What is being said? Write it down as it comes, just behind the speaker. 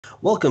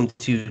Welcome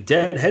to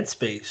Dead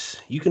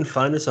Headspace. You can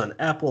find us on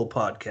Apple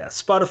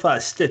Podcasts,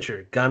 Spotify,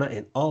 Stitcher, Ghana,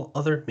 and all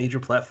other major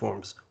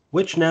platforms,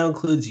 which now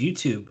includes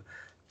YouTube.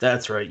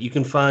 That's right, you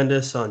can find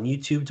us on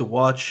YouTube to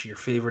watch your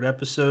favorite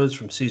episodes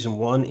from Season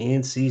 1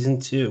 and Season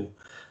 2.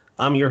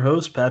 I'm your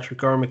host,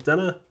 Patrick R.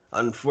 McDonough.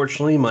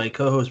 Unfortunately, my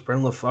co-host,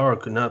 Brent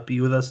LaFaro, could not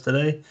be with us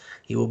today.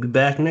 He will be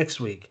back next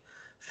week.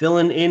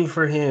 Filling in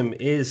for him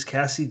is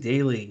Cassie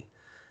Daly.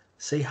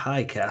 Say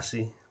hi,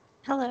 Cassie.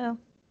 Hello.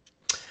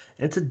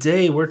 And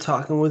today we're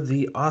talking with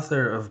the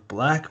author of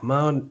Black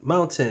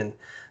Mountain,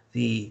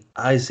 the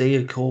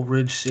Isaiah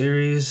Coleridge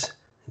series,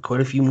 and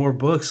quite a few more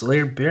books,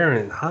 Laird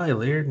Barron. Hi,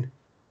 Laird.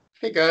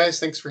 Hey guys,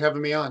 thanks for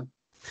having me on.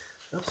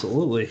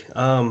 Absolutely.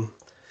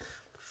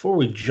 Before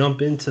we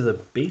jump into the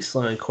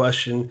baseline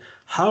question,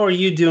 how are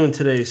you doing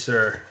today,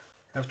 sir?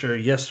 After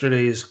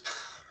yesterday's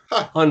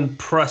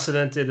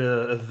unprecedented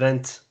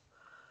event.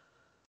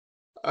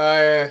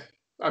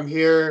 I'm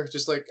here,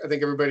 just like I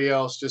think everybody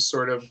else, just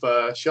sort of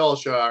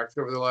shell-shocked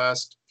over the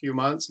last few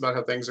months about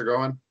how things are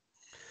going.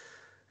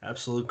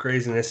 Absolute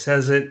craziness.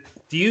 Has it?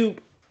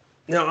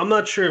 Now, I'm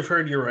not sure I've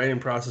heard your writing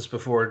process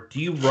before.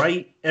 Do you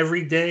write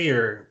every day,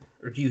 or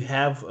do you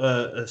have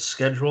a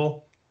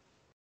schedule?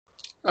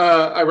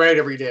 I write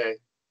every day.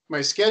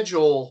 My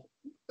schedule,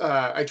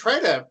 I try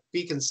to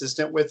be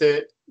consistent with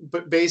it,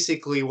 but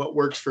basically what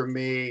works for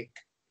me,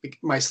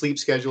 my sleep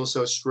schedule is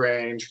so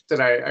strange that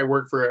I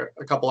work for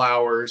a couple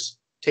hours,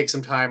 take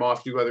some time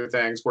off, do other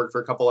things, work for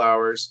a couple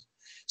hours.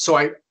 So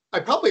I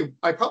probably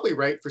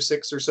write for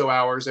 6 or so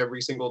hours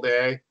every single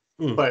day,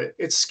 but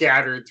it's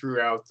scattered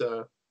throughout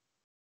an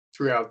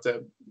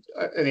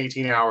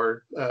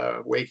 18-hour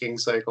waking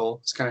cycle.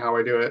 It's kind of how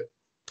I do it.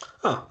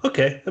 Oh,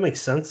 okay. That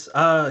makes sense.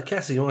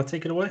 Cassie, you want to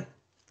take it away?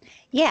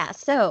 Yeah,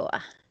 so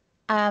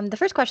the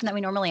first question that we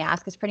normally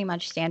ask is pretty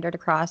much standard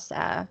across,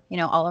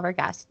 all of our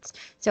guests.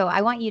 So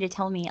I want you to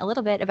tell me a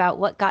little bit about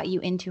what got you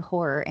into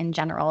horror in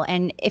general.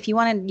 And if you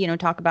want to,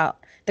 talk about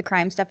the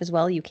crime stuff as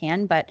well, you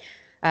can. But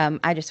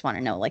I just want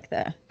to know, like,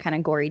 the kind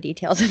of gory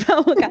details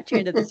about what got you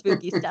into the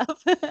spooky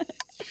stuff.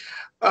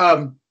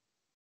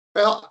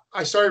 Well,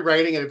 I started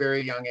writing at a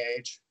very young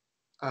age,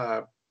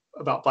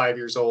 about 5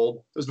 years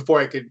old. It was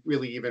before I could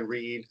really even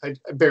read. I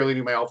barely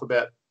knew my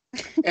alphabet.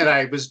 And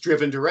I was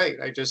driven to write.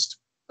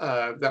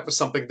 That was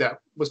something that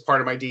was part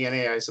of my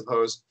DNA, I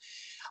suppose.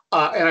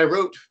 And I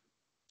wrote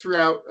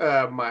throughout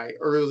into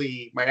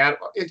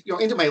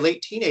my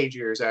late teenage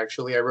years.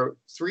 Actually, I wrote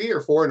 3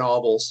 or 4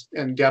 novels,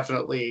 and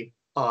definitely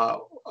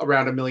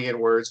around 1 million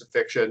words of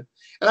fiction.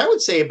 And I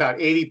would say about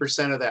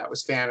 80% of that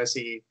was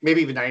fantasy,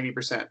 maybe even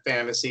 90%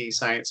 fantasy,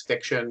 science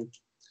fiction,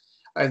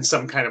 and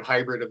some kind of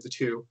hybrid of the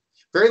two.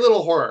 Very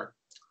little horror,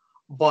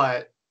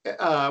 but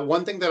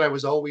one thing that I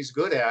was always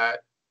good at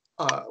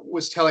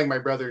was telling my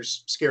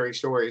brothers scary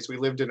stories. We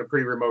lived in a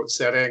pretty remote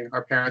setting.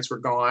 Our parents were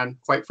gone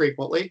quite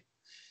frequently.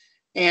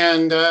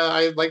 And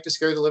I liked to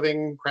scare the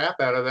living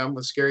crap out of them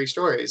with scary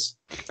stories.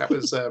 That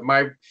was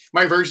my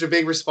version of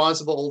being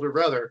responsible older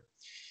brother.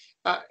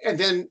 And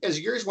then as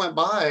years went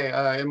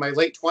by, in my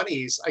late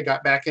 20s, I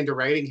got back into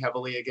writing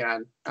heavily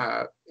again.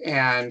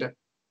 And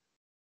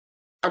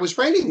I was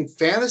writing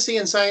fantasy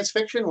and science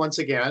fiction once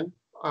again.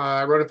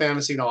 I wrote a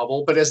fantasy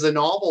novel, but as the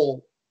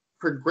novel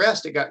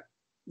progressed, it got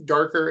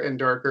darker and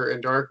darker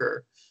and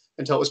darker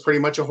until it was pretty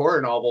much a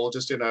horror novel,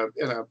 just in a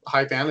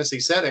high fantasy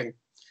setting.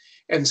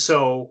 And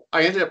so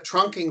I ended up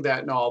trunking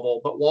that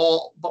novel. But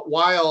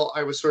while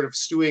I was sort of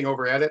stewing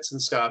over edits and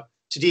stuff,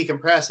 to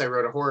decompress, I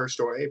wrote a horror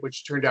story,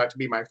 which turned out to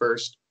be my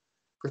first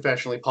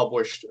professionally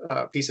published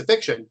piece of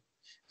fiction.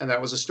 And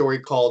that was a story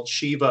called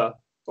Shiva,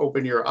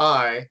 Open Your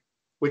Eye,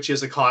 which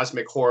is a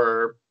cosmic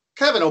horror,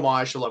 kind of an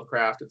homage to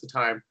Lovecraft at the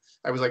time.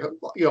 I was like,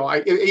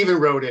 I even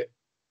wrote it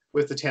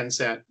with the 10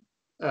 cent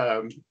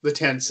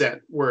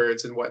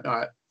words and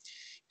whatnot.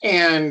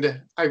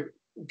 And I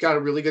got a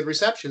really good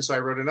reception. So I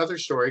wrote another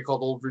story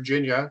called Old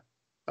Virginia,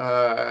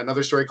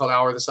 another story called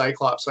Hour of the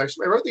Cyclops. So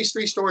I wrote these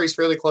 3 stories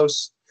fairly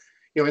close,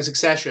 in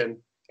succession,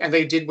 and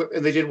they did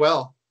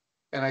well.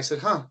 And I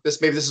said,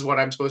 maybe this is what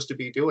I'm supposed to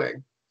be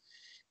doing.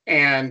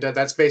 And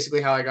that's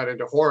basically how I got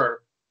into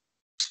horror.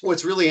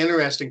 What's really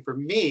interesting for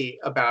me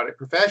about it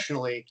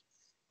professionally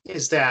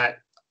is that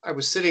I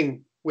was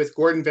sitting with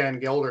Gordon Van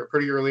Gelder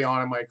pretty early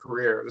on in my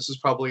career. This is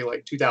probably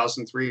like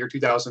 2003 or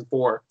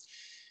 2004.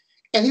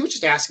 And he was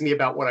just asking me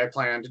about what I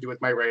planned to do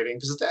with my writing,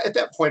 because at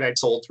that point I'd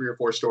sold 3 or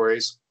 4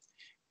 stories.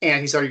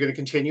 And he said, "Are you going to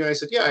continue?" And I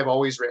said, "Yeah, I've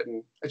always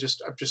written. I've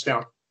just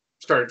now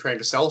started trying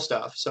to sell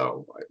stuff.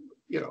 So,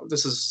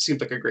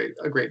 seems like a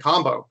great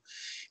combo."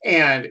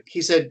 And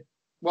he said,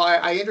 "Well,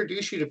 I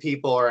introduce you to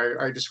people,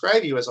 or I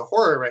describe you as a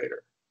horror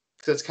writer,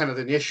 because that's kind of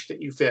the niche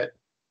that you fit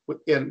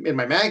in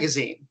my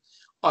magazine.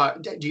 Are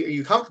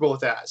you comfortable with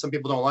that? Some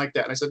people don't like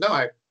that." And I said,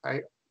 "No,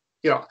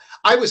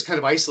 I was kind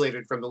of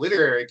isolated from the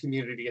literary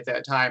community at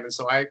that time, and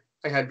so I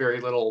had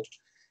very little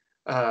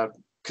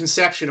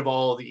conception of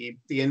all the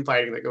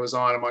infighting that goes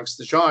on amongst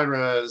the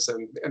genres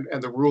and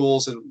the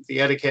rules and the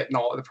etiquette and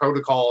all the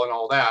protocol and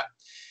all that."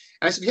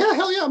 And I said, "Yeah,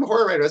 hell yeah, I'm a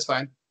horror writer. That's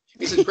fine."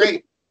 He said,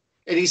 "Great.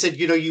 And he said,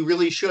 you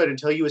really should,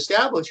 until you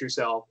establish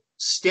yourself,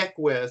 stick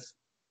with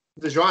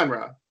the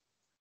genre,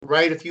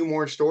 write a few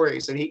more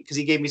stories. And because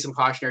he gave me some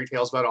cautionary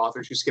tales about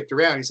authors who skipped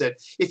around. He said,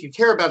 if you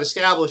care about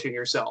establishing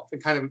yourself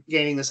and kind of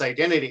gaining this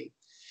identity,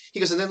 he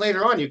goes, and then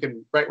later on you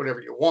can write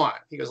whatever you want.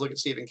 He goes, look at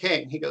Stephen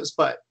King. He goes,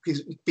 but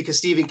because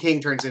Stephen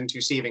King turns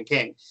into Stephen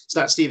King. It's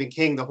not Stephen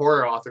King, the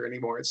horror author,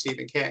 anymore. It's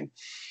Stephen King.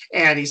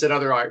 And he said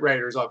other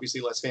writers,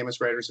 obviously less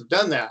famous writers, have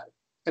done that.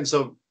 And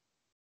so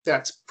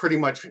that's pretty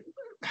much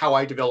how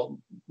I developed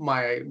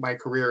my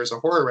career as a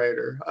horror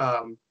writer.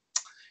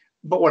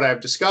 But what I've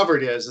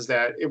discovered is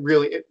that it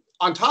really,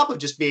 on top of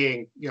just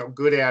being,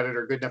 good at it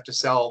or good enough to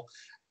sell,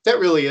 that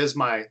really is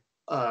my,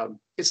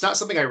 it's not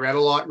something I read a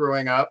lot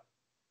growing up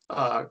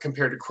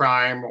compared to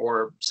crime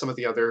or some of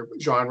the other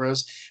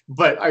genres,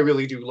 but I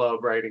really do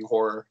love writing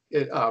horror.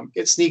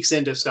 It sneaks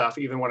into stuff,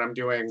 even when I'm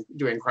doing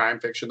crime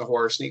fiction, the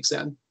horror sneaks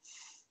in.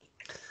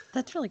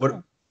 That's really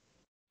cool.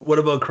 What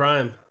about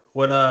crime?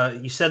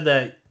 You said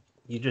that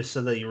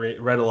you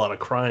read a lot of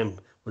crime.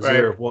 Was Right.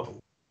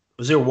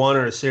 there one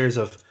or a series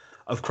of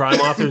crime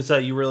authors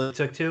that you really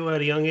took to at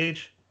a young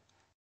age?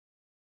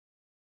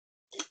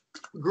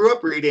 Grew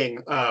up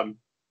reading.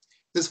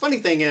 This funny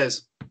thing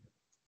is,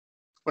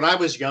 when I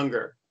was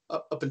younger,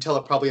 up until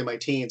probably in my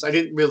teens, I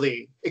didn't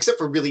really, except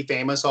for really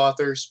famous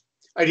authors,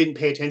 I didn't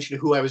pay attention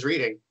to who I was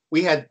reading.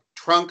 We had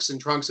trunks and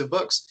trunks of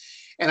books.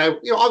 And I,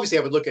 obviously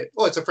I would look at,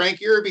 it's a Frank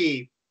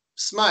Yerby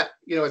smut,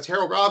 it's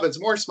Harold Robbins,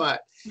 more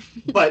smut.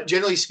 But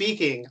generally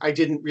speaking, I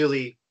didn't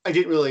really,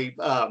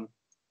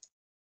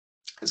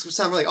 this would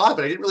sound really odd,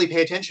 but I didn't really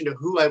pay attention to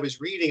who I was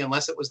reading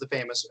unless it was a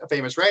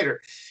famous writer.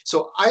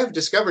 So I have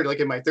discovered, like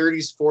in my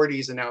 30s,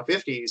 40s, and now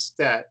 50s,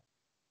 that,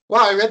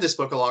 wow, I read this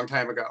book a long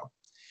time ago.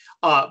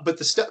 But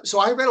the stuff, so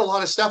I read a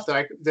lot of stuff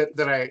that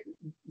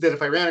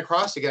if I ran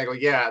across again, I go,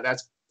 yeah,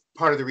 that's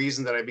part of the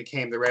reason that I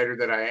became the writer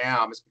that I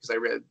am, is because I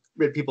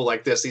read people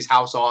like this, these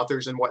house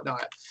authors and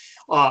whatnot.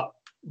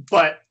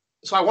 But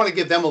so I want to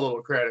give them a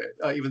little credit,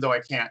 even though I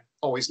can't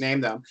always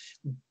name them.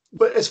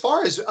 But as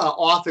far as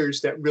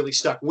authors that really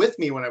stuck with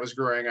me when I was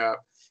growing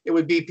up, it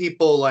would be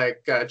people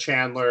like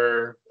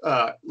Chandler,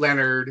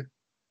 Leonard.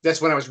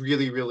 That's when I was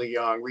really, really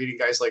young, reading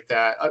guys like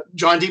that.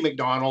 John D.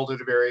 MacDonald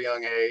at a very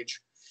young age.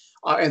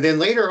 And then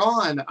later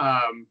on,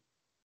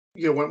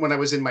 when I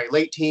was in my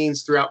late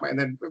teens,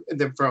 and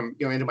then from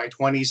into my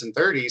 20s and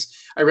 30s,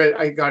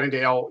 I got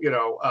into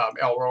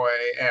Elroy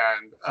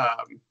and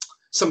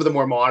some of the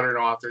more modern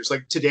authors.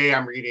 Like today,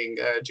 I'm reading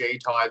J.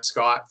 Todd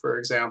Scott, for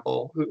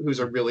example, who's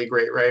a really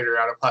great writer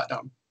out of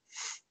Putnam.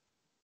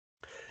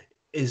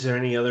 Is there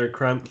any other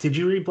crime? Did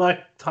you read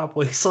Blacktop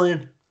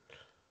Wasteland?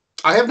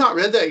 I have not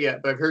read that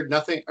yet, but I've heard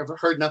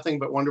nothing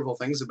but wonderful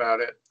things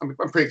about it. I'm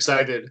pretty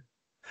excited.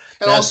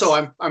 And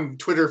also, I'm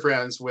Twitter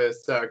friends with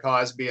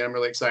Cosby, and I'm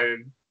really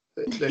excited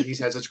that he's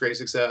had such great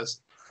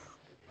success.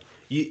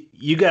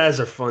 You guys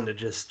are fun to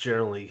just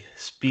generally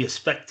be a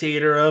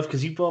spectator of,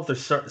 because you both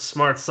are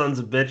smart sons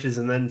of bitches,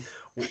 and then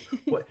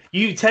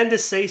you tend to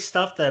say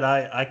stuff that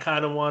I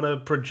kind of want to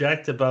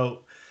project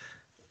about.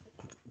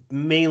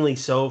 Mainly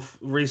so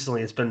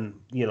recently, it's been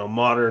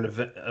modern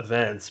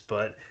events,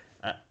 but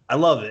I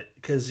love it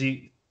because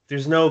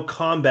there's no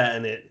combat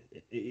in it.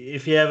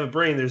 If you have a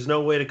brain, there's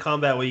no way to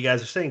combat what you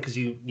guys are saying, because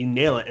you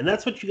nail it. And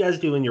that's what you guys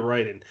do in your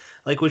writing.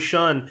 Like with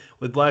Sean,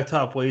 with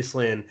Blacktop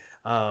Wasteland,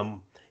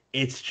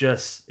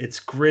 it's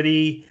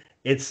gritty.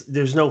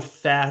 There's no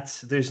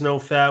fats. There's no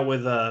fat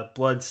with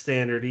Blood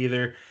Standard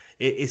either.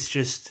 It's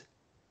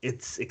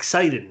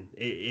exciting.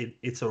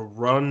 It's a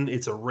run.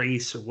 It's a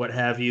race, or what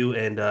have you.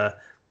 And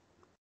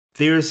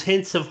there's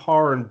hints of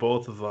horror in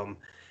both of them.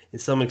 In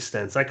some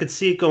extents, I could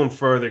see it going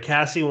further.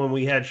 Cassie, when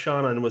we had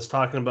Sean on, was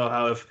talking about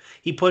how if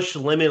he pushed the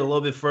limit a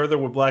little bit further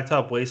with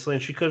Blacktop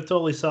Wasteland, she could have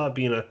totally saw it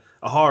being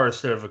a horror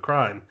instead of a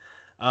crime.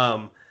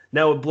 Now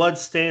with Blood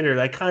Standard,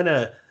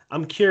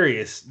 I'm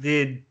curious.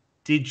 Did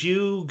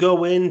you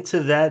go into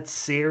that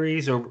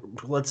series, or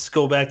let's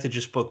go back to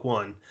just book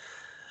one?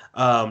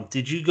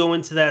 Did you go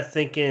into that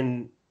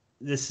thinking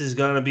this is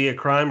gonna be a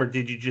crime, or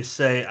did you just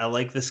say, I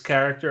like this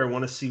character, I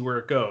want to see where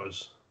it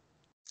goes?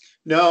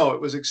 No, it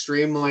was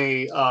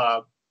extremely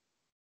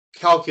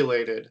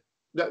calculated.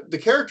 The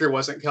character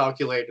wasn't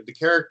calculated. The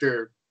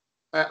character,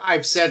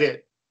 I've said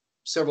it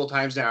several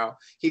times now,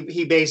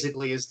 he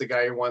basically is the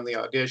guy who won the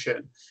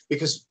audition,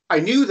 because I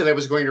knew that I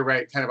was going to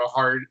write kind of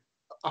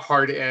a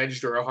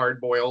hard-edged or a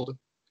hard-boiled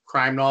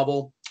crime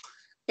novel.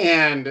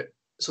 And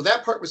so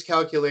that part was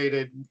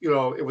calculated.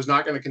 It was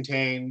not going to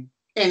contain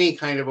any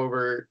kind of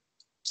overt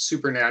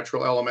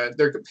supernatural element.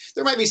 There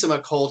might be some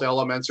occult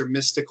elements or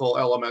mystical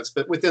elements,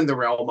 but within the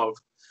realm of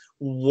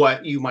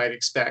what you might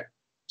expect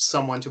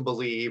someone to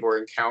believe or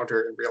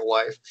encounter in real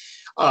life.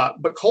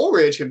 But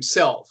Coleridge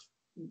himself,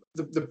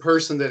 the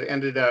person that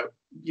ended up,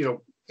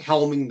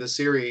 helming the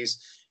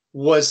series,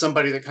 was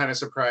somebody that kind of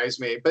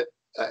surprised me. But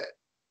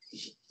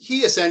he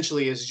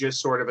essentially is just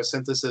sort of a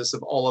synthesis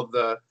of all of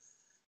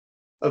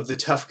the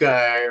tough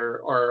guy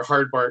or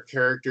hard bark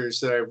characters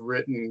that I've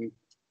written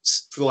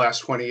for the last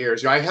 20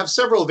 years. I have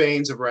several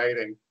veins of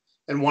writing,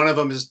 and one of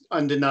them is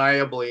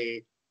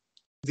undeniably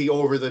the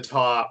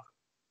over-the-top,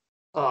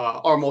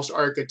 almost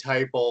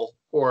archetypal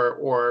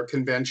or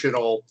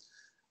conventional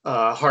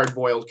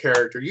hard-boiled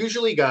character.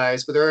 Usually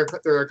guys, but there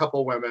are a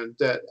couple of women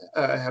that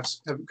have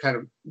kind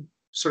of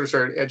sort of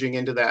started edging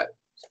into that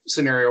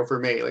scenario for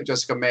me, like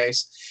Jessica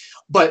Mace.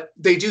 But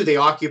they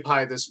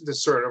occupy this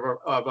sort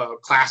of a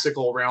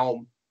classical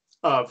realm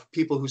of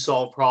people who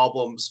solve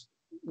problems,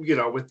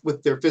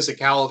 with their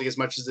physicality as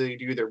much as they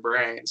do their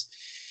brains.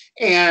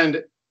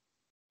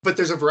 But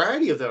there's a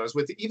variety of those.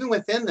 Even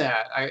within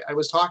that, I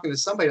was talking to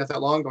somebody not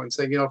that long ago and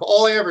saying, if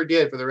all I ever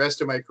did for the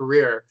rest of my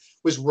career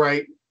was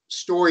write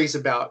stories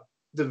about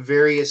the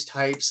various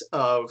types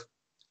of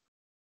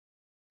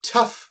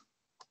tough,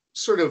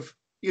 sort of,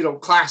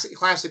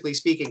 classically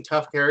speaking,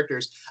 tough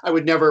characters, I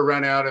would never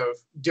run out of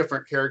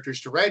different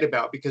characters to write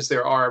about, because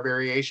there are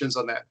variations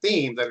on that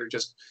theme that are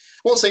just,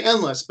 I won't say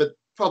endless, but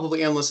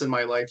probably endless in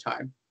my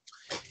lifetime.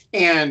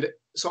 And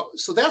so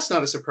that's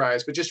not a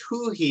surprise, but just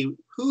who he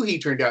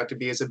turned out to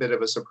be is a bit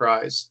of a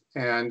surprise.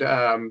 And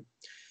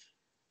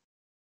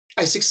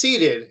I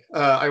succeeded.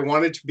 I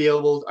wanted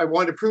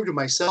to prove to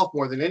myself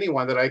more than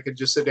anyone that I could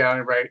just sit down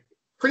and write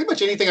pretty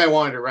much anything I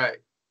wanted to write.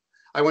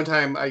 One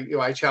time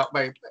I challenged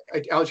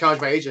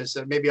my agent,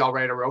 said maybe I'll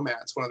write a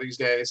romance one of these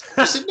days.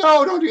 I said,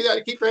 no, don't do that.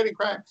 I keep writing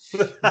crime.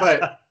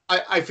 But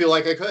I feel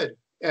like I could.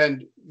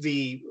 And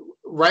the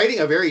writing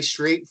a very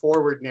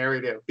straightforward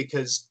narrative,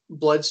 because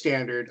Blood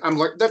Standard,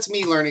 that's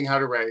me learning how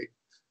to write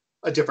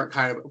a different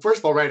kind of, first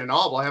of all, write a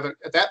novel.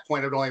 At that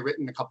point, I'd only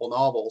written a couple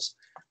novels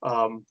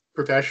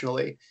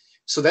professionally.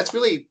 So that's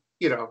really,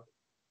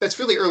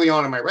 early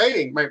on in my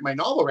writing, my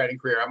novel writing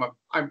career.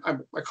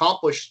 I'm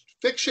accomplished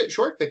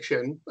short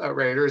fiction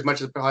writer, as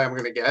much as probably I'm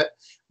going to get,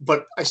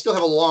 but I still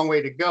have a long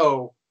way to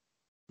go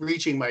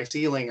reaching my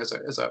ceiling as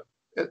a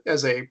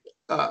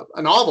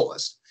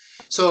novelist.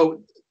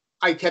 So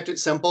I kept it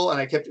simple and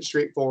I kept it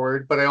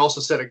straightforward, but I also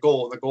set a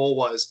goal, and the goal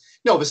was,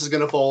 no, this is going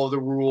to follow the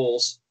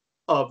rules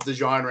of the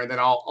genre, and then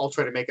I'll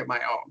try to make it my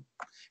own.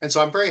 And so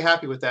I'm very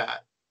happy with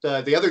that.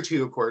 The other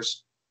two, of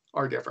course,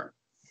 are different.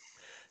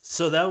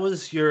 So that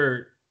was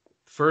your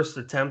first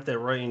attempt at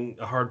writing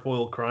a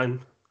hard-boiled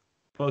crime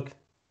book?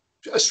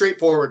 A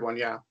straightforward one,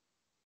 yeah.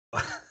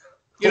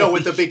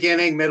 With the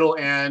beginning, middle,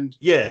 end.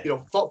 Yeah.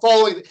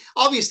 Following.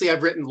 Obviously,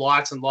 I've written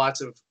lots and lots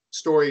of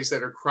stories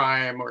that are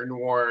crime or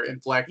noir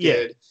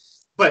inflected, yeah.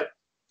 But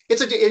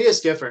it is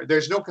different.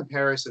 There's no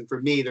comparison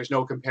for me. There's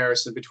no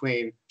comparison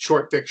between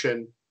short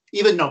fiction,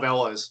 even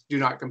novellas do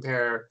not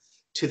compare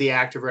to the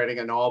act of writing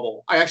a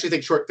novel. I actually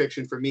think short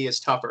fiction for me is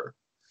tougher,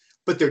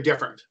 but they're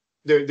different.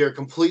 They're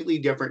completely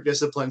different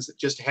disciplines that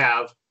just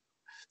have.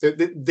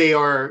 They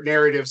are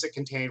narratives that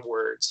contain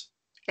words,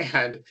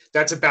 and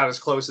that's about as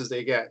close as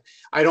they get.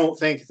 I don't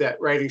think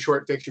that writing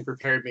short fiction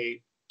prepared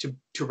me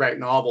to write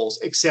novels,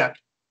 except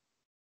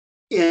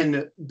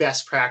in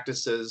best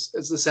practices,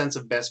 as the sense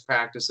of best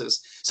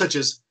practices, such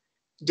as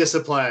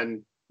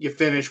discipline. You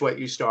finish what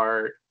you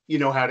start. You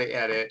know how to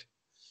edit.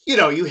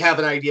 You have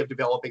an idea of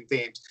developing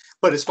themes.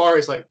 But as far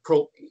as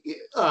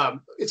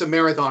it's a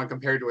marathon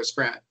compared to a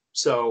sprint.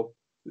 So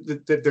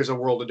there's a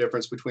world of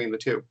difference between the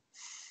two.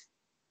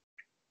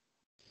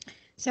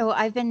 So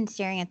I've been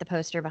staring at the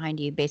poster behind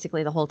you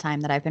basically the whole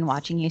time that I've been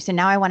watching you. So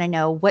now I want to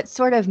know, what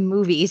sort of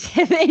movies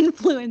have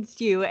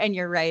influenced you and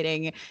your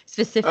writing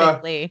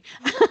specifically?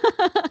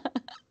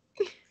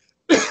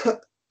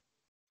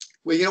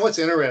 Well, what's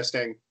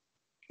interesting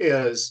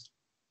is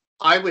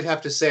I would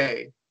have to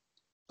say,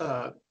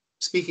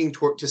 speaking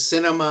to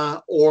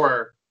cinema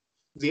or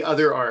the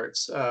other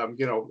arts,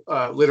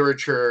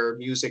 literature,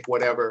 music,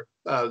 whatever,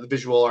 the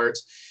visual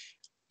arts,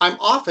 I'm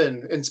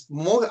often,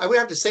 I would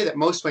have to say that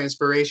most of my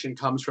inspiration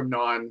comes from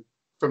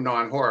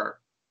non-horror.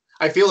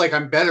 I feel like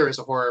I'm better as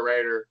a horror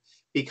writer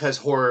because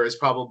horror is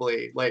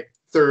probably like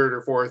third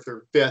or fourth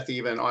or fifth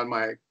even on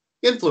my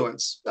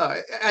influence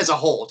as a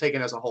whole,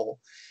 taken as a whole.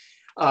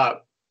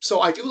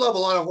 So I do love a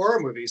lot of horror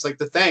movies. Like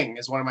The Thing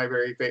is one of my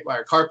very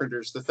favorite,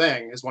 Carpenter's The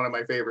Thing is one of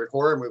my favorite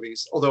horror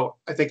movies, although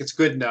I think it's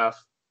good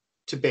enough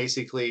to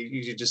basically,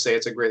 you just say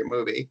it's a great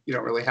movie. You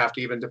don't really have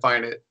to even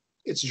define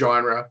its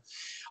genre.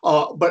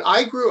 But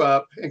I grew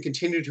up and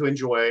continue to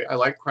enjoy, I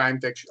like crime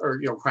fiction or,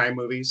 crime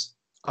movies.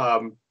 I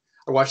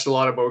watched a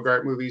lot of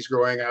Bogart movies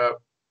growing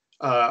up.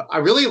 I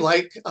really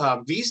like,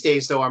 these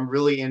days though, I'm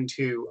really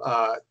into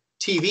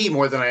TV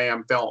more than I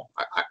am film.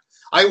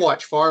 I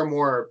watch far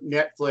more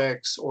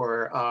Netflix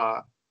or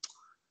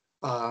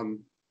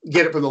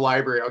get it from the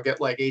library. I'll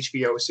get like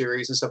HBO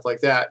series and stuff like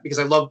that because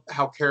I love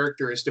how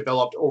character is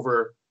developed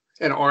over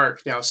an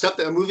arc. Now, stuff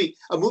that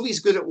a movie's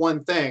good at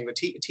one thing. The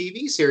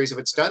TV series, if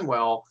it's done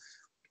well,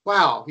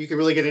 wow, you can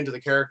really get into the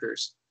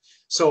characters.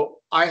 So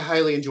I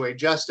highly enjoyed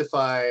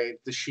Justified,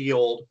 The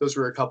Shield. Those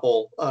were a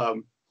couple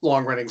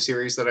long-running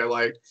series that I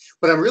liked.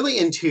 But I'm really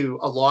into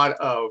a lot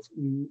of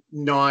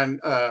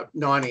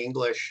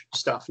non-English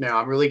stuff now.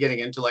 I'm really getting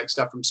into like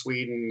stuff from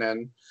Sweden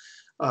and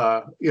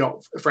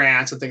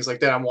France and things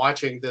like that. I'm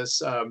watching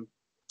this.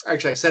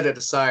 Actually, I set it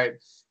aside,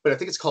 but I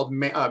think it's called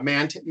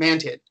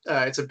Manted.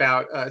 It's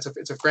about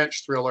it's a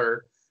French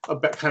thriller,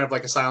 about kind of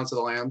like a Silence of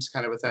the Lambs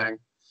kind of a thing.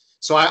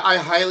 So I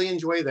highly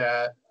enjoy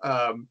that.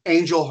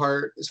 Angel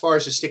Heart, as far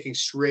as just sticking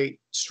straight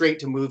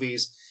to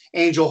movies,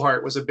 Angel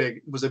Heart was a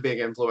big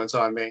influence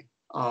on me.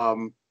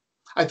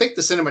 I think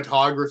the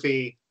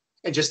cinematography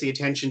and just the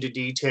attention to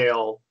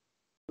detail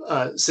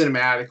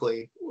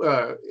cinematically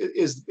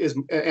is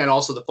and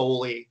also the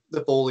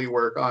Foley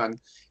work on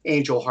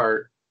Angel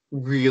Heart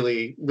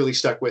really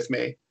stuck with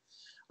me.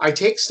 I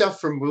take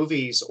stuff from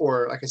movies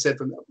or, like I said,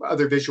 from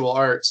other visual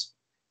arts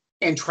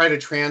and try to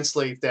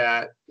translate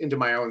that into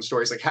my own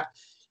stories. Like,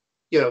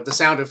 the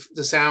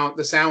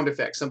sound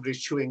effects,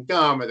 somebody's chewing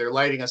gum or they're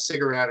lighting a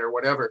cigarette or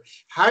whatever.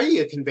 How do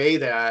you convey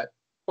that?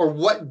 Or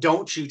what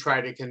don't you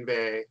try to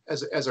convey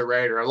as a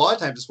writer? A lot of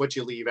times it's what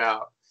you leave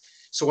out.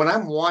 So when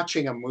I'm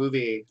watching a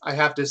movie, I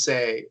have to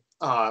say,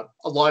 a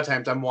lot of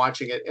times I'm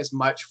watching it as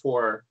much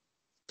for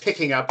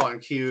picking up on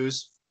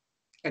cues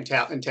and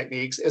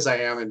techniques as I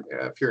am in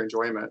pure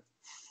enjoyment.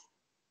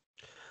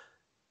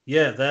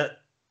 Yeah,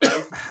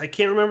 I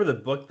can't remember the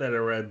book that I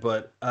read,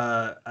 but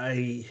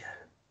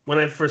when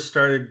I first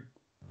started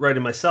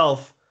writing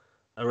myself,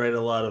 I read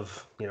a lot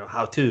of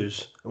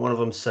how-tos, and one of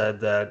them said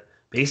that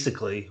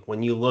basically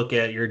when you look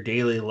at your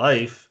daily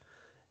life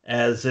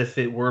as if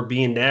it were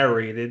being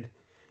narrated,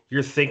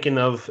 you're thinking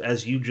of,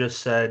 as you just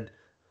said,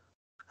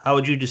 how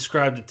would you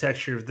describe the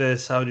texture of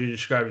this? How would you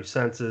describe your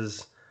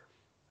senses?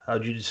 How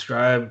would you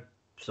describe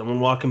someone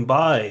walking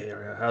by?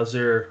 Or how's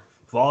their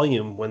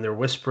volume when they're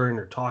whispering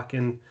or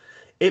talking?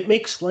 It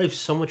makes life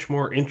so much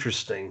more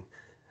interesting,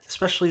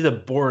 especially the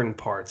boring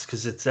parts,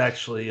 because it's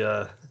actually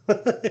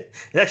it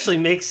actually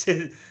makes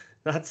it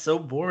not so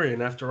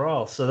boring after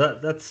all. So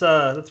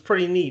that's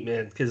pretty neat,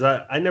 man. Because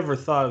I never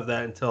thought of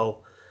that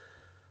until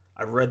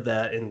I read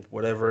that in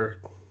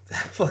whatever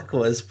that book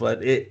was.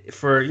 But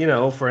for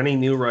any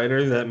new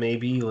writer that may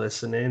be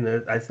listening,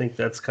 I think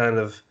that's kind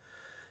of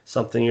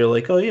something you're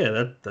like, oh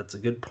yeah, that's a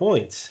good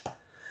point.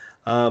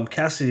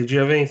 Cassie, did you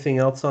have anything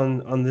else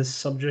on this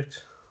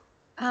subject?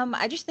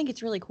 I just think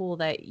it's really cool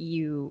that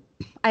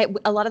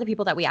a lot of the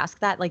people that we ask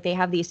that, like, they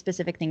have these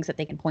specific things that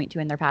they can point to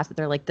in their past that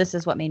they're like, this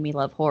is what made me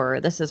love horror.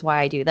 This is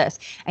why I do this.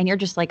 And you're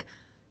just like,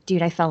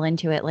 dude, I fell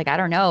into it. Like, I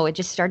don't know. It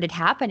just started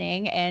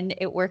happening and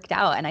it worked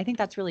out. And I think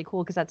that's really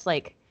cool because that's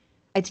like,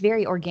 it's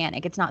very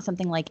organic. It's not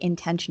something like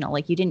intentional.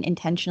 Like, you didn't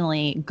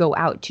intentionally go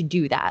out to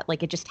do that.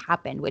 Like, it just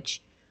happened, which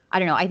I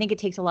don't know. I think it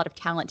takes a lot of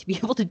talent to be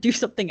able to do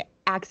something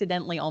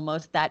accidentally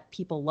almost that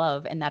people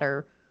love and that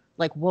are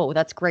like, whoa,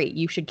 that's great.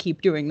 You should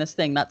keep doing this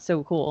thing. That's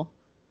so cool.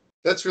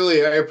 That's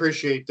really, I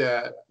appreciate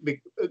that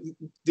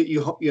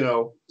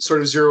you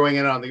sort of zeroing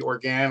in on the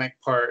organic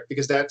part,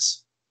 because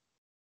that's,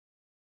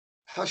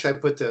 how should I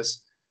put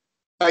this?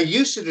 I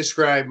used to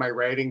describe my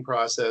writing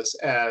process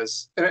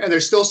as, and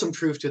there's still some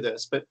truth to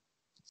this, but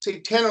say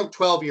 10 or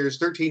 12 years,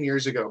 13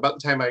 years ago, about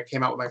the time I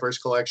came out with my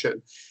first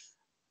collection,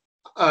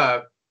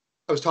 I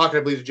was talking,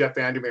 I believe, to Jeff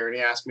Vandermeer, and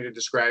he asked me to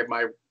describe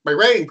my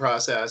writing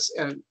process,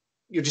 and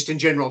just in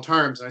general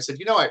terms. And I said,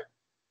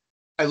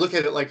 I look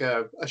at it like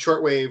a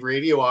shortwave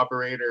radio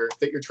operator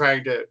that you're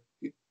trying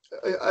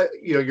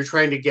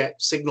to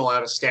get signal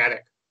out of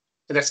static,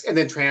 and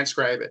then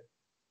transcribe it.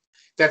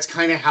 That's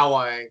kind of how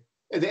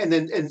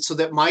so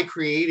that my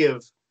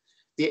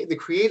the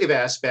creative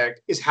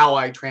aspect is how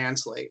I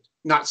translate,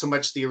 not so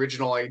much the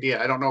original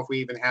idea. I don't know if we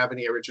even have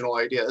any original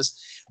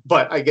ideas,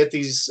 but I get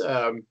these,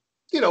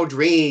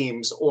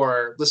 dreams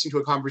or listening to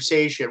a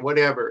conversation,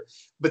 whatever.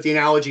 But the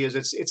analogy is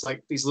it's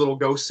like these little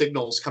ghost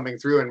signals coming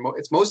through, and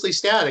it's mostly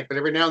static, but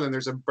every now and then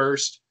there's a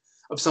burst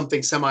of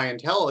something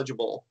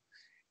semi-intelligible.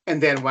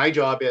 And then my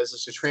job is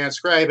to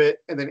transcribe it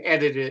and then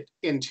edit it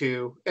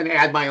into and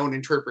add my own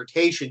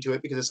interpretation to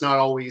it, because it's not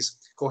always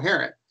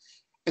coherent.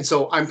 And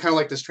so I'm kind of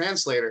like this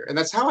translator. And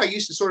that's how I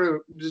used to sort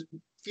of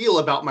feel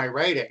about my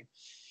writing.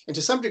 And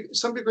to some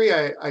degree,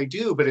 I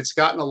do, but it's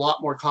gotten a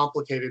lot more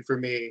complicated for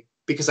me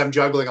because I'm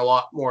juggling a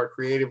lot more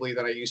creatively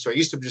than I used to. I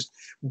used to just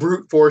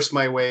brute force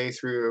my way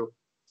through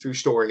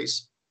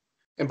stories.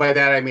 And by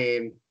that, I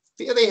mean,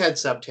 they had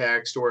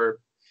subtext, or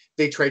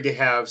they tried to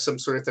have some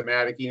sort of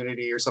thematic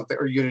unity or something,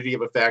 or unity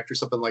of effect or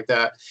something like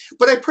that.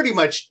 But I pretty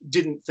much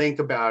didn't think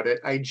about it.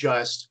 I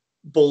just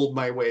bowled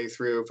my way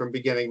through from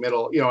beginning,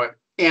 middle,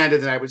 and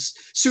then I would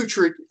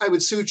suture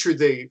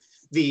the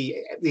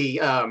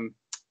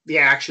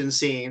action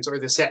scenes or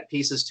the set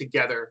pieces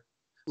together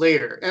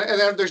later.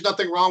 And there's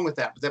nothing wrong with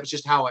that, but that was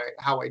just how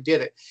I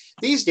did it.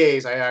 These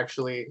days, I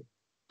actually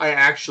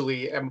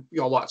am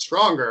a lot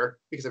stronger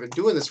because I've been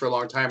doing this for a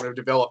long time, and I've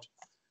developed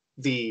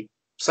the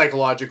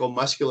psychological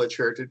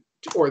musculature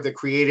or the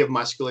creative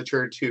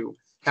musculature to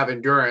have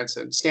endurance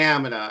and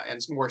stamina and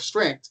more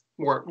strength,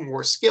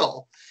 more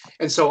skill.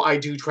 And so I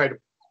do try to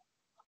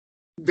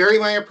vary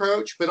my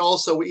approach, but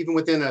also even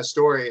within a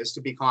story is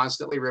to be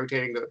constantly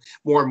rotating the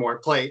more and more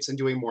plates and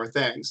doing more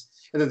things.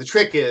 And then the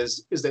trick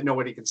is that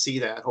nobody can see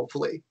that,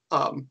 hopefully.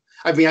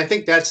 I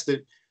think that's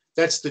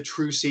the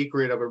true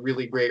secret of a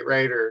really great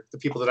writer. The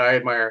people that I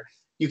admire,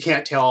 you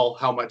can't tell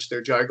how much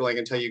they're juggling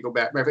until you go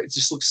back. It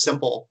just looks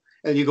simple.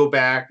 And you go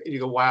back and you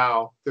go,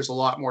 wow, there's a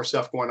lot more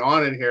stuff going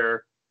on in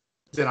here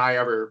than I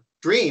ever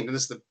dreamed. And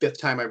this is the 5th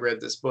time I've read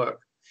this book.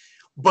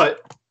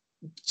 But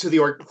to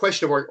the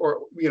question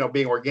of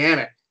being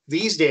organic,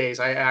 these days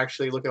I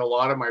actually look at a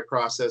lot of my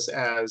process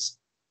as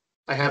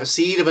I have a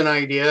seed of an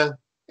idea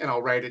and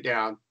I'll write it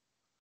down.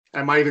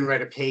 I might even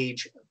write a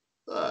page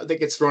that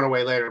gets thrown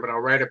away later, but I'll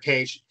write a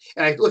page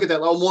and I look at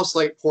that almost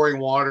like pouring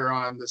water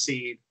on the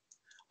seed,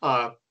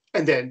 and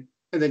then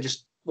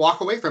just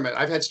walk away from it.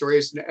 I've had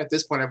stories at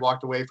this point. I've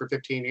walked away for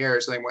 15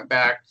 years and then went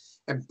back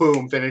and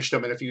boom, finished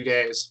them in a few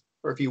days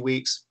or a few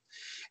weeks.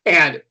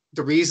 And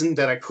the reason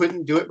that I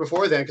couldn't do it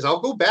before then, because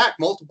I'll go back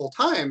multiple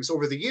times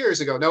over the years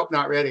and go, nope,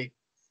 not ready.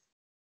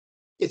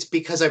 It's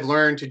because I've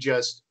learned to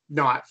just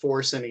not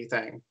force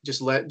anything,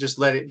 just let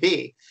it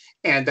be.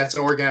 And that's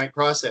an organic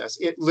process.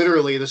 It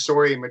literally, the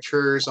story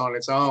matures on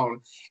its own.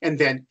 And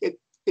then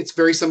it's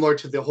very similar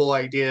to the whole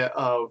idea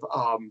of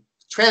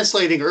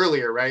translating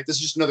earlier, right? This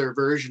is just another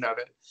version of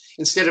it.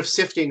 Instead of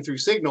sifting through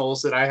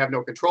signals that I have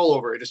no control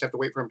over, I just have to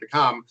wait for them to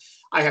come.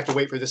 I have to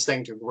wait for this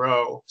thing to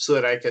grow so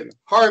that I can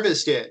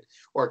harvest it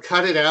or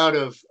cut it out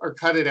of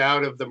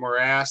the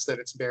morass that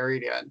it's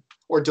buried in,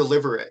 or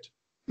deliver it.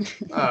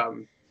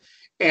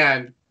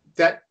 And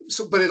that,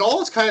 so, but it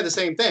all is kind of the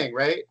same thing,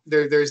 right?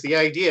 There's the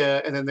idea,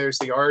 and then there's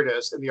the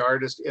artist, and the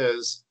artist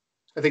is,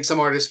 I think some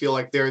artists feel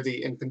like they're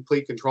in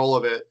complete control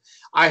of it.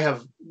 I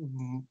have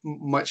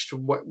much to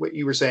what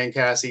you were saying,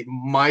 Cassie.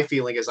 My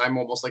feeling is I'm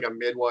almost like a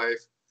midwife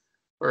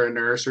or a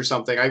nurse or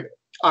something.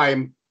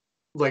 I'm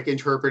like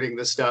interpreting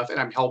this stuff and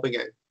I'm helping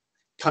it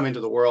come into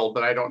the world,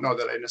 but I don't know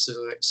that I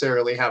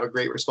necessarily have a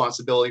great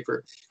responsibility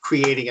for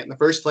creating it in the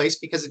first place,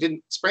 because it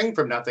didn't spring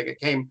from nothing. It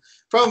came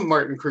from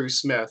Martin Cruz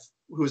Smith,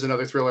 who's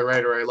another thriller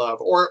writer I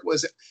love, or it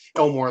was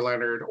Elmore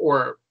Leonard,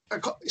 or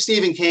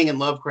Stephen King and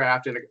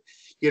Lovecraft, and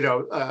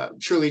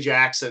Shirley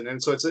Jackson.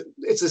 And so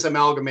it's this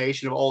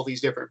amalgamation of all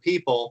these different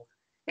people,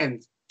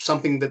 and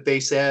something that they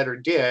said or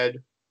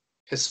did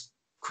has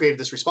created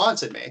this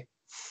response in me.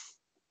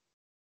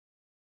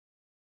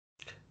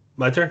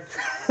 My turn?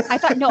 I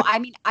thought, no, I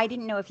mean, I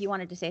didn't know if you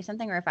wanted to say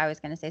something or if I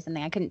was going to say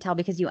something. I couldn't tell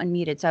because you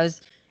unmuted. So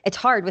it's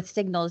hard with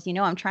signals.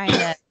 I'm trying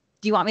to,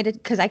 do you want me to,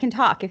 because I can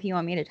talk if you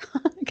want me to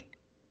talk.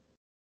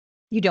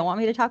 You don't want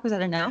me to talk? Was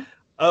that a no?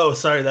 Oh,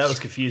 sorry. That was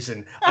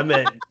confusing. I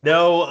meant,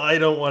 no, I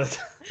don't want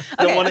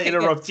to,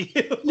 interrupt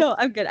you. No,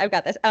 I'm good. I've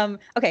got this.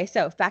 Okay.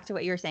 So back to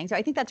what you were saying. So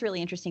I think that's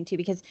really interesting too,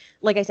 because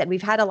like I said,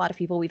 we've had a lot of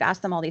people, we've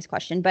asked them all these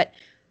questions, but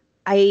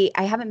I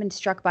haven't been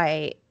struck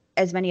by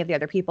as many of the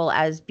other people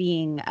as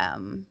being,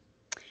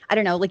 I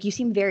don't know, like you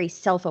seem very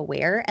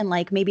self-aware, and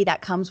like maybe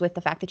that comes with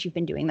the fact that you've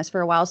been doing this for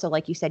a while. So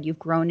like you said, you've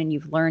grown and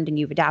you've learned and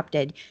you've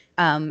adapted,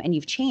 and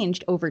you've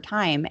changed over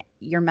time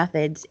your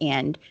methods.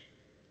 And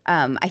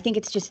I think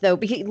it's just though,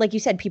 because like you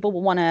said, people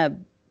will want to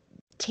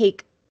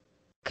take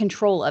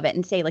control of it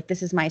and say like,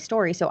 this is my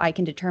story, so I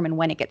can determine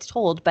when it gets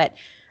told. But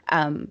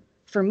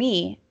for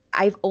me,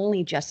 I've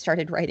only just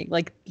started writing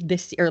like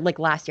this, or like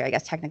last year, I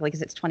guess, technically,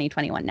 because it's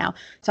 2021 now.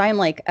 So I'm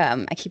like,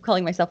 I keep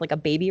calling myself like a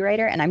baby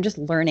writer, and I'm just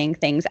learning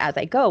things as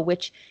I go,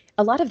 which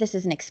a lot of this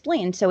isn't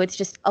explained. So it's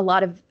just a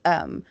lot of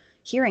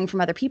hearing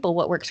from other people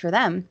what works for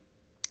them.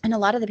 And a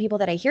lot of the people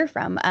that I hear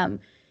from,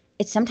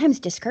 it's sometimes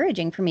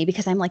discouraging for me,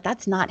 because I'm like,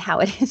 that's not how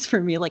it is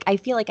for me. Like, I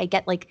feel like I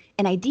get like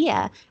an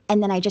idea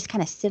and then I just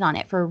kind of sit on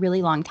it for a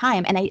really long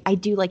time. And I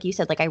do, like you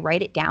said, like I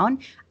write it down,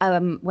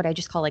 what I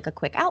just call like a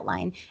quick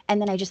outline,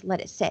 and then I just let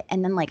it sit.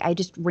 And then like, I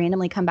just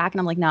randomly come back and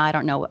I'm like, no, I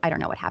don't know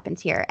what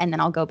happens here. And then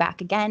I'll go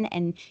back again,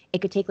 and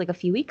it could take like a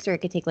few weeks, or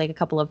it could take like a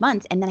couple of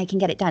months. And then I can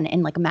get it done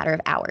in like a matter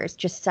of hours,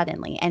 just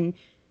suddenly. And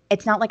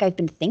it's not like I've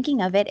been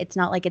thinking of it. It's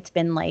not like it's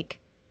been like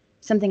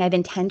something I've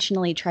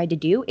intentionally tried to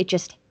do. It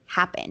just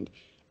happened.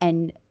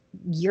 And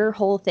your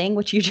whole thing,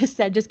 which you just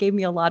said, just gave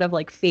me a lot of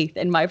like faith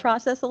in my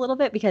process a little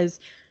bit, because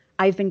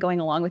I've been going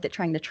along with it,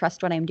 trying to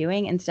trust what I'm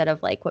doing instead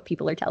of like what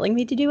people are telling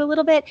me to do a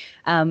little bit.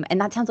 And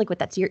that sounds like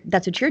that's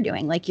what you're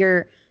doing. Like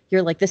you're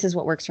like, this is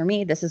what works for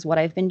me. This is what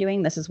I've been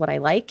doing. This is what I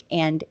like.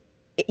 And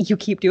you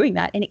keep doing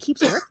that, and it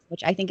keeps working,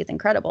 which I think is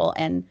incredible.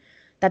 And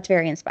that's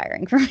very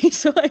inspiring for me.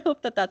 So I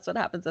hope that that's what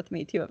happens with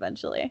me too,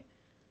 eventually.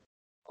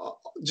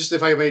 Just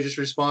if I may just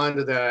respond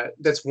to that,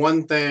 that's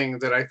one thing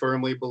that I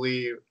firmly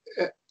believe,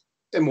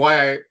 and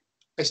why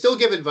I still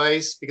give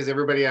advice, because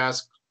everybody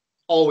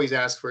always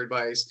asks for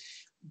advice.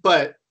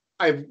 But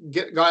I've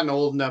gotten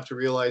old enough to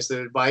realize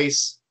that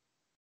advice,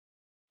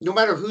 no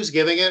matter who's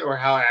giving it or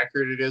how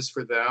accurate it is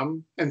for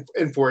them,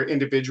 and for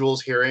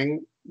individuals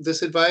hearing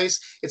this advice,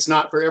 it's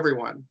not for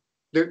everyone.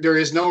 There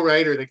is no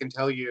writer that can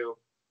tell you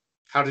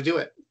how to do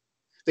it.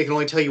 They can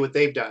only tell you what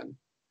they've done.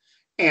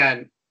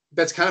 And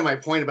that's kind of my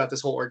point about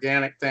this whole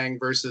organic thing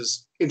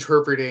versus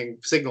interpreting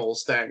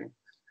signals thing.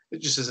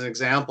 Just as an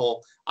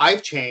example,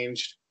 I've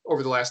changed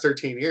over the last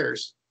 13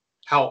 years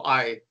how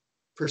I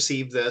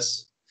perceive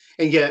this,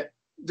 and yet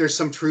there's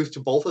some truth to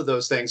both of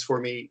those things for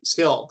me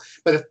still.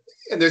 But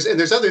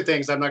there's other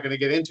things I'm not going to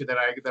get into that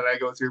I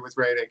go through with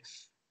writing.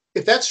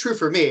 If that's true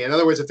for me, in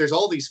other words, if there's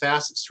all these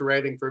facets to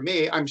writing for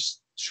me, I'm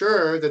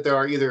sure that there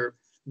are either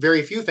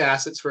very few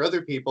facets for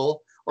other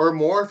people or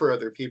more for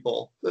other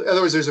people. In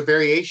other words, there's a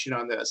variation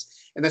on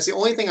this. And that's the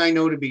only thing I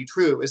know to be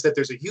true, is that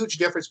there's a huge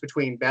difference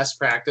between best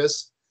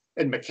practice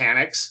and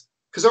mechanics,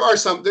 because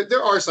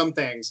there are some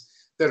things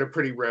that are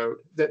pretty rote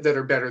that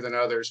are better than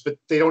others, but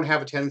they don't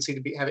have a tendency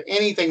to have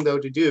anything though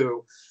to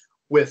do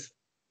with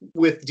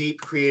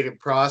deep creative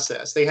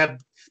process. They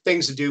have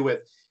things to do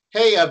with,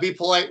 hey, be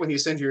polite when you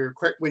send your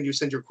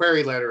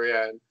query letter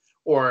in,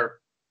 or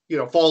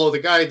follow the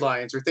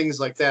guidelines or things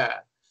like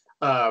that.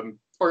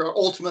 Or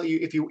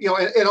ultimately, if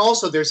and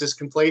also there's this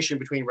conflation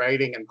between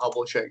writing and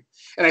publishing,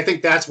 and I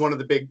think that's one of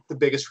the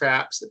biggest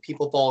traps that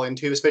people fall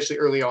into, especially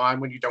early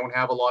on when you don't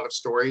have a lot of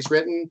stories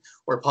written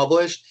or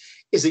published,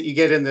 is that you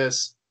get in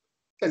this,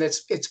 and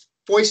it's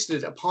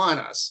foisted upon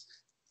us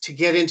to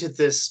get into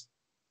this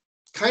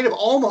kind of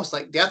almost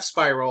like death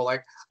spiral.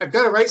 Like, I've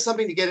got to write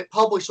something to get it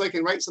published so I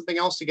can write something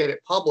else to get it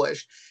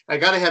published. I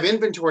got to have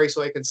inventory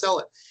so I can sell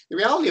it. The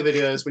reality of it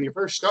is, when you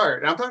first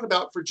start, and I'm talking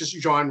about for just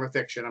genre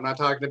fiction, I'm not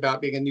talking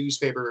about being a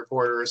newspaper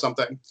reporter or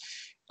something.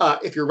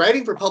 If you're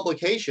writing for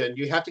publication,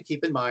 you have to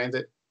keep in mind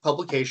that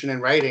publication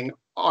and writing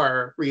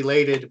are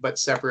related but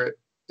separate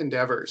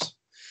endeavors.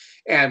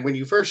 And when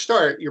you first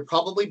start, you're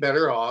probably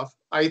better off,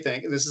 I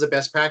think, and this is a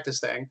best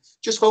practice thing,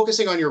 just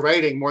focusing on your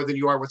writing more than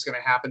you are what's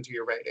going to happen to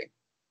your writing.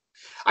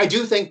 I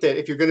do think that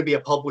if you're going to be a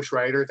published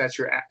writer,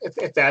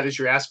 if that is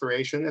your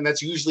aspiration, and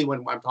that's usually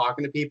when I'm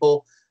talking to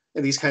people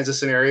in these kinds of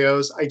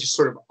scenarios, I just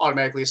sort of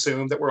automatically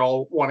assume that we're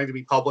all wanting to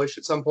be published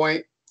at some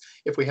point,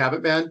 if we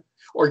haven't been,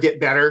 or get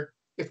better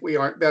if we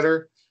aren't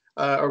better,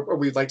 or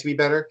we'd like to be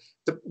better.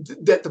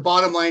 The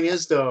bottom line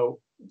is, though,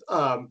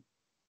 how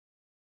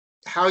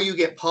you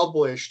get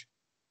published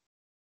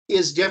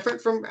is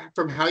different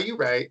from how you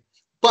write,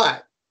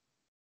 but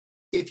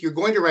if you're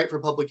going to write for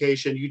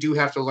publication, you do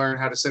have to learn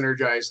how to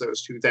synergize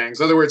those two things.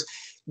 In other words,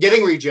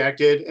 getting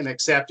rejected and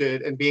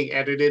accepted and being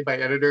edited by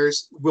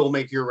editors will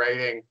make your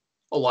writing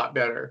a lot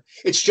better.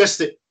 It's just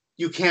that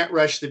you can't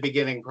rush the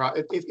beginning.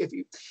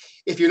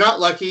 If you're not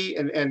lucky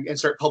and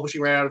start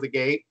publishing right out of the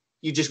gate,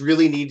 you just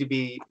really need to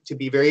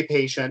be very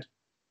patient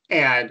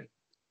and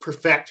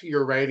perfect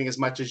your writing as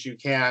much as you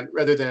can,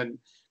 rather than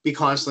be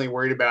constantly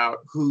worried about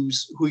who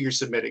you're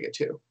submitting it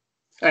to.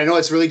 And I know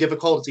it's really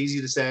difficult. It's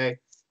easy to say,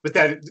 but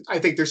that, I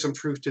think there's some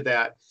truth to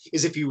that,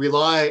 is if you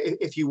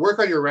work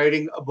on your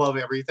writing above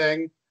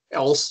everything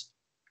else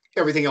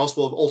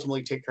will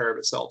ultimately take care of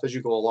itself as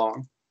you go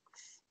along.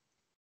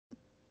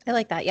 I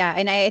like that. Yeah.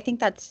 And I think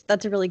that's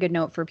a really good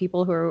note for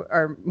people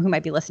who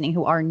might be listening,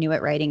 who are new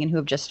at writing and who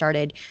have just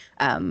started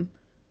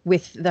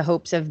with the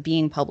hopes of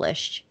being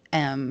published.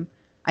 I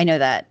know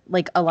that,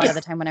 like, a lot of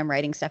the time when I'm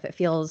writing stuff, it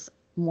feels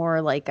more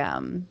like,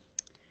 I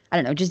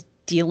don't know, just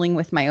dealing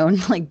with my own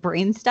like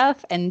brain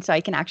stuff, and so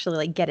I can actually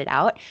like get it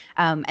out,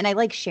 and I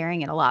like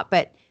sharing it a lot,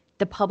 but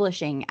the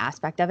publishing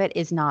aspect of it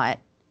that's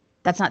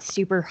not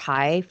super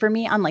high for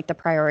me on like the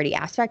priority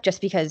aspect, just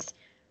because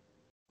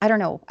I don't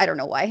know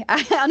why.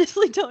 I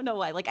honestly don't know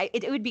why. Like,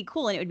 it would be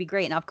cool and it would be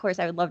great, and of course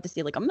I would love to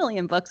see like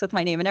 1,000,000 books with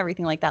my name and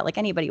everything like that, like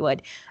anybody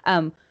would,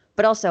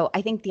 but also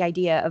I think the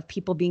idea of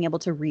people being able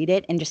to read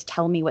it and just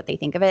tell me what they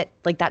think of it,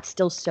 like, that's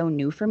still so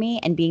new for me,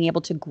 and being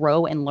able to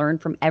grow and learn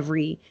from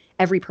every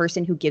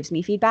person who gives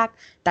me feedback,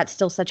 that's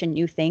still such a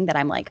new thing that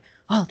I'm like,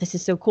 oh, this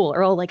is so cool.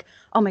 Or, oh, like,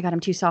 oh my God,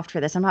 I'm too soft for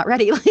this, I'm not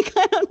ready. Like,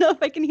 I don't know if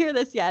I can hear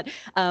this yet.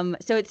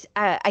 So it's,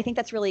 I think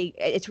it's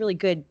really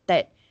good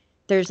that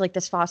there's like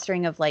this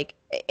fostering of like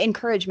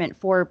encouragement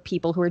for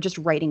people who are just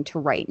writing to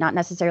write, not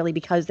necessarily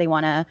because they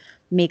want to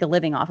make a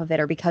living off of it,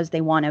 or because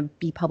they want to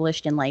be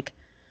published and like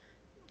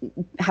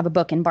have a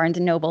book in Barnes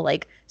and Noble,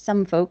 like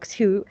some folks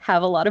who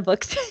have a lot of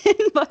books in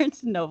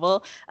Barnes and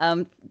Noble.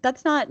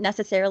 That's not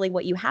necessarily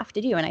what you have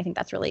to do, and I think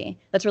that's really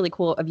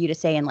cool of you to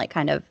say, and like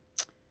kind of,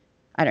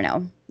 I don't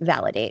know,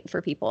 validate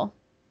for people.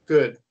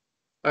 Good.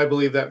 I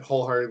believe that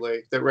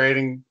wholeheartedly. That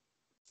writing,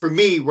 for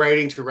me,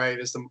 writing to write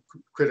is the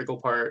critical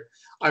part.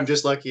 I'm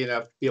just lucky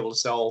enough to be able to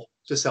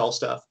sell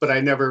stuff, but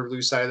I never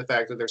lose sight of the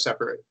fact that they're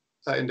separate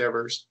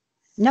endeavors.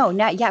 No,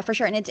 yeah, for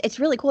sure, and it's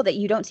really cool that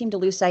you don't seem to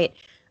lose sight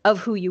of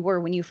who you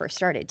were when you first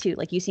started too.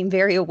 Like, you seem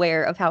very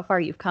aware of how far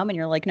you've come, and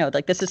you're like, no,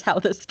 like, this is how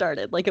this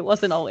started. Like, it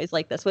wasn't always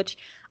like this, which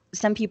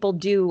some people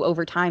do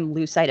over time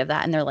lose sight of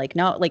that. And they're like,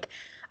 no, like,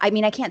 I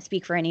mean, I can't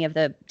speak for any of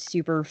the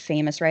super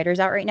famous writers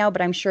out right now,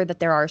 but I'm sure that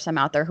there are some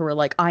out there who are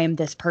like, I am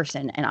this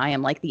person and I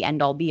am like the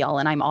end all be all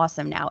and I'm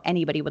awesome now.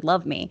 Anybody would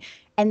love me.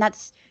 And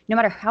that's, no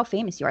matter how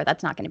famous you are,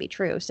 that's not going to be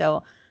true.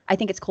 So I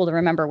think it's cool to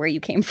remember where you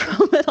came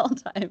from at all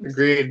times.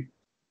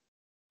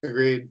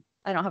 Agreed.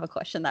 I don't have a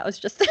question. That was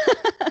just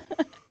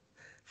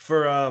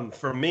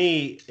For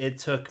me, it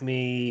took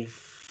me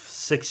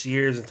 6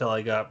 years until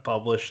I got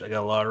published. I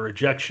got a lot of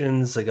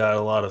rejections. I got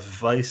a lot of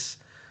advice.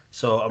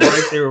 So I'm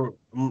right there.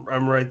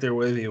 I'm right there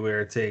with you.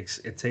 Where it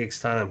takes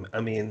time. I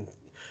mean,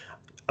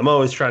 I'm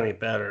always trying to get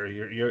better.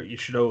 You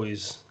should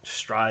always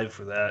strive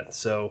for that.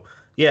 So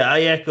yeah,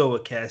 I echo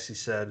what Cassie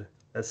said.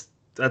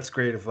 That's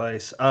great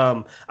advice. I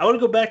want to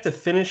go back to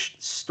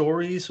finished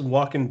stories.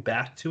 Walking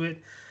back to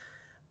it.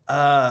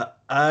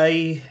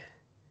 I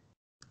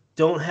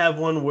don't have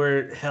one where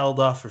it held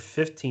off for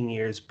 15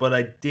 years, but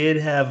I did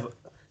have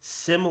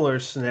similar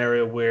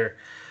scenario where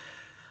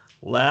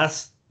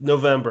last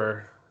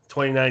November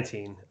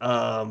 2019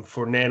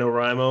 for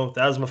NaNoWriMo.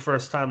 That was my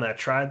first time that I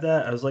tried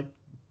that. I was like,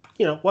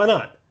 why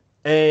not?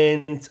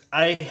 And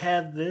I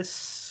had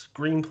this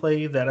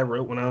screenplay that I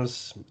wrote when I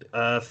was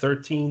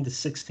 13 to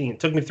 16. It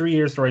took me 3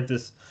 years to write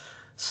this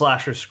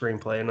slasher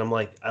screenplay, and I'm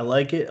like, I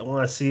like it. I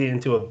want to see it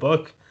into a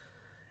book.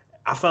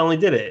 I finally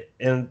did it,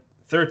 and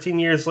 13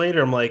 years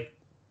later, I'm like,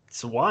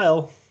 it's a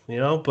while,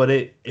 but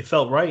it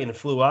felt right and it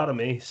flew out of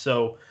me.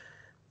 So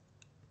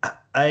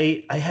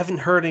I haven't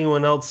heard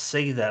anyone else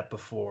say that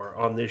before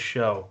on this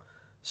show.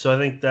 So I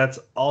think that's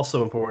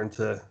also important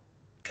to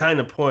kind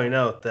of point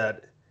out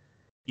that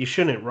you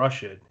shouldn't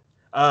rush it.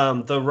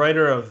 The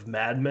writer of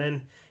Mad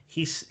Men,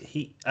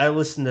 I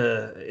listened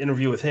to an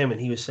interview with him, and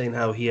he was saying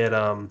how he had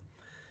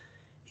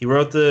he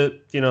wrote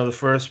the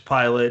first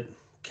pilot,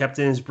 kept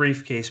it in his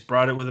briefcase,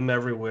 brought it with him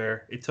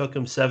everywhere. It took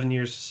him 7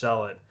 years to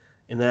sell it,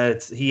 and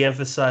that he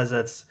emphasized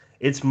that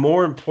it's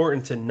more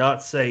important to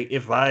not say,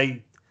 if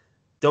I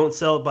don't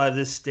sell it by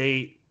this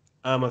date,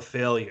 I'm a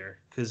failure,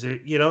 because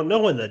you don't know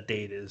when that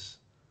date is.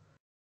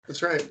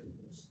 That's right.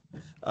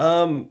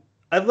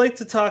 I'd like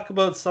to talk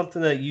about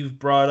something that you've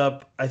brought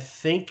up. I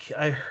think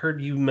I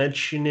heard you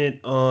mention it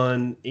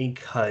on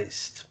Ink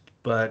Heist,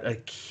 but I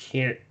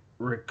can't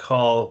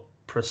recall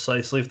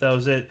precisely if that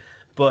was it.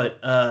 But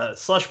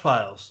slush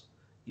piles.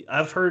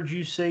 I've heard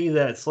you say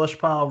that slush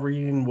pile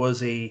reading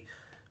was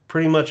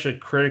pretty much a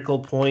critical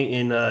point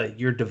in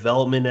your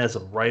development as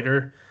a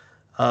writer.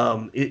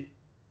 Am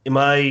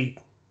I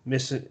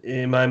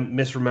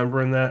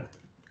misremembering that?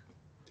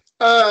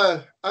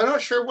 I'm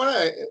not sure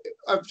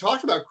I've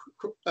talked about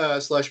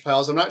slush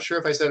piles. I'm not sure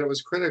if I said it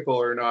was critical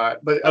or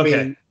not, but okay.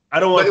 I mean, I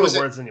don't want to put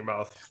words in your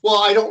mouth.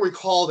 Well, I don't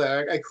recall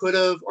that. I could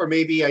have, or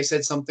maybe I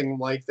said something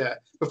like that.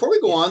 Before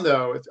we go on,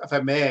 though, if I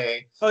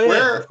may,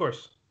 of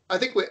course. I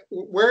think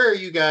where are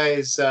you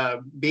guys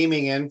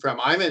beaming in from?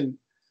 I'm in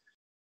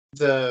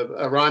the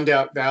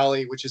Rondout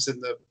Valley, which is in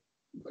the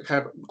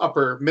kind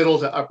of middle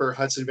to upper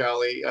Hudson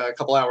Valley, a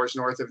couple hours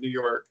north of New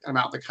York. I'm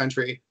out in the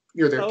country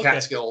near the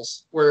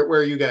Catskills. Where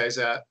are you guys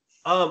at?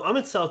 I'm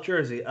in South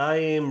Jersey. I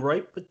am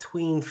right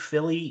between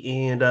Philly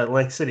and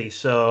Atlantic City,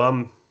 so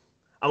I'm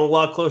a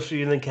lot closer to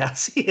you than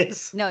Cassie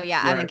is. No,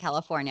 yeah, I'm in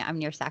California. I'm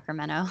near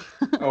Sacramento.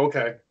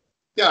 Okay.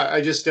 Yeah,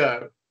 I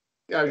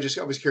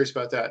was curious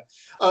about that.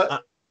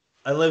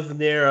 I live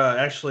near,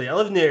 I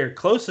live near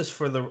closest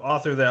for the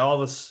author that all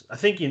of us,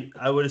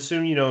 I would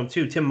assume you know him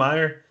too, Tim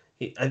Meyer.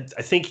 I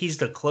think he's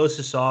the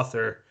closest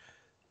author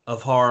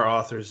of horror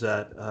authors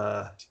that.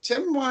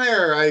 Tim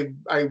Meyer,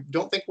 I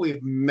don't think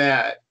we've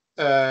met.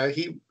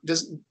 He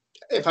doesn't,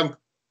 I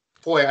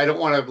don't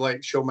want to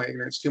like show my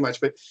ignorance too much,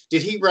 but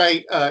does he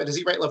write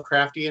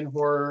Lovecraftian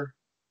horror,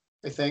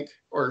 I think,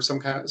 or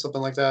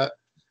something like that?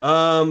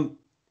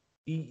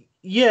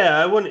 Yeah,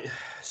 I wouldn't.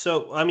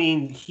 So, I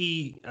mean,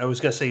 I was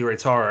gonna say he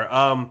writes horror.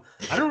 I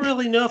don't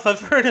really know if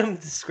I've heard him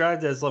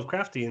described as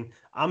Lovecraftian.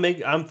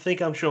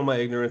 I'm showing my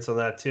ignorance on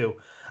that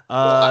too.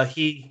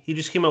 He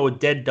just came out with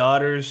Dead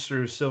Daughters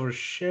through Silver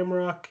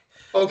Shamrock.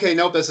 Okay,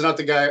 nope, that's not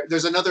the guy.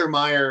 There's another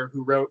Meyer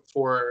who wrote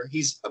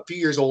he's a few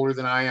years older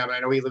than I am. I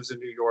know he lives in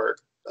New York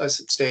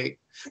State.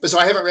 But so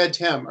I haven't read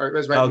Tim. Or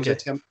was right, okay.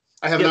 Tim.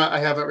 I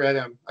haven't read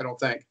him, I don't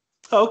think.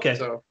 Oh, okay.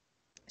 So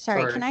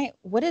sorry,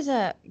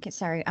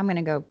 I'm going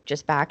to go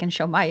just back and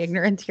show my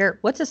ignorance here.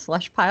 What's a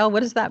slush pile?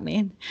 What does that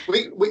mean?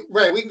 We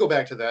can go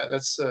back to that.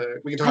 That's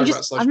we can talk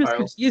about slush piles. I'm just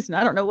confused and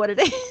I don't know what it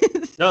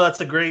is. No,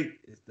 that's a great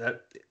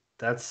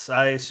that's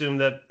I assume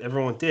that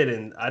everyone did,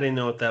 and I didn't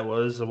know what that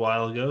was a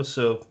while ago,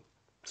 so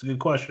it's a good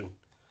question.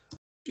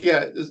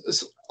 Yeah,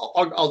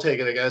 I'll take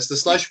it, I guess. The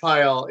slush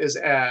pile is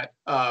at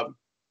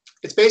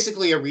it's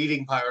basically a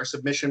reading pile or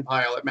submission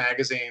pile at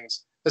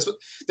magazines. That's what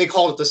they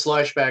called it, the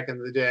slush back in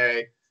the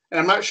day. And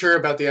I'm not sure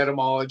about the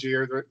etymology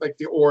or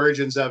the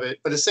origins of it,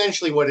 but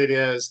essentially what it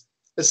is,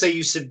 let's say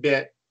you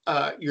submit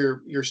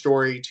your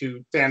story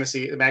to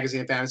the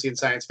magazine of fantasy and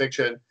science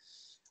fiction.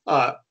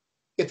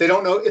 If they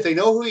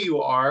know who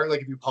you are,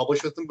 like if you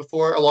published with them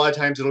before, a lot of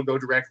times it'll go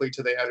directly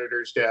to the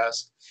editor's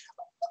desk.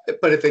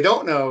 But if they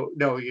don't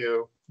know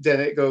you, then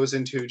it goes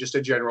into just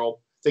a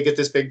general. They get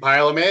this big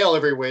pile of mail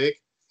every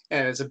week,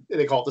 and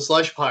they call it the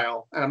slush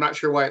pile. And I'm not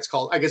sure why it's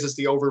called. I guess it's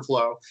the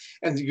overflow.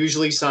 And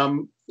usually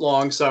some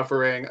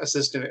long-suffering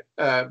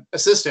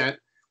assistant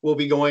will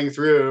be going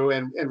through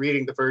and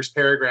reading the first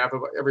paragraph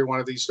of every one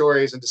of these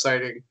stories and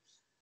deciding,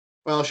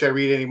 well, should I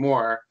read any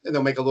more? And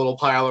they'll make a little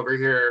pile over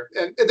here.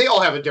 And they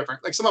all have a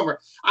different, like some of them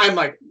I'm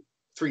like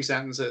 3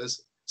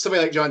 sentences.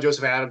 Somebody like John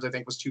Joseph Adams, I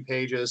think, was 2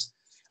 pages.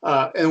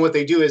 And what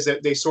they do is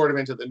that they sort them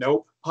into the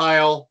nope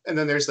pile, and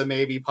then there's the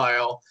maybe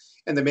pile.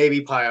 And the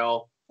maybe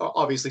pile,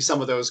 obviously,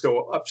 some of those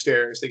go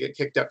upstairs. They get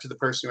kicked up to the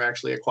person who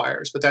actually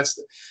acquires. But that's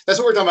what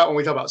we're talking about when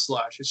we talk about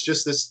slush. It's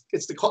just this.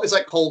 It's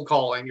like cold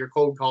calling. You're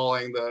cold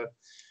calling the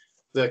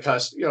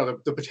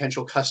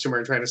potential customer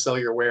and trying to sell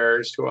your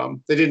wares to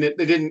them. They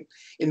didn't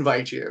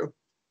invite you.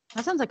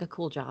 That sounds like a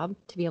cool job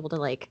to be able to,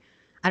 like,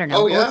 I don't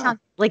know. Oh, yeah. It sounds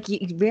like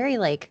very,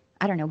 like,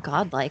 I don't know,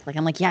 godlike. Like,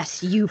 I'm like,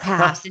 yes, you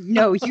pass. And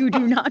no, you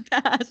do not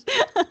pass.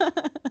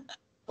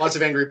 Lots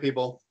of angry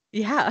people.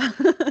 Yeah.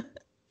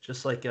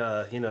 Just like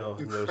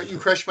You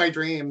crushed my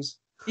dreams.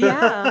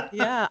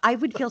 Yeah. I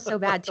would feel so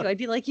bad too. I'd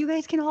be like, you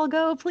guys can all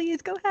go,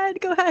 please go ahead.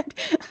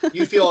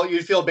 You'd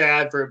feel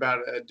bad for about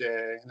a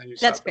day, and then you.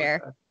 That's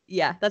fair.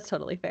 Yeah, that's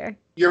totally fair.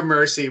 Your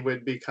mercy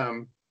would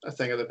become a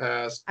thing of the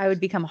past. I would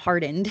become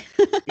hardened.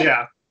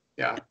 Yeah.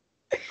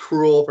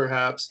 Cruel,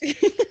 perhaps.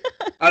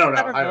 I don't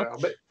know.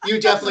 But you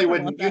definitely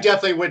wouldn't. You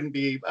definitely wouldn't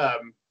be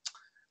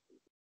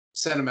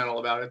sentimental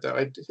about it,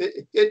 though.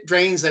 It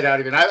drains that out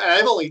of you. And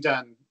I've only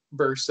done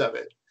bursts of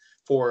it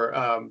for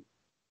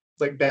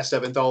like best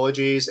of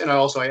anthologies, and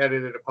I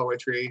edited a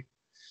poetry,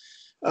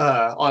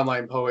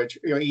 online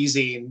poetry,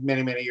 easy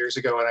many years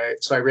ago, and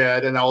I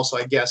read, and also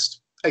I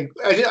guessed. I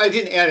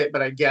didn't edit,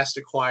 but I guessed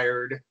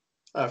acquired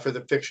for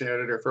the fiction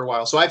editor for a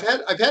while. So I've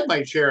had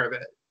my share of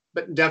it,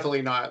 but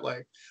definitely not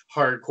like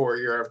hardcore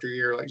year after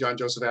year like John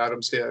Joseph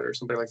Adams did or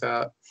something like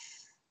that.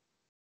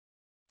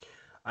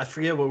 I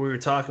forget what we were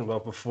talking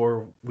about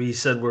before we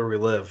said where we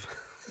live.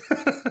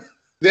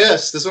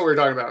 This is what we're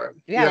talking about.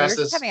 Yeah, we're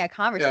just having a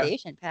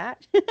conversation, yeah.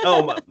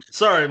 Pat.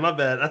 Sorry, my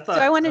bad. I thought.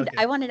 So I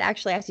wanted to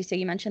actually ask you. So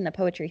you mentioned the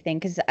poetry thing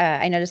because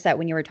I noticed that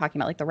when you were talking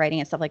about like the writing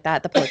and stuff like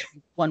that, the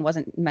poetry one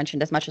wasn't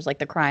mentioned as much as like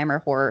the crime or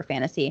horror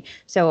fantasy.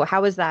 So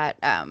how is that?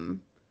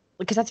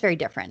 Because that's very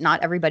different.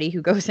 Not everybody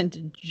who goes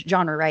into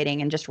genre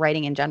writing and just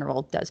writing in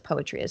general does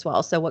poetry as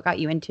well. So what got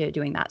you into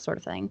doing that sort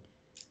of thing?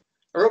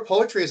 I wrote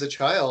poetry as a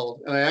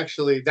child, and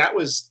that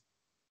was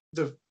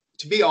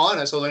to be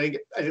honest, although I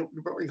don't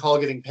recall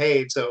getting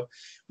paid.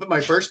 But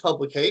my first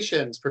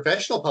publications,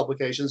 professional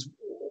publications,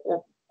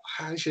 or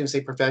I shouldn't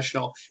say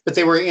professional, but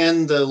they were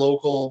in the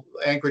local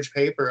Anchorage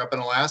paper up in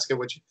Alaska,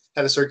 which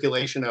had a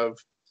circulation of,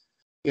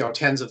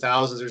 tens of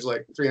thousands. There's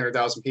like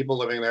 300,000 people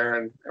living there,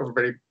 and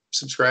everybody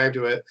subscribed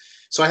to it.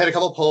 So I had a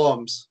couple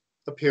poems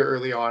appear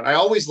early on. I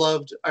always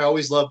loved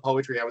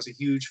poetry. I was a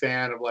huge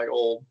fan of like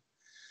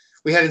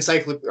we had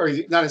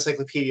not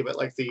encyclopedia, but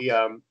like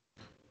the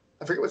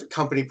I forget what the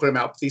company put them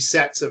out, these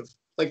sets of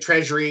like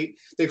treasury.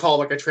 They call it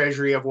like a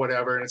treasury of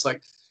whatever. And it's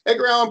like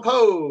Edgar Allan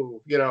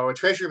Poe, a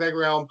treasury of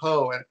Edgar Allan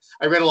Poe. And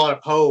I read a lot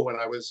of Poe when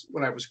I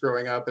was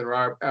growing up, and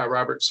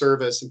Robert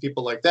Service and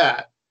people like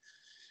that,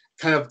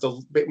 kind of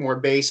the bit more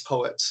base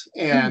poets.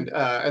 And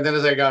then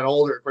as I got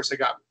older, of course, I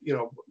got,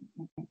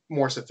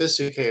 more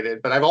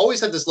sophisticated, but I've always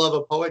had this love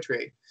of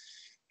poetry.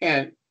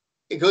 And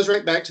it goes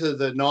right back to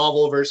the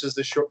novel versus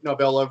the short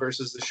novella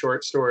versus the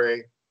short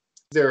story.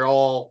 They're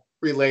all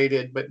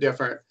related but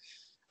different.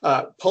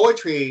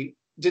 Poetry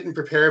didn't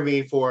prepare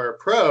me for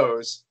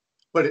prose,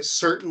 but it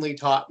certainly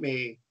helped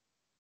me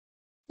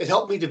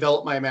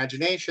develop my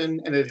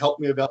imagination, and it helped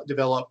me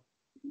develop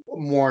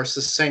more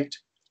succinct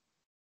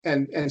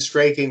and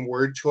striking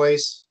word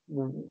choice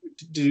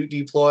to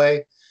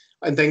deploy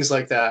and things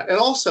like that. And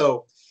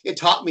also it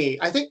taught me,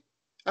 I don't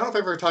know if I've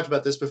ever talked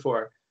about this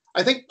before.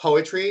 I think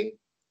poetry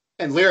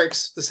and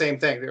lyrics, the same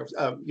thing,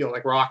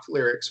 like rock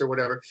lyrics or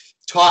whatever,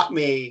 taught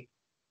me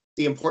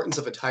the importance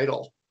of a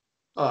title,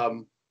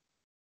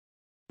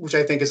 which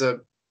I think is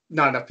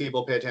not enough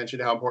people pay attention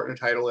to how important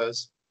a title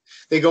is.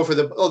 They go for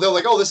they're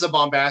like, this is a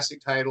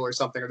bombastic title or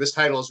something, or this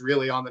title is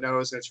really on the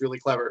nose and it's really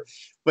clever.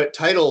 But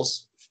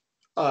titles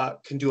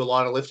can do a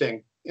lot of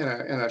lifting in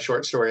a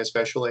short story,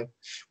 especially.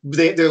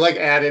 They're like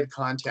added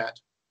content.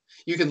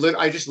 You can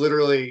I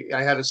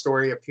had a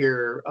story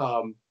appear.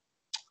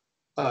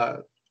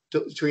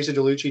 Teresa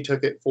DeLucci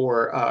took it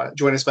for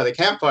Join Us by the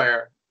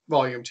Campfire,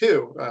 Volume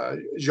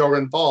 2,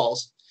 Joran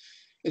Falls.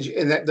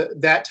 And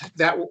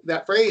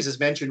that phrase is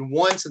mentioned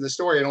once in the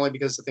story, and only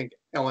because I think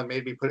Ellen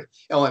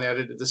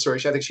edited the story.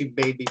 I think she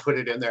made me put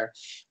it in there.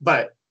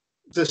 But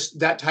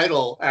that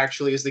title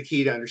actually is the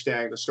key to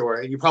understanding the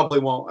story. You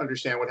probably won't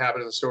understand what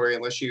happened in the story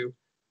unless you.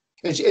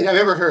 And I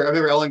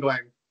remember Ellen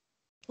going,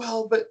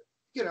 well, but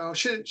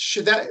should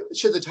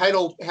the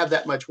title have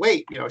that much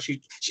weight?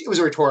 It was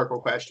a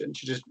rhetorical question.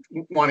 She just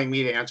wanting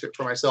me to answer it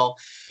for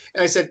myself.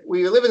 And I said,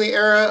 we live in the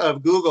era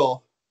of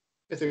Google.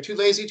 If they're too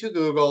lazy to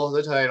Google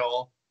the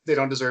title, they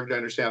don't deserve to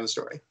understand the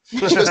story. She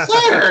goes,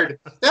 Laird,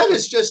 that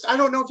is just, I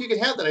don't know if you can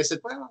have that. I said,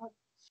 well,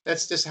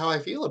 that's just how I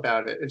feel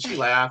about it. And she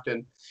laughed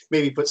and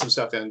maybe put some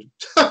stuff in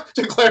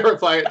to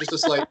clarify it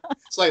just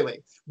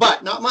slightly,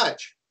 but not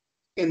much.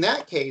 In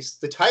that case,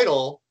 the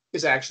title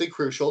is actually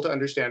crucial to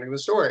understanding the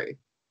story.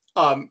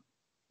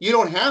 You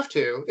don't have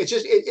to. It's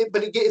just,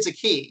 but it's a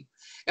key.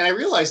 And I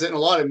realized that in a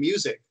lot of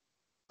music,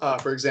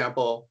 for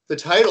example, the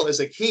title is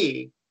a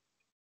key.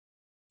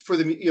 For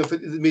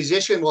the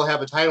musician will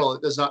have a title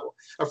that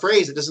a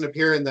phrase that doesn't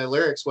appear in the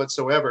lyrics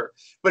whatsoever,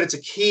 but it's a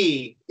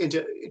key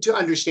to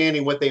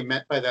understanding what they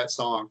meant by that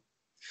song.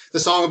 The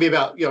song will be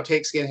about,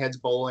 take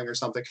skinheads bowling or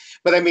something.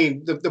 But I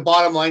mean, the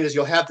bottom line is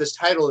you'll have this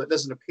title that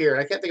doesn't appear.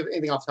 I can't think of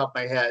anything off the top of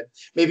my head,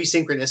 maybe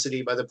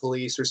Synchronicity by the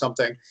Police or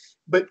something,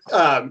 but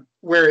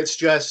where it's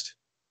just,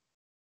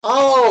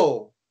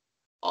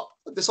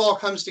 this all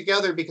comes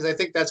together because I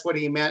think that's what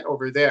he meant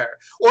over there.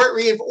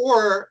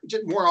 Or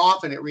just more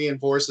often it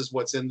reinforces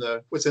what's in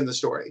the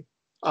story.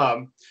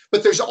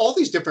 But there's all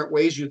these different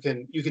ways you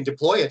can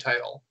deploy a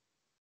title.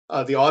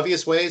 the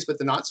obvious ways, but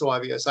the not so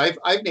obvious.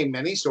 I've named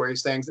many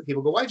stories things that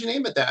people go, "Why'd you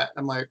name it that?"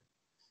 I'm like,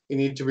 you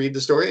need to read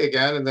the story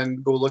again and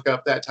then go look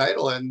up that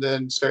title and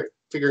then start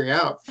figuring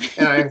out.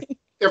 And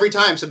every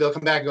time somebody will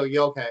come back and go,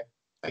 "Yeah, okay,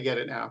 I get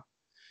it now."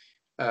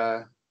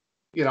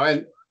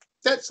 And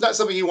that's not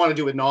something you want to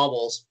do with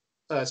novels,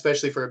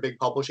 especially for a big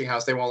publishing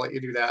house. They won't let you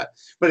do that.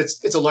 But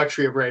it's a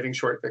luxury of writing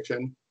short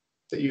fiction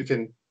that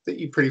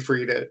you're pretty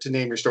free to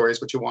name your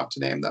stories what you want to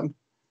name them.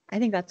 I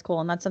think that's cool.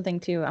 And that's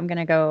something too I'm going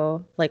to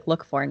go like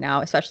look for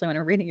now, especially when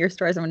I'm reading your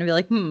stories. I'm going to be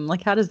like,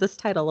 like how does this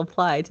title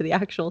apply to the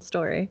actual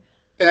story?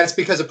 And that's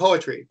because of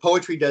poetry.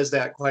 Poetry does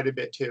that quite a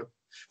bit too.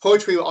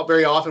 Poetry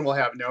very often will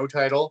have no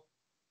title.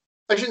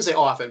 I shouldn't say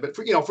often, but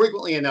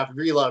frequently enough, if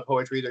you read a lot of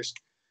poetry, there's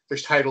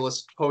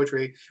titleless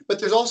poetry. But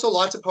there's also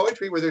lots of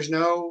poetry where there's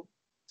no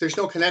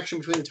connection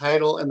between the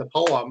title and the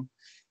poem,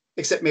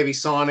 except maybe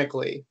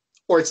sonically.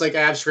 Or it's like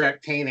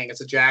abstract painting.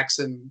 It's a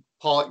Jackson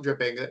Pollock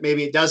dripping that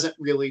maybe it doesn't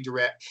really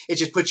direct. It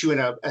just puts you in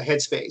a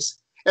headspace.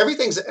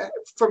 Everything's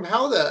from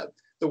how the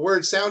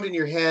words sound in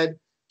your head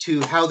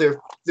to how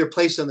they're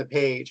placed on the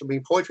page. I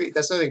mean, poetry,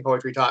 that's another thing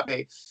poetry taught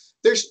me.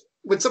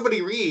 When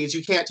somebody reads,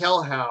 you can't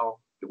tell how,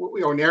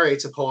 or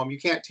narrates a poem, you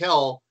can't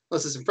tell,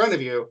 unless it's in front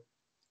of you,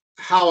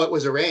 how it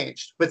was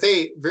arranged. But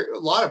a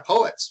lot of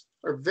poets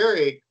are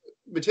very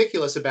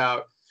meticulous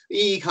about.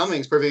 E.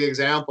 Cummings, perfect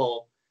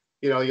example.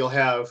 You'll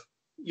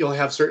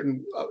have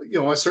certain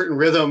a certain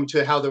rhythm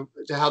to how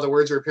the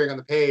words are appearing on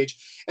the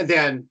page, and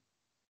then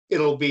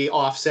it'll be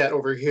offset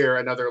over here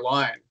another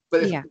line.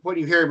 But when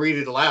you hear him read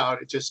it aloud,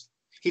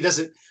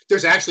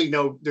 there's actually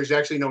no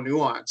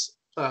nuance.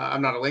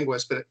 I'm not a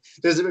linguist, but it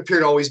doesn't appear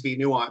to always be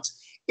nuance.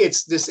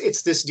 It's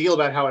this deal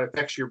about how it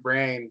affects your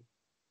brain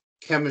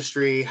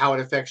chemistry, how it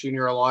affects you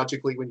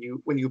neurologically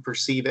when you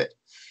perceive it.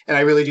 And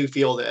I really do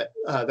feel that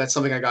that's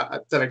something I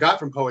got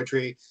from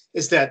poetry,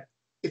 is that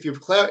if you're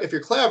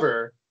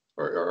clever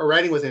or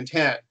writing with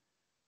intent,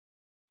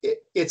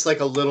 it's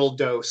like a little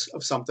dose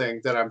of something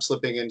that I'm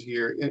slipping into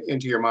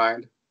your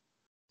mind.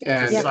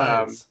 And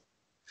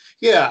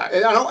yeah,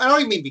 and I don't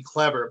even mean be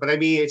clever, but I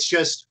mean it's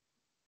just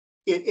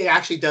it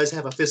actually does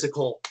have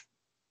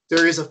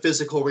there is a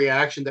physical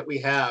reaction that we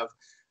have.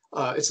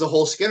 It's the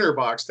whole Skinner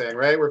box thing,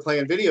 right? We're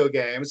playing video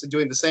games and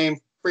doing the same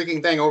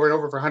freaking thing over and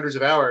over for hundreds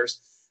of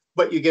hours,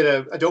 but you get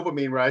a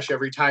dopamine rush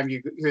every time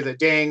you hear the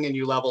ding and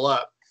you level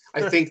up.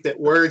 I think that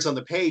words on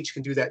the page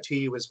can do that to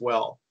you as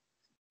well.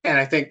 And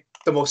I think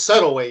the most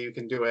subtle way you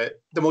can do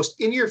it, the most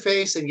in your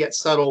face and yet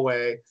subtle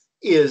way,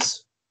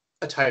 is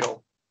a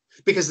title.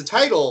 Because the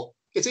title,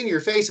 it's in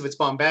your face if it's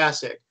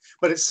bombastic,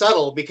 but it's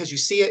subtle because you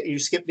see it and you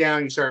skip down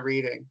and you start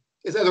reading.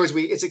 In other words,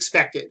 it's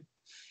expected.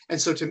 And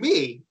so to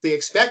me, the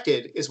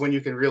expected is when you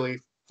can really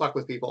fuck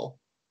with people,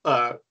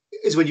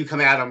 is when you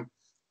come at them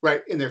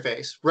right in their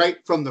face, right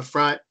from the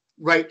front,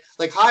 right?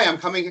 Like, "Hi, I'm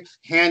coming,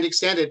 hand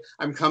extended.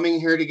 I'm coming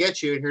here to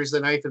get you. And here's the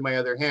knife in my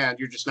other hand."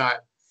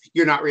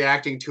 You're not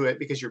reacting to it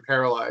because you're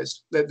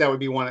paralyzed. That would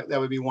be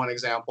one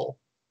example.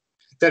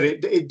 That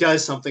it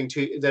does something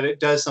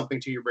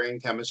to your brain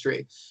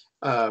chemistry.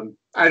 I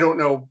don't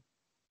know,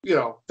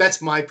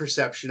 that's my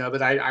perception of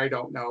it. I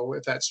don't know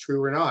if that's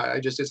true or not.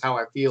 It's how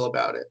I feel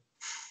about it.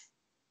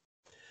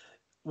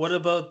 What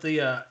about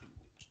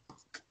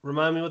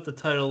remind me what the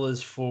title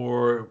is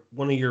for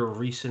one of your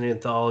recent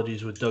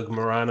anthologies with Doug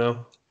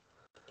Morano?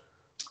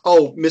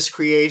 Oh,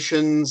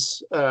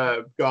 Miscreations,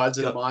 Gods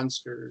and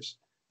Monsters.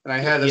 And I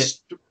had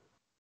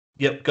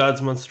Yep,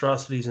 Gods,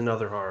 Monstrosities, and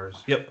Other Horrors.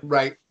 Yep.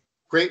 Right.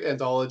 Great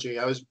anthology.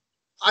 I've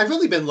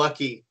really been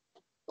lucky.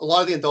 A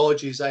lot of the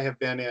anthologies I have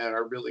been in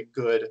are really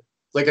good.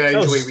 Like, I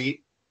enjoy read.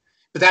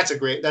 But that's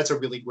a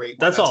really great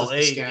one. That's all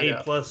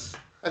A plus.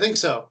 I think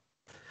so.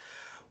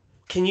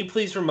 Can you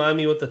please remind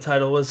me what the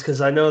title was?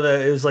 Because I know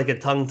that it was like a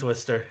tongue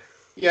twister.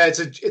 Yeah,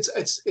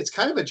 it's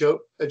kind of a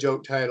joke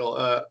title.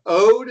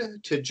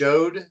 Ode to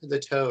Jode the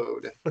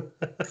Toad.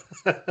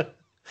 I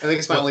think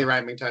it's my only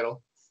rhyming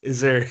title. Is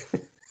there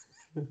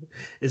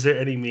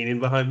any meaning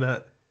behind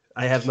that?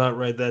 I have not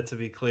read that, to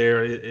be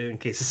clear, in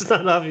case it's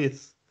not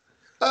obvious.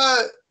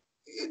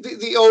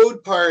 The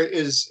ode part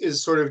is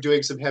sort of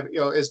doing some heavy,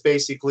 is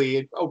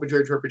basically open to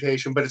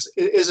interpretation, but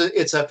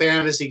it's a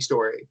fantasy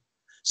story.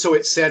 So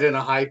it's set in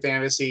a high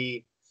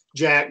fantasy.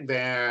 Jack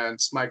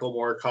Vance, Michael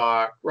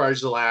Moorcock,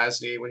 Roger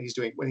Zelazny, when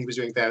he was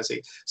doing fantasy.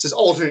 It's this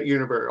alternate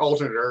universe,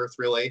 alternate Earth,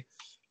 really.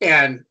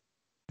 And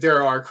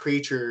there are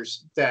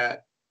creatures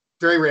that,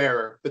 very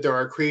rare, but there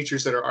are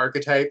creatures that are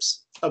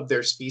archetypes of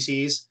their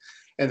species.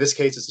 In this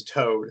case, it's a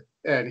toad,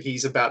 and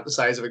he's about the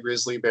size of a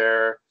grizzly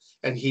bear,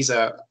 and he's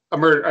an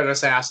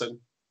assassin,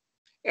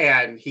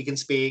 and he can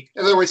speak.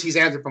 In other words, he's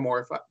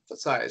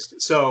anthropomorphized.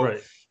 So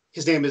right.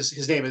 His name is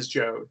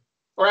Jode.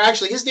 Or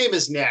actually, his name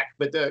is Neck,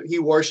 but he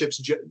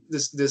worships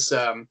this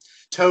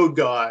toad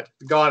god,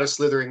 the god of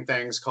slithering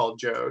things called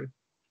Jode.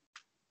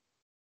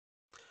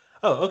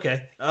 Oh,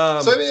 okay.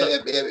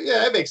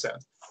 It makes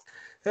sense.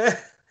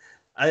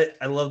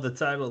 I love the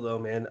title, though,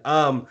 man.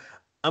 I'm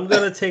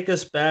gonna take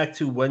us back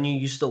to when you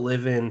used to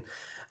live in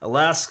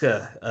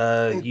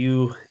Alaska.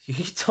 You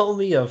told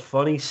me a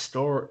funny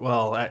story.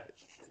 Well,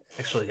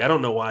 Actually, I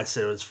don't know why I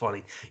said it was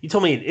funny. You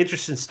told me an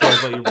interesting story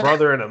about your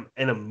brother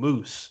and a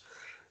moose.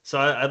 So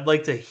I'd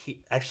like to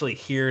actually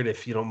hear it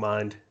if you don't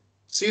mind.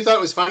 So you thought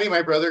it was funny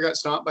my brother got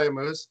stomped by a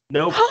moose?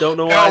 Nope, don't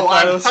know why No,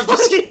 I thought it was I'm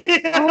just funny.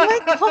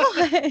 Oh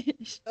my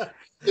gosh.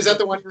 Is that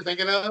the one you're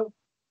thinking of?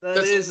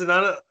 That is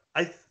not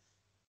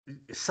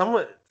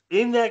someone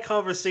in that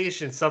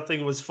conversation,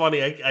 something was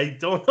funny. I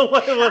don't know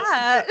what it was.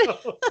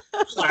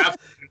 Laughed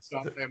at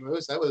stomped by a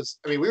moose. That was,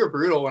 I mean, we were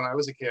brutal when I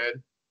was a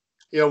kid.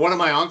 You know, one of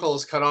my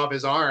uncles cut off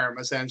his arm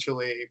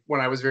essentially when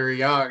I was very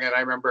young, and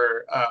I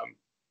remember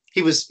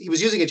he was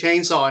using a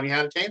chainsaw and he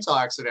had a chainsaw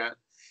accident,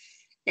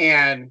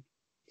 and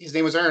his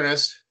name was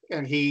Ernest,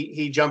 and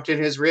he jumped in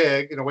his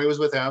rig and away was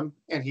with him,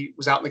 and he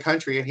was out in the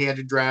country and he had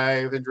to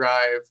drive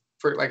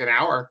for like an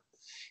hour,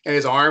 and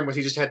his arm was,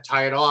 he just had to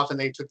tie it off, and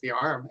they took the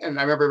arm, and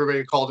I remember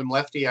everybody called him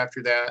Lefty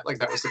after that, like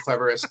that was the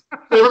cleverest.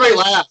 Everybody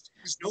laughed.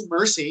 There's no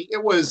mercy.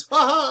 It was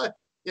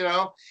you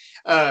know.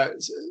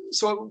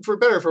 So for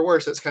better or for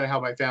worse, that's kind of how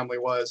my family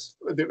was,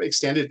 the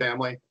extended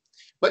family.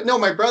 But no,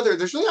 my brother,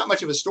 there's really not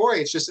much of a story.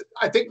 It's just,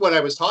 I think what I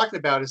was talking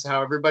about is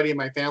how everybody in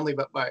my family,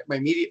 but my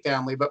immediate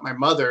family, but my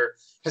mother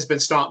has been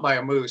stomped by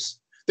a moose.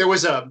 There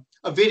was a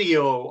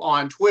video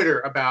on Twitter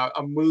about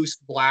a moose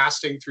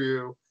blasting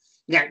through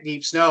neck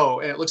deep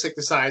snow, and it looks like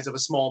the size of a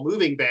small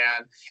moving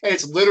van, and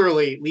it's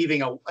literally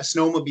leaving a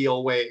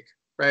snowmobile wake,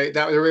 right?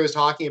 That everybody was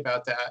talking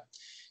about that.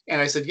 And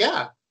I said,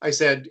 yeah. I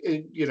said,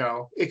 you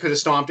know, it could have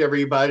stomped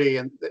everybody,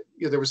 and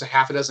you know, there was a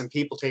half a dozen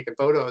people taking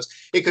photos.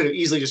 It could have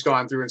easily just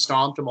gone through and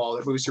stomped them all.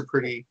 The moose are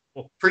pretty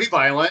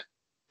violent.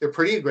 They're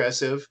pretty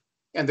aggressive,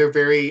 and they're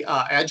very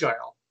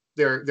agile.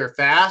 They're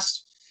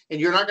fast, and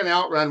you're not going to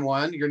outrun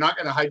one. You're not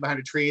going to hide behind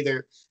a tree.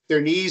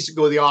 Their knees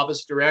go the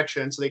opposite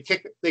direction, so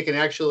they can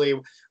actually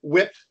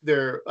whip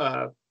their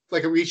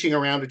like reaching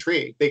around a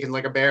tree. They can,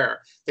 like a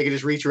bear, they can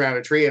just reach around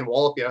a tree and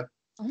wallop you.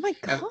 Oh my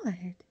God.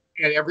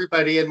 And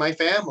everybody in my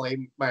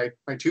family, my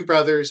two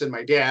brothers and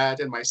my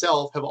dad and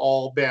myself, have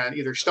all been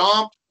either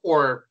stomped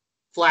or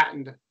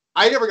flattened.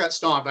 I never got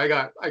stomped. I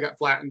got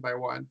flattened by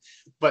one.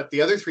 But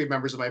the other three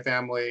members of my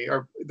family,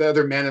 or the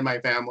other men in my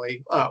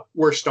family,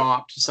 were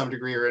stomped to some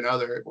degree or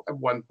another at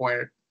one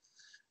point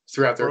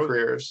throughout their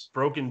careers.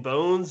 Broken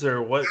bones,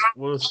 or what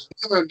was?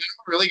 No one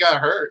really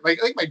got hurt. Like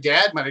my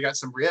dad might have got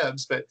some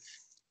ribs, but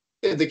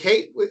in the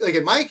case, like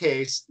in my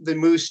case, the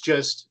moose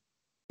just,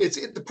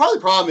 the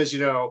problem is, you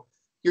know,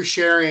 you're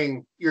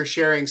sharing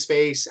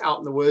space out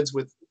in the woods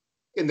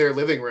in their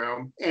living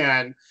room,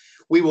 and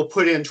we will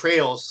put in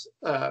trails,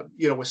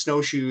 you know, with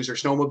snowshoes or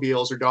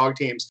snowmobiles or dog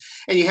teams,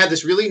 and you have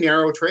this really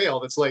narrow trail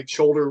that's like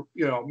shoulder,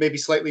 you know, maybe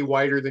slightly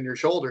wider than your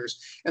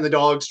shoulders, and the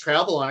dogs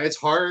travel on it. It's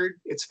hard,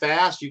 it's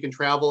fast. You could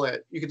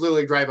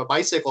literally drive a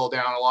bicycle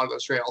down a lot of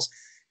those trails,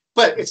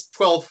 but it's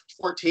 12,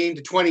 14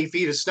 to 20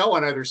 feet of snow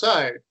on either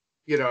side,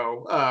 you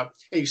know,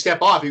 and you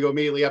step off, you go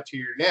immediately up to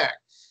your neck.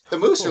 The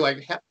moose are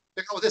like,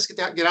 oh, this, get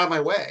out of my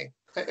way.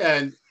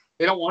 And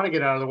they don't want to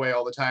get out of the way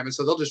all the time. And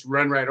so they'll just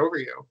run right over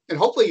you. And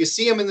hopefully you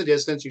see them in the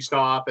distance, you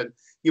stop and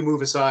you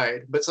move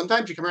aside. But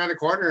sometimes you come around a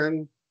corner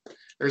and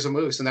there's a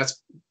moose. And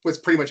that's what's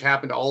pretty much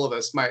happened to all of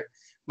us.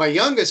 My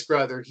youngest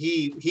brother,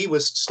 he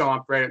was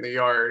stomped right in the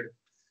yard.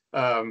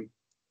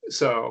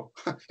 So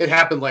it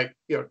happened like,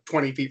 you know,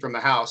 20 feet from the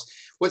house.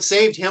 What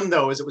saved him,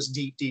 though, is it was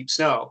deep, deep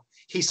snow.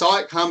 He saw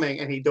it coming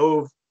and he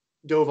dove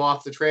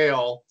off the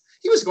trail.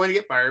 He was going to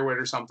get firewood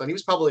or something. He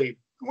was probably,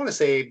 I want to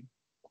say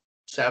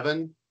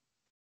 7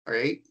 or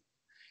 8,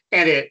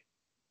 and it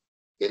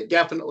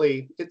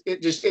definitely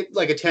just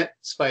like a tent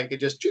spike. It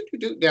just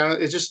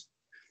down. It just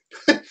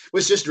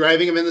was just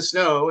driving him in the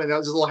snow, and that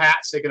was a little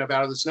hat sticking up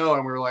out of the snow,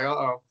 and we were like,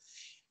 oh,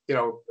 you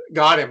know,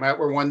 got him.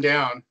 We're one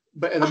down,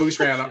 and the moose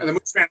ran off. And the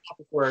moose ran off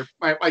before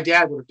my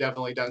dad would have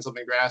definitely done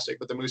something drastic,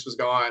 but the moose was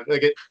gone.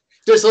 Like it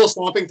just a little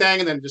stomping thing,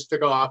 and then just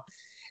took off.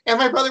 And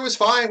my brother was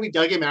fine. We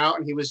dug him out,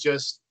 and he was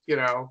just, you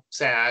know,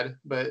 sad,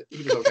 but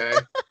he was okay.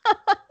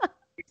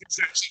 There's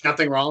actually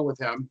nothing wrong with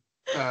him.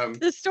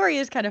 The story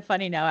is kind of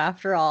funny now,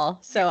 after all.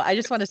 So I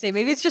just want to say,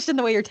 maybe it's just in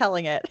the way you're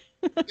telling it.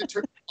 It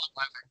turned out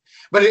laughing,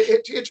 but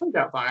it turned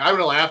out fine. I would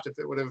have laughed if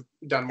it would have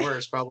done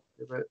worse, probably,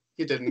 but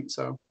he didn't.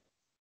 So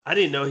I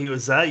didn't know he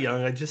was that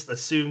young. I just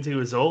assumed he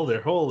was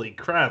older. Holy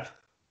crap!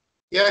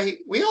 Yeah,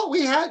 we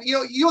had,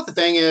 you know what the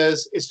thing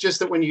is? It's just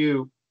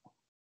that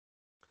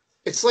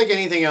it's like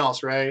anything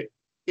else, right?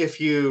 If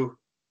you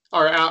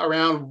are out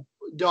around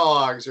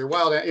dogs or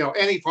wild, you know,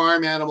 any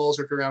farm animals,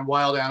 or if you're around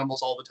wild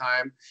animals all the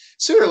time,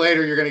 sooner or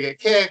later you're going to get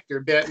kicked or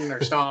bitten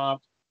or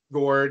stomped,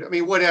 gored. I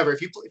mean, whatever.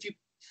 If you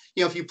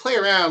play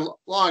around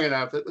long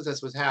enough,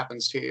 that's what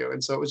happens to you.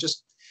 And so it was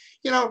just,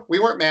 you know, we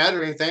weren't mad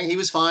or anything. He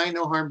was fine,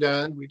 no harm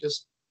done. We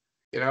just,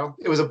 you know,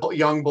 it was a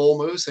young bull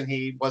moose, and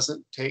he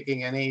wasn't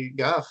taking any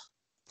guff.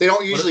 They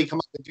don't usually come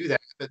up and do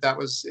that, but that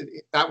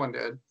one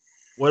did.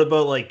 What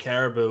about like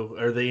caribou?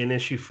 Are they an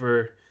issue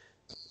for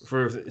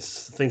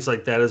things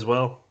like that as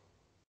well?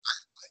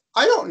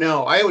 I don't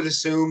know. I would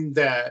assume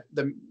that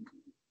there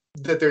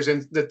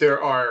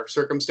are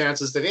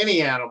circumstances that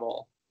any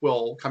animal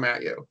will come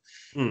at you.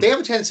 They have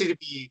a tendency to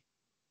be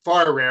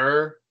far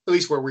rarer, at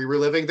least where we were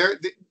living.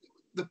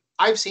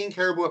 I've seen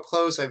caribou up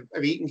close. I've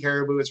eaten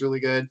caribou. It's really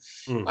good.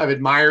 Mm. I've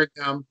admired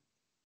them.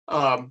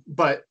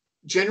 But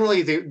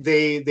generally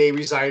they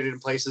resided in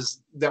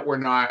places that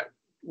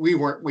we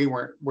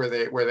weren't where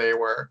they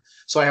were.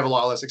 So I have a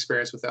lot less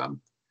experience with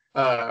them.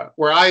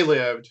 Where I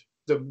lived,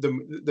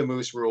 the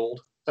moose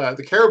ruled.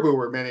 The caribou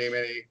were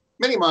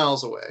many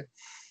miles away.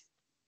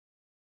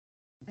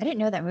 I didn't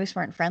know that moose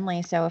weren't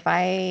friendly. So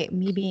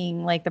me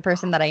being like the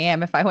person that I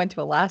am, if I went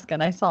to Alaska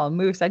and I saw a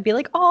moose, I'd be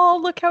like, oh,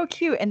 look how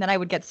cute. And then I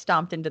would get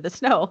stomped into the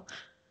snow.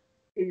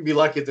 You'd be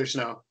lucky if there's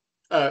snow.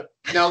 Now,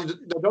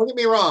 don't get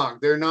me wrong.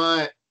 They're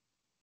not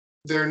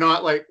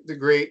like the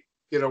great,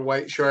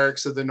 white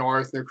sharks of the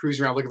north. And they're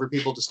cruising around looking for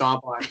people to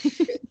stomp on.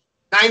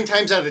 9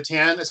 times out of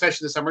 10,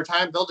 especially in the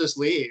summertime, they'll just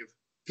leave.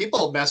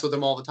 People mess with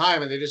them all the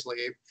time and they just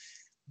leave.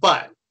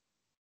 But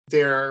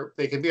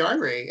they can be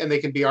ornery, and they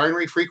can be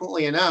ornery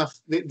frequently enough.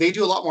 They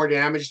do a lot more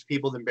damage to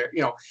people than bears.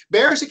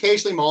 Bears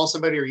occasionally maul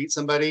somebody or eat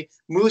somebody.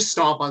 Moose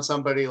stomp on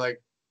somebody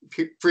like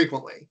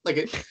frequently,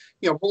 like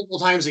multiple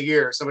times a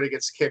year. Somebody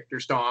gets kicked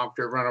or stomped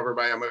or run over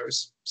by a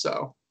moose.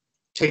 So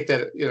take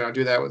that,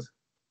 do that with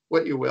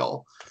what you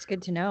will. It's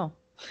good to know.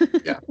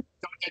 Yeah,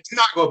 do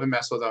not go up and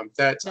mess with them.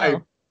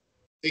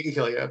 They can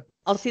kill you.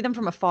 I'll see them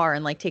from afar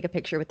and like take a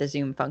picture with the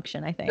zoom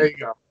function, I think. There you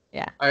go.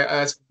 Yeah.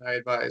 That's what I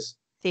advise.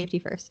 Safety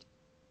first.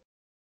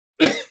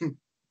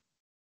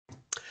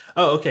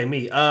 Oh, okay.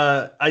 Me.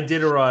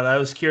 Iditarod. I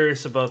was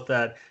curious about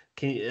that.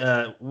 Can you,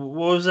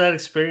 what was that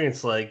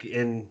experience like?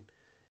 And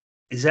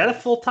is that a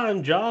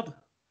full-time job?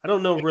 I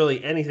don't know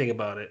really anything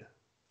about it.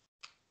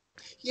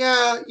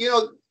 Yeah,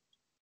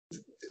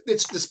 the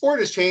sport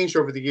has changed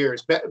over the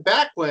years.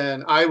 Back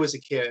when I was a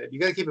kid, you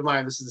got to keep in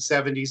mind this is the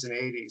 70s and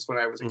 80s when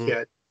I was a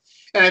kid,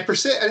 and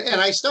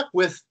I stuck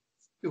with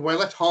when I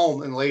left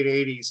home in the late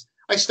 80s.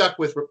 I stuck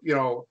with,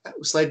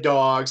 sled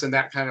dogs and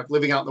that kind of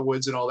living out in the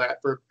woods and all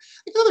that for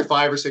another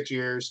 5 or 6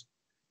 years.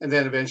 And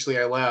then eventually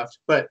I left.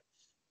 But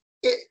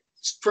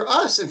for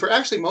us, and for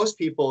actually most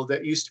people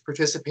that used to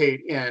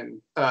participate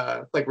in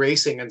like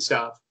racing and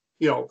stuff,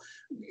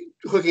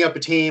 hooking up a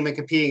team and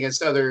competing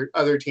against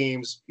other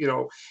teams,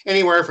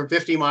 anywhere from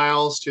 50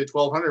 miles to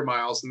 1,200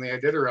 miles in the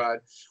Iditarod,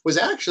 was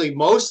actually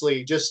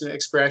mostly just an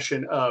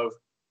expression of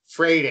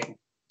freighting.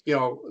 A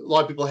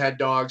lot of people had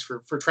dogs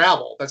for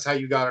travel. That's how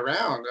you got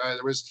around.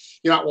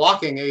 You're not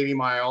walking 80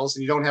 miles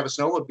and you don't have a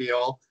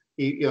snowmobile.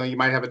 You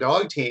might have a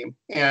dog team.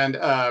 And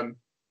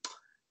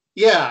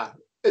yeah.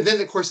 And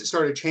then of course it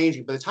started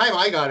changing. By the time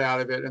I got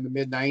out of it in the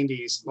mid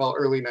 90s,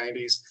 early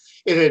 90s,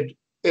 it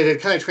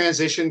had kind of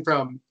transitioned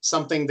from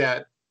something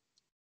that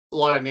a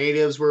lot of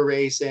natives were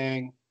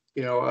racing,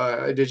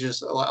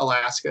 indigenous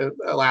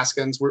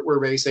Alaskans were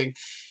racing,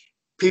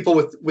 people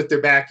with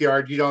their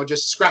backyard,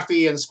 just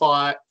scruffy and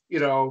spot,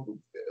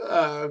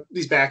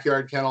 these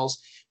backyard kennels,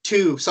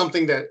 to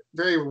something that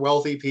very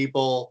wealthy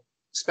people,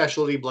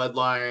 specialty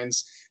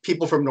bloodlines,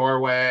 people from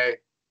Norway,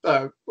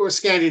 or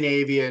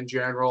Scandinavia in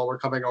general were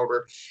coming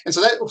over. And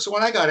so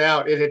when I got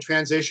out, it had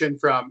transitioned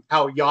from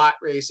how yacht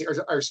racing,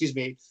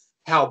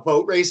 how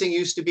boat racing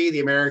used to be, the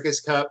America's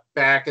Cup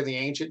back in the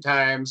ancient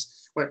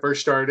times when it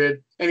first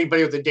started.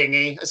 Anybody with a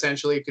dinghy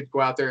essentially could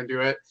go out there and do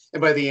it.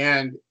 And by the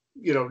end,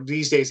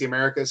 these days, the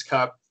America's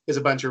Cup is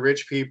a bunch of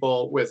rich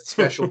people with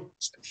special,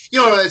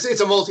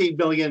 it's a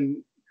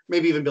multi-billion,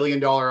 maybe even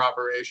 $billion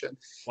operation.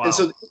 Wow. And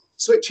so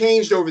it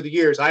changed over the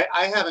years. I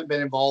haven't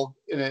been involved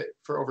in it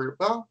for over,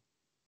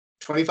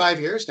 25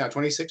 years now,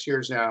 26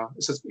 years now.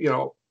 This is,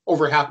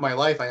 over half my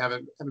life, I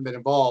haven't been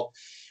involved.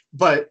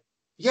 But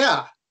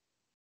yeah,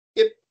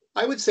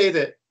 I would say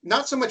that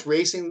not so much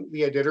racing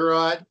the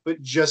Iditarod,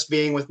 but just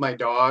being with my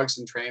dogs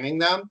and training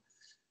them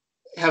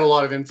had a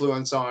lot of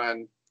influence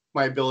on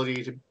my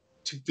ability to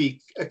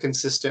be a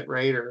consistent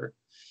rider.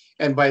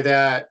 And by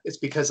that, it's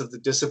because of the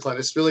discipline.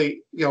 It's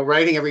really,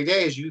 riding every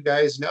day, as you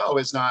guys know,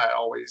 is not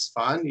always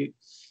fun.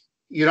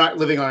 You're not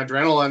living on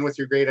adrenaline with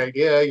your great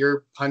idea.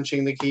 You're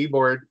punching the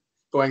keyboard,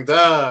 going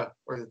and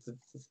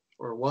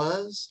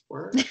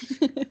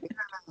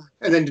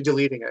then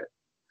deleting it.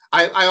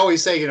 I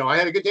always say, I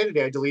had a good day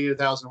today. I deleted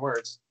 1,000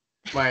 words.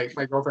 My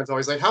girlfriend's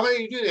always like, how many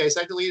did you do today? I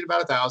said, I deleted about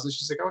 1,000.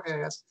 She's like, okay,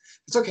 it's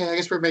okay. I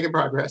guess we're making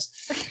progress.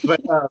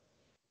 But,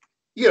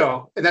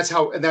 and that's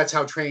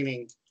how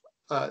training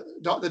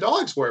the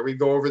dogs were. We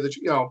go over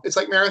it's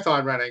like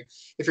marathon running.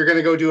 If you're going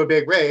to go do a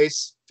big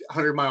race,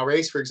 100-mile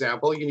race, for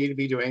example, you need to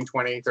be doing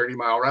 20,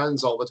 30-mile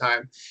runs all the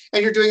time.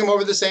 And you're doing them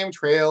over the same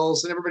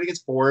trails, and everybody gets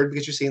bored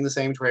because you're seeing the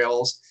same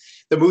trails.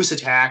 The moose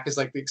attack is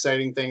like the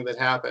exciting thing that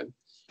happened.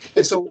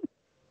 And so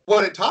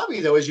what it taught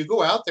me, though, is you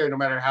go out there, no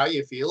matter how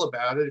you feel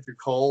about it, if you're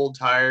cold,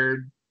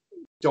 tired,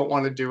 don't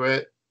want to do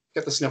it,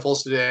 get the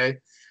sniffles today,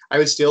 I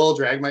would still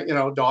drag my,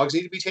 dogs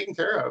need to be taken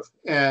care of.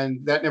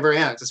 And that never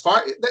ends. That's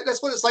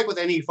what it's like with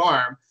any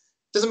farm.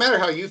 Doesn't matter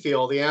how you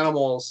feel, the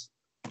animals,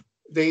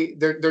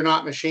 they're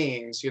not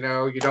machines, you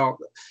don't,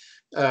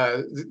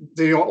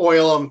 they don't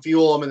oil them,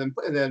 fuel them,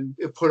 and then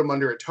put them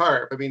under a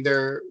tarp. I mean,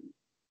 they're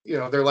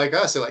like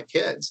us, they're like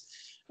kids.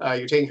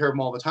 You're taking care of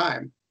them all the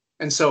time.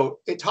 And so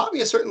it taught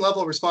me a certain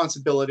level of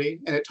responsibility,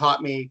 and it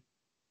taught me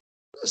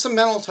some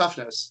mental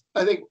toughness.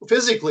 I think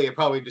physically it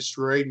probably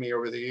destroyed me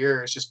over the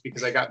years just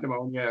because I got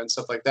pneumonia and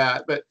stuff like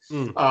that. But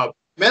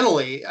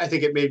mentally, I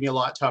think it made me a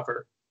lot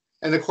tougher.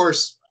 And of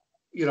course,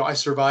 I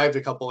survived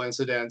a couple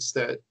incidents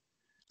that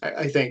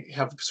I think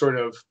have sort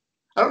of,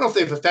 I don't know if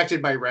they've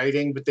affected my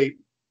writing, but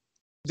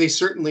they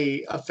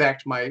certainly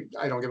affect my,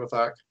 I don't give a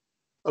fuck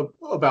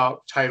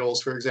about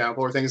titles, for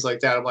example, or things like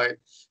that. I'm like,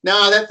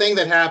 nah, that thing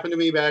that happened to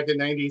me back in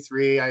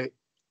 '93, I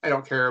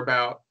don't care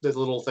about the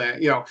little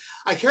thing.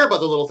 I care about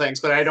the little things,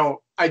 but I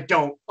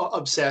don't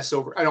obsess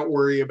over, I don't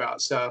worry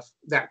about stuff,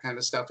 that kind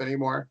of stuff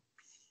anymore.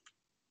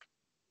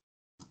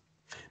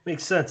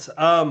 Makes sense.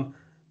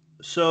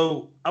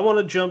 So I want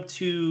to jump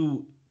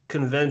to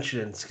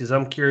conventions because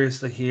I'm curious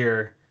to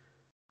hear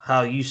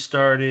how you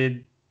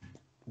started,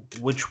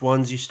 which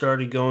ones you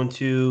started going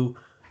to,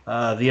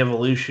 the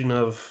evolution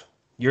of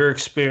your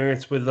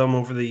experience with them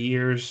over the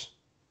years.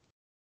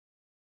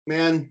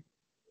 Man,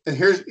 and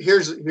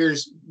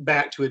here's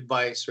back to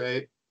advice,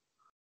 right?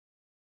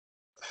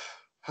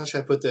 How should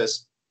I put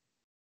this?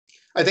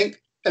 I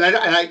think, and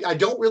I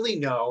don't really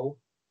know.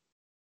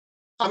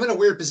 I'm in a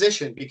weird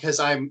position because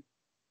I'm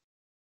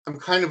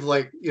kind of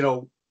like,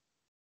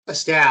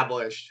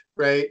 established,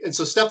 right? And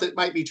so stuff that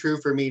might be true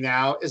for me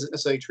now isn't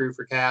necessarily true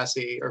for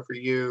Cassie or for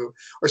you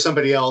or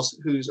somebody else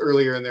who's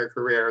earlier in their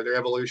career, their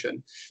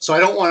evolution. So I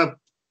don't want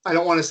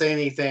to say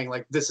anything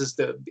like this is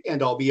the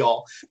end all be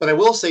all, but I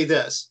will say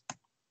this.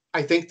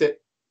 I think that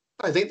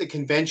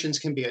conventions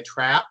can be a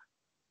trap,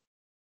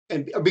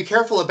 and be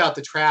careful about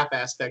the trap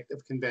aspect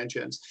of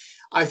conventions.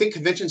 I think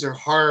conventions are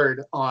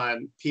hard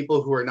on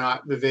people who are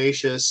not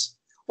vivacious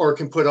or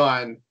can put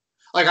on,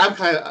 like, I'm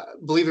kind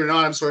of, believe it or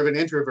not, I'm sort of an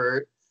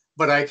introvert,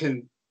 but I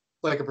can,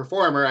 like a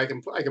performer, I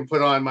can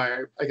put on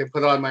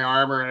my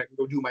armor and I can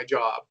go do my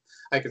job.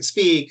 I can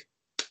speak,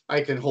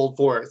 I can hold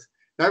forth.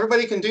 Not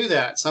everybody can do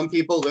that. Some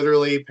people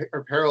literally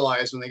are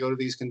paralyzed when they go to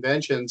these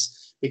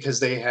conventions because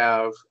they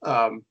have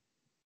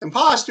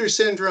imposter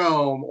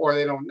syndrome, or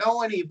they don't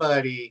know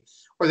anybody,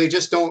 or they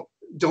just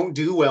don't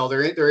do well.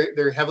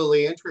 They're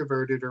heavily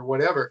introverted or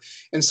whatever.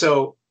 And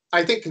so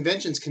I think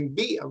conventions can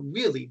be a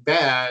really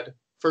bad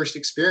first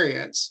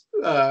experience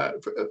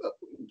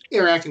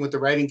interacting with the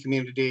writing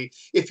community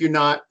if you're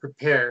not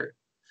prepared.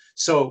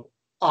 So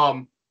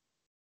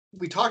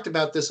we talked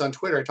about this on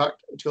Twitter. I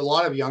talked to a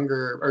lot of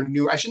younger or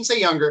new, I shouldn't say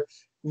younger,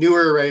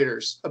 newer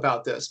writers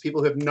about this, people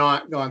who have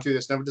not gone through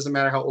this. No, it doesn't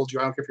matter how old you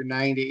are. I don't care if you're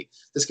 90,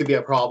 this could be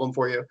a problem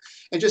for you.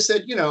 And just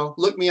said,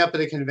 look me up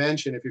at a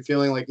convention. If you're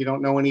feeling like you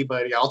don't know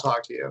anybody, I'll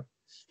talk to you,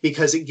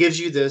 because it gives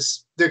you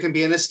this, there can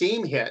be an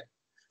esteem hit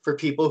for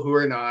people who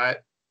are not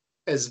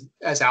as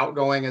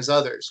outgoing as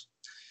others.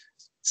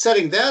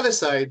 Setting that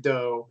aside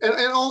though,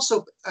 and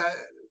also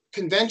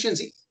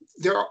conventions,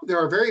 there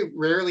are very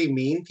rarely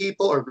mean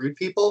people or rude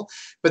people,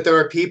 but there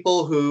are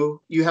people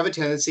who you have a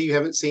tendency, I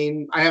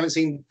haven't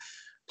seen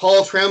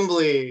Paul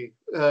Tremblay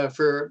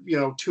for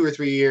 2 or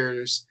 3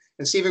 years,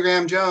 and Stephen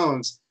Graham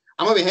Jones.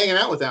 I'm gonna be hanging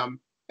out with them,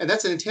 and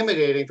that's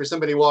intimidating for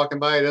somebody walking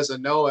by who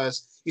doesn't know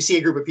us. You see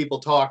a group of people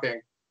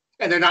talking,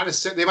 and they're not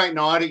necessarily, they might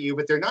nod at you,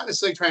 but they're not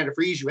necessarily trying to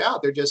freeze you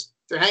out. They're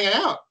hanging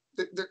out,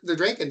 they're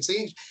drinking,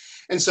 see.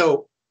 And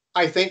so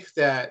I think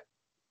that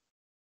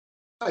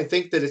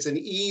it's an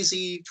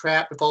easy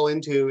trap to fall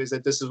into, is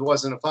that this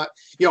wasn't a fun,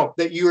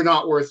 that you're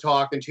not worth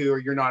talking to, or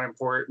you're not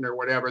important or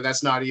whatever.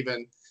 That's not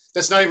even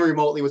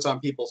remotely what's on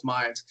people's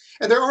minds.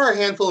 And there are a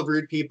handful of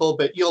rude people,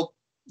 but you'll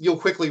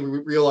quickly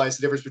realize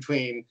the difference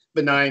between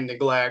benign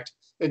neglect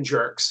and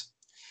jerks.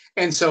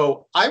 And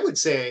so I would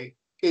say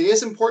it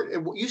is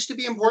important. It used to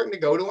be important to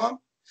go to them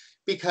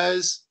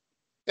because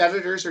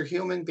editors are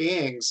human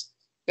beings.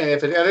 And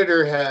if an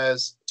editor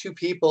has 2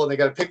 people and they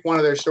got to pick one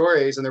of their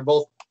stories and they're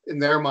both in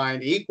their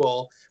mind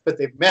equal, but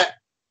they've met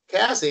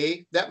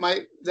Cassie, that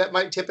might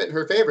tip it in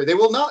her favor. They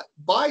will not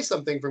buy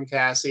something from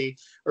Cassie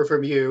or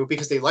from you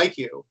because they like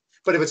you.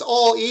 But if it's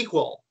all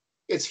equal,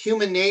 it's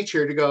human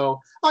nature to go,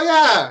 oh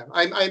yeah,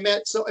 I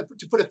met, so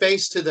to put a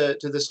face to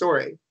the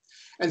story.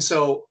 And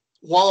so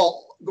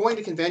while going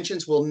to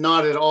conventions will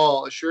not at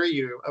all assure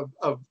you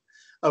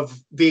of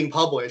being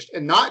published,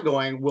 and not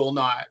going will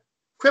not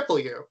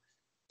cripple you,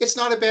 it's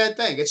not a bad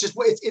thing. It's just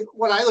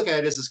what I look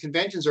at it is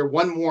conventions are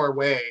one more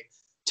way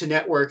to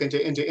network and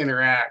to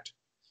interact.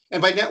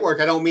 And by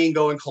network, I don't mean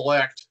go and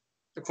collect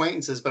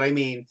acquaintances, but I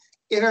mean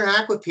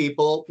interact with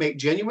people, make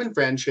genuine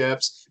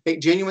friendships,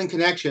 make genuine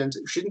connections.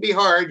 It shouldn't be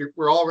hard.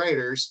 We're all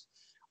writers.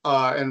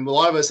 And a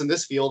lot of us in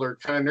this field are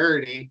kind of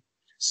nerdy.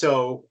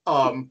 So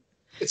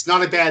it's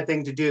not a bad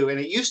thing to do. And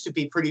it used to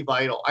be pretty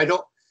vital.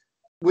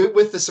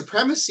 With the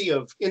supremacy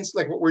of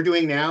like what we're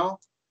doing now,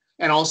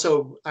 and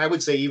also I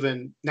would say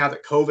even now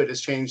that COVID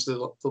has changed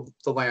the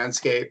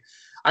landscape,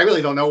 I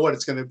really don't know what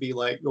it's going to be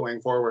like going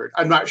forward.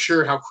 I'm not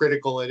sure how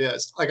critical it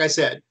is. Like I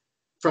said,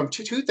 from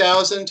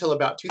 2000 till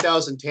about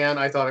 2010,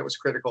 I thought it was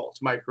critical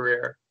to my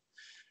career.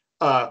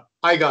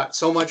 I got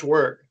so much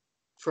work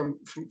from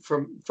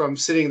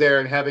sitting there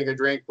and having a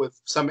drink with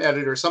some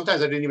editor.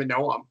 Sometimes I didn't even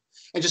know them,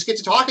 and just get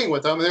to talking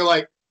with them. And they're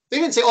like, they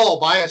didn't say, "Oh, I'll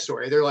buy a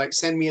story." They're like,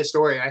 "Send me a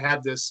story. I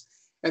have this."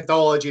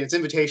 anthology, and it's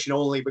invitation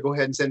only, but go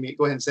ahead and send me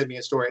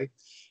a story.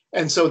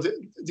 And so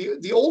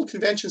the old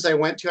conventions I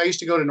went to, I used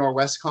to go to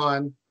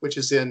NorwestCon, which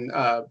is in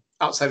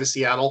outside of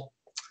Seattle.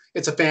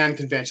 It's a fan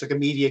convention, like a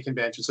media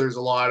convention. So there's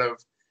a lot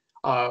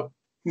of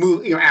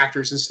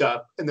actors and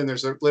stuff, and then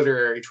there's a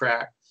literary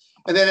track.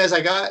 And then as I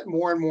got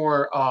more and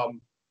more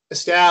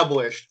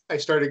established, I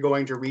started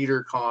going to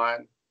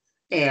ReaderCon,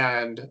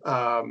 and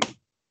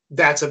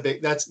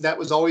that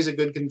was always a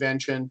good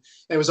convention. And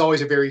it was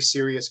always a very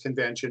serious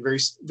convention, very,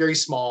 very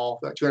small,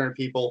 about 200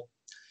 people.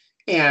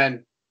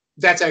 And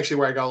that's actually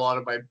where I got a lot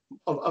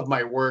of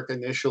my work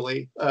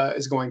initially,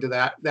 is going to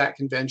that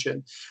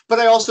convention. But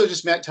I also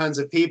just met tons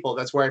of people.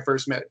 That's where I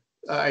first met.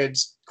 I had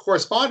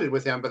corresponded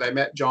with him, but I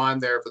met John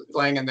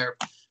Langan there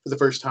for the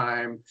first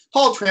time.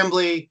 Paul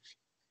Tremblay,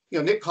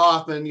 Nick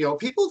Kaufman,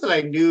 people that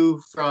I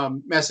knew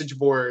from message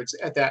boards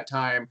at that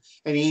time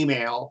and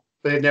email,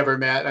 but had never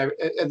met.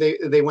 And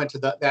they went to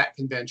that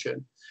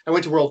convention. I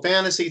went to World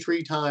Fantasy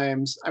 3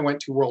 times. I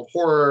went to World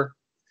Horror.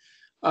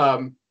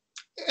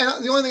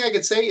 And the only thing I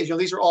could say is,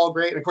 these are all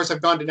great. And of course,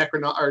 I've gone to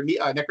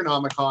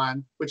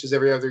Necronomicon, which is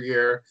every other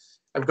year.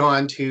 I've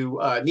gone to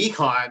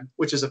Nikon,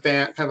 which is a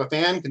fan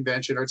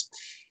convention. Or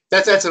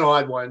that's an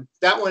odd one.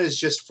 That one is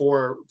just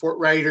for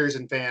writers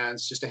and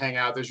fans, just to hang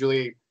out. There's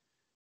really,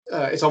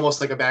 it's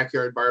almost like a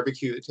backyard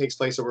barbecue that takes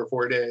place over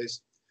 4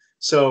 days.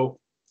 So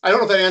I don't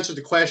know if that answered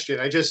the question.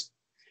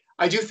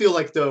 I do feel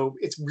like, though,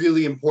 it's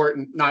really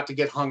important not to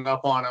get hung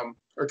up on them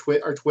or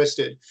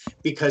twisted,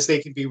 because they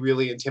can be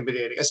really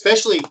intimidating.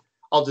 Especially,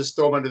 I'll just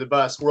throw them under the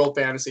bus, World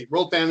Fantasy.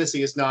 World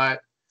Fantasy is not,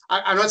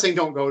 I'm not saying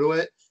don't go to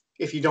it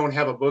if you don't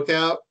have a book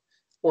out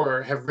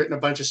or have written a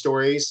bunch of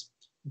stories,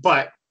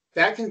 but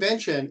that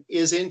convention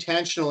is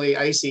intentionally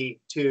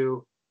icy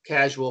to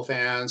casual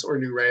fans or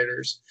new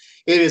writers.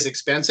 It is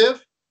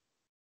expensive,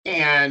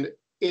 and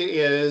it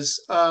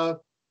is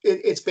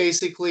it's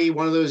basically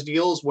one of those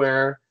deals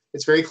where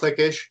it's very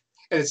cliquish,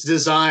 and it's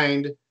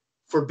designed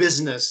for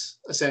business,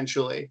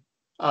 essentially.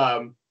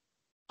 Like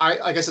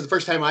I said, the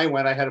first time I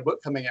went, I had a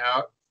book coming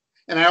out,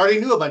 and I already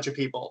knew a bunch of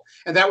people.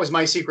 And that was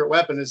my secret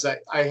weapon, is that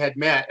I had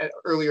met at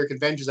earlier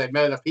conventions, I'd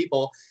met enough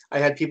people, I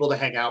had people to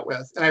hang out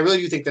with. And I really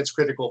do think that's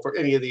critical for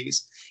any of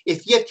these.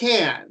 If you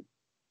can,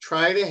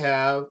 try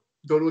to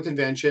go to a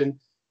convention,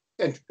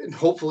 and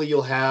hopefully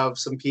you'll have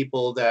some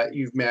people that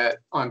you've met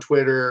on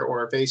Twitter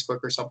or Facebook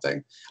or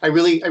something. I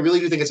really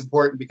do think it's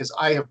important, because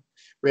I have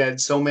read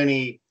so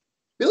many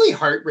really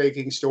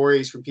heartbreaking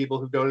stories from people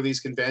who go to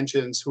these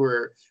conventions who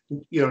are,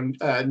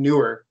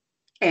 newer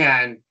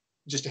and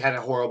just had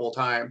a horrible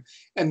time.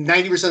 And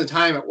 90% of the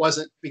time, it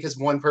wasn't because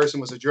one person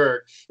was a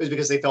jerk. It was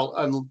because they felt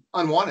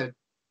unwanted.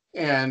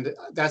 And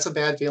that's a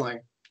bad feeling.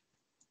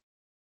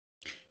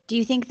 Do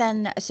you think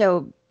then,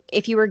 so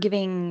if you were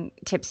giving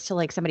tips to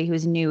like somebody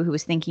who's new, who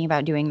was thinking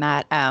about doing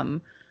that,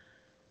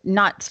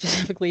 not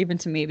specifically even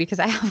to me, because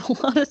I have a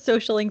lot of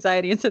social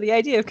anxiety. And so the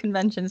idea of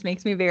conventions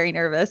makes me very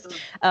nervous.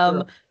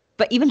 Sure.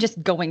 But even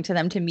just going to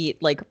them to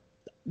meet like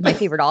my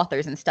favorite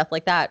authors and stuff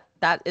like that,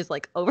 that is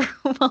like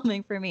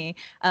overwhelming for me.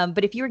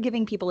 But if you were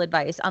giving people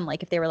advice on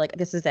like, if they were like,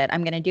 this is it,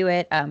 I'm going to do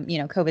it.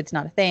 COVID's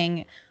not a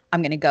thing,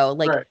 I'm going to go,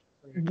 like Right.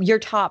 Your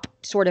top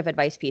sort of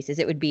advice pieces,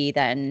 it would be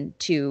then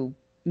to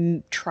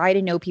try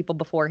to know people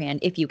beforehand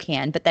if you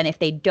can. But then if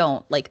they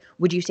don't, like,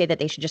 would you say that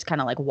they should just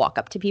kind of like walk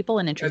up to people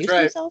and introduce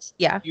themselves?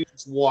 Yeah. You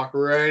just walk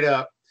right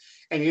up.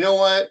 And you know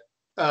what?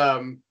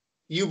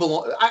 You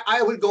belong.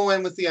 I would go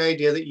in with the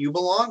idea that you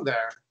belong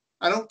there.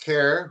 I don't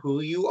care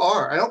who you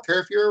are. I don't care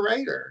if you're a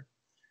writer.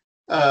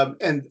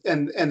 And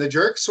the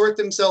jerks sort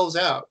themselves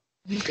out.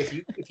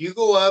 If you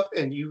go up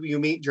and you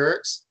meet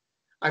jerks,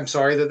 I'm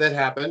sorry that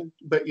happened,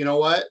 but you know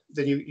what?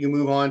 Then you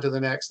move on to the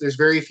next. There's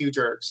very few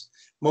jerks.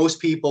 Most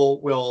people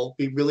will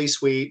be really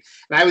sweet,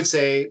 and I would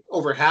say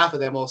over half of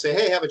them will say,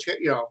 "Hey, have a chair,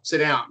 sit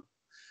down."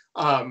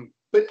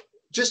 But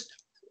just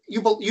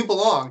you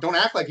belong. Don't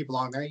act like you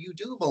belong there. You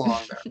do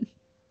belong there.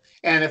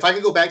 And if I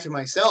could go back to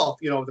myself,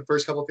 the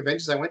first couple of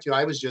conventions I went to,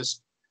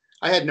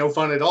 I had no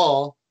fun at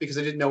all because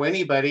I didn't know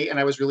anybody, and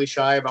I was really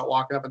shy about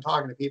walking up and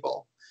talking to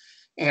people.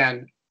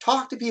 And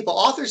talk to people.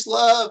 Authors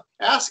love,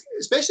 ask,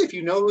 especially if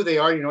you know who they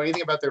are, you know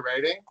anything about their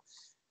writing.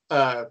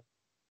 And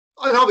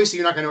obviously,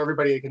 you're not going to know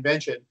everybody at a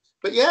convention.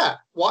 But yeah,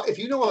 if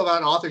you know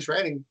about an author's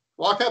writing,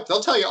 walk up.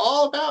 They'll tell you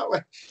all about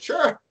it.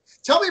 Sure.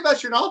 Tell me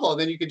about your novel.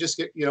 And then you can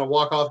just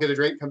walk off, get a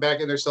drink, come back,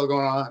 and they're still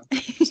going on.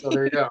 So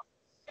there you go.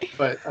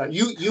 But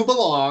you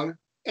belong,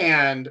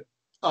 and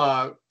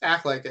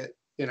act like it,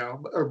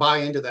 or buy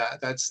into that.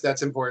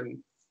 That's important.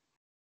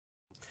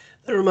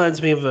 That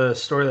reminds me of a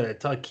story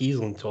that Todd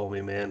Kiesling told me,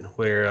 man,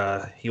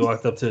 where he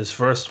walked up to his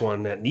first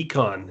one at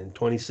Nikon in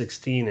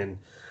 2016, and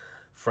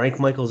Frank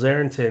Michaels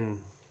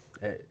Arrington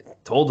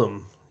told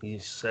him, he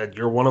said,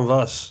 "You're one of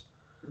us."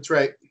 That's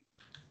right.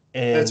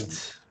 And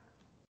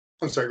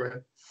I'm sorry, go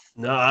ahead.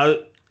 No, I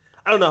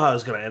don't know how I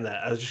was going to end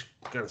that. I was just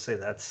going to say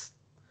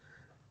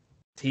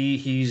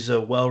he's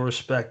a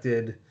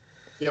well-respected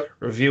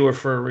reviewer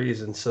for a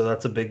reason, so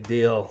that's a big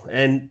deal.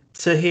 And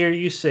to hear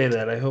you say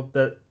that, I hope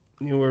that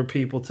newer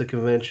people to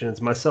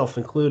conventions, myself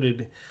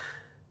included,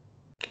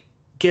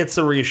 gets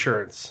a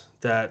reassurance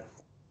that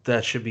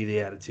that should be the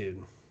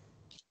attitude.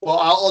 Well,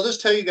 I'll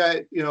just tell you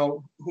guys,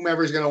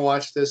 whomever's going to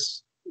watch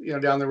this,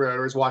 down the road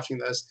or is watching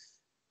this,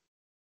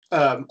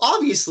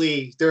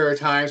 obviously there are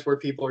times where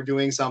people are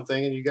doing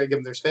something and you got to give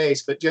them their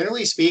space. But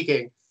generally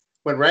speaking,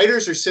 when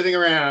writers are sitting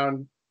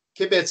around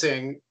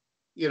kibitzing,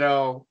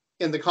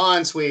 in the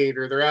con suite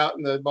or they're out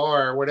in the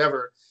bar or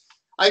whatever,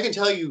 I can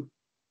tell you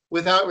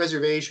without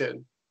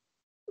reservation,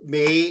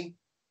 me,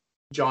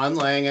 John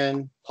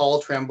Langan,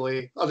 Paul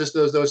Tremblay, I'll just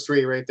those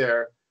three right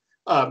there.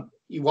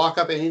 You walk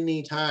up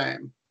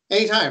anytime,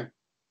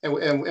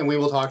 and we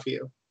will talk to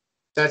you.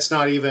 That's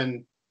not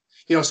even,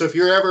 so if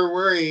you're ever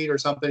worried or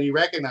something, you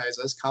recognize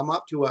us, come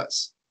up to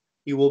us.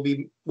 You will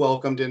be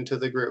welcomed into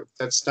the group.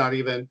 That's not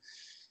even,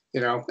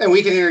 and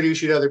we can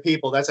introduce you to other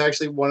people. That's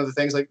actually one of the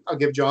things, like I'll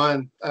give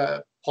John,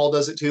 Paul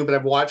does it too, but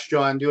I've watched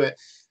John do it.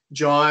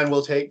 John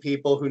will take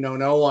people who know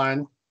no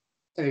one,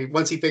 and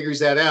once he figures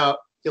that out,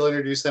 he'll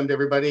introduce them to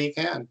everybody he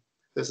can.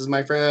 This is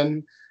my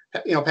friend,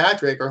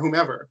 Patrick, or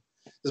whomever.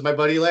 This is my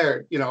buddy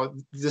Laird.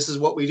 This is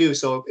what we do.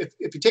 So if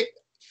you take,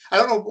 I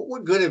don't know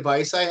what good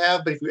advice I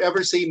have, but if you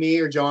ever see me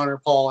or John or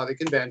Paul at a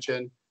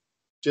convention,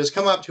 just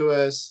come up to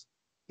us,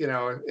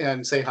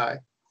 and say hi.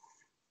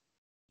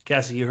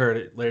 Cassie, you heard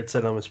it. Laird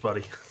said I'm his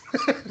buddy.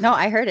 No,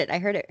 I heard it.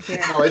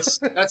 Here. No,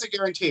 that's a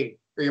guarantee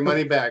for your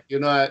money back.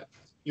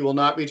 You will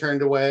not be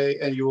turned away,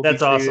 and you will.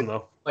 That's be awesome,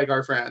 though. Like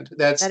our friend.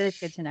 That is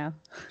good to know.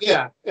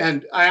 Yeah,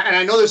 and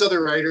I know there's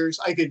other writers.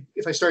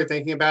 If I started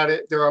thinking about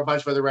it, there are a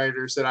bunch of other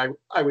writers that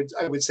I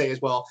would say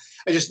as well.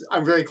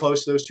 I'm very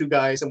close to those two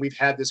guys, and we've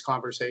had this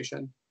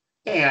conversation,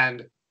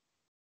 and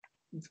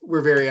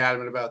we're very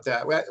adamant about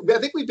that. I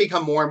think we've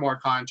become more and more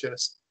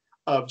conscious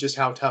of just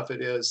how tough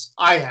it is.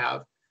 I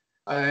have.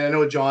 I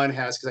know John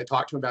has, because I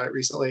talked to him about it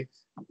recently,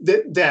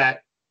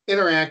 that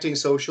interacting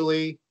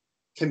socially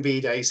can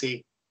be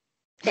dicey.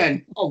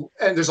 And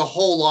there's a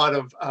whole lot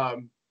of, I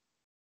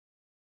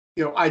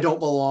don't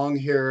belong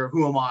here.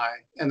 Who am I?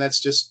 And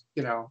that's just,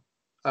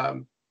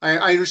 I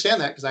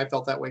understand that because I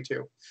felt that way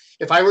too.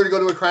 If I were to go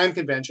to a crime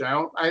convention,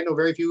 I know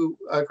very few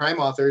crime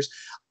authors.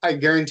 I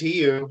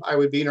guarantee you, I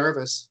would be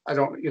nervous. I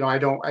don't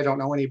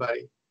know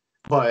anybody,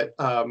 but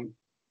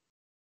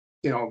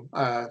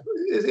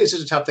it's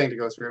just a tough thing to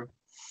go through.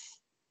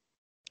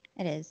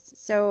 It is.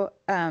 So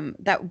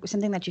that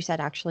something that you said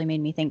actually made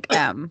me think.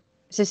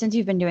 So since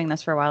you've been doing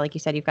this for a while, like you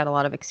said, you've got a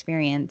lot of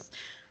experience.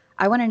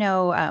 I want to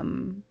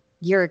know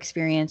your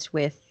experience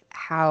with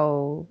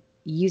how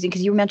using,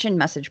 because you mentioned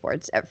message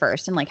boards at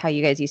first and like how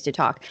you guys used to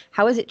talk.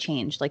 How has it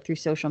changed like through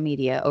social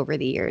media over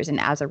the years? And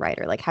as a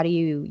writer, like how do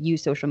you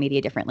use social media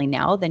differently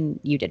now than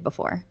you did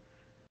before?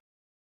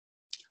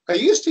 I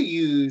used to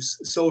use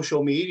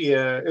social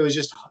media. It was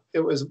just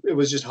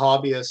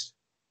hobbyist.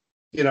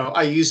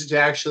 I used it to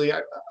actually,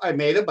 I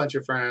made a bunch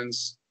of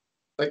friends.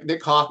 Like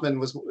Nick Kaufman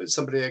was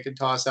somebody I could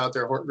toss out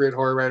there, great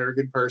horror writer, a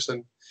good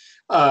person.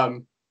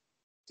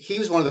 He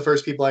was one of the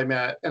first people I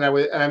met, and I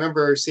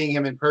remember seeing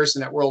him in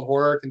person at World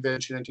Horror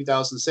Convention in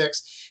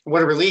 2006. And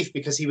what a relief,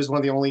 because he was one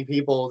of the only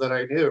people that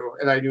I knew,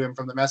 and I knew him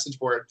from the message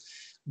board.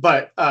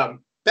 But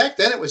back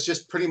then, it was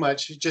just pretty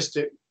much just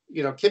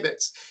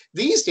kibitz.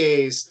 These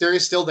days, there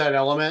is still that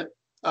element.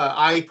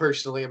 I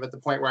personally am at the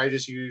point where I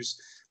just use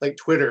like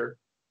Twitter.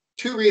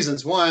 Two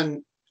reasons.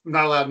 One, I'm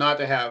not allowed not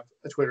to have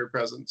a Twitter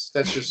presence.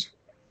 That's just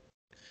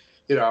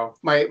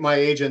my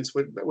agents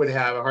would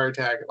have a heart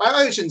attack.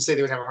 I shouldn't say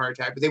they would have a heart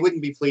attack, but they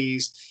wouldn't be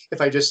pleased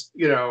if I just,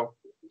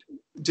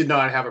 did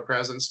not have a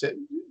presence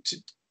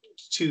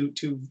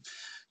to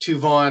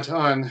vaunt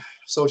on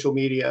social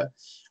media.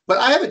 But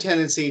I have a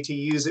tendency to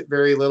use it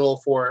very little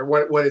for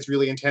what it's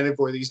really intended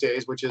for these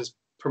days, which is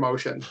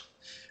promotion.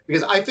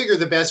 Because I figure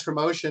the best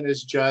promotion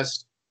is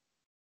just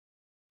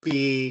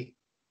be,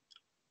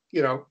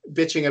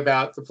 bitching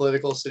about the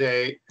political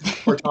state,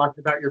 or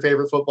talking about your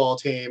favorite football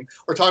team,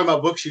 or talking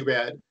about books you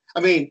read. I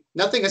mean,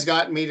 nothing has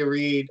gotten me to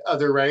read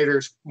other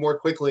writers more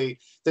quickly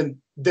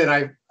than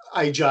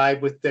I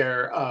jibe with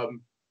their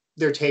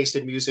taste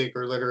in music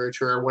or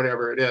literature or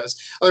whatever it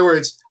is. In other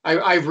words,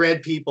 I've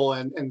read people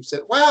and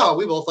said, wow,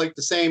 we both like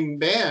the same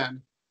band.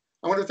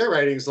 I wonder if their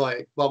writing's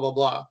like blah, blah,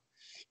 blah.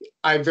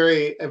 I've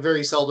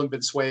very seldom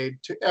been swayed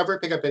to ever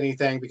pick up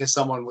anything because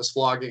someone was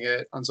flogging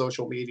it on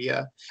social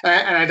media.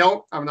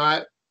 I'm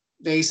not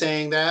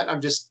naysaying that.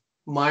 I'm just,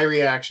 my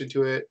reaction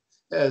to it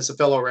as a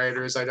fellow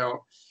writer is the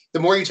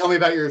more you tell me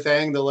about your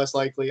thing,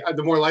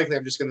 the more likely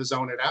I'm just going to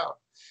zone it out.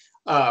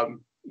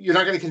 You're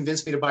not going to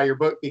convince me to buy your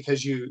book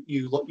because you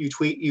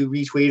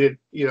retweeted,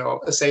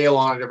 a sale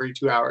on it every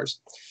 2 hours.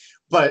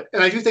 And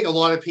I do think a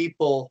lot of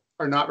people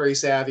are not very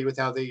savvy with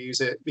how they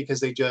use it because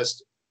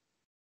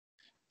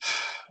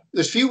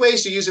there's few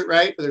ways to use it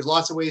right, but there's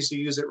lots of ways to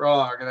use it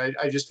wrong. And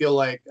I just feel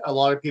like a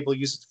lot of people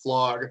use it to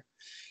flog.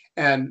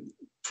 And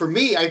for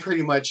me, I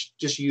pretty much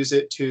just use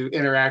it to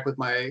interact with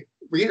my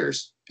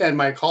readers and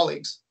my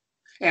colleagues,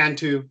 and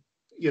to,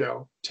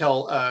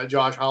 tell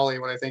Josh Hawley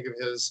what I think of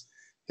his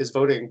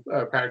voting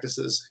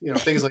practices,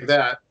 things like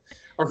that,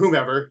 or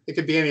whomever. It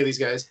could be any of these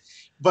guys.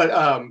 But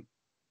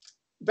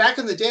back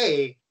in the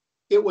day,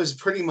 it was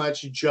pretty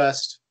much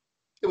just,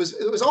 it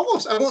was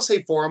almost, I won't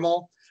say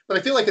formal, but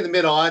I feel like in the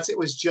mid-aughts, it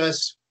was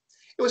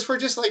for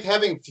just like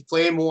having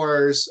flame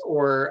wars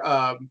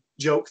or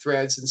joke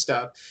threads and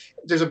stuff.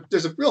 There's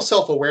a real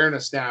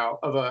self-awareness now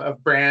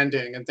of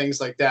branding and things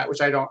like that, which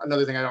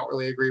another thing I don't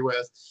really agree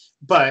with,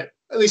 but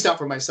at least not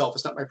for myself.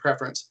 It's not my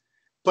preference.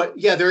 But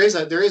yeah, there is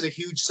a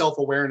huge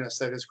self-awareness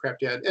that has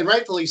crept in, and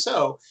rightfully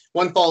so.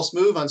 One false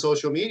move on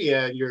social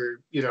media, and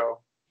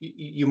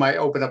you might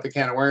open up a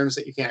can of worms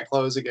that you can't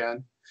close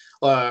again.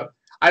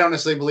 I don't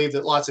necessarily believe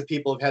that lots of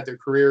people have had their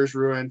careers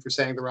ruined for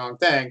saying the wrong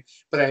thing,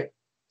 but I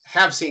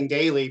have seen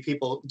daily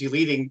people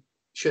deleting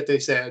shit they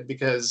said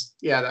because,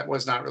 yeah, that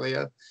was not really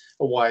a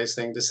wise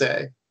thing to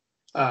say.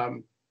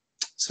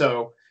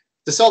 So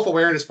the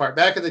self-awareness part,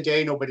 back in the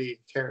day, nobody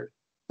cared.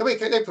 Nobody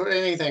cared. They put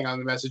anything on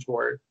the message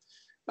board.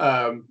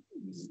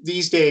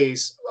 These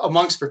days,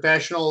 amongst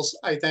professionals,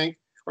 I think,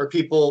 or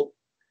people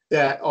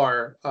that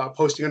are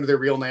posting under their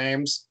real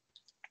names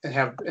and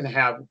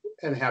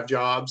have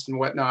jobs and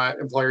whatnot,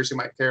 employers who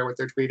might care what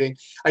they're tweeting,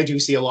 I do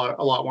see a lot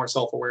more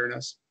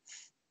self-awareness.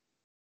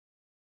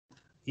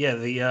 Yeah,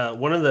 the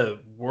one of the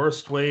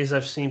worst ways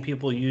I've seen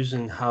people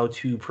using how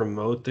to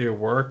promote their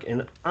work,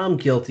 and I'm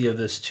guilty of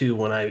this too.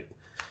 The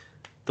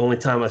only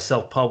time I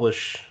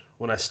self-publish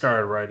when I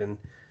started writing,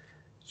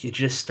 you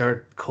just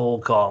start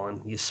cold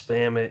calling, you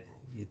spam it,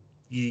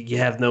 you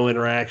have no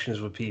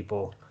interactions with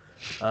people.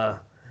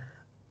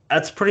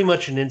 That's pretty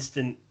much an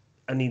instant.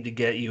 I need to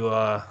get you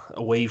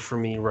away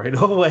from me right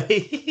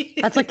away.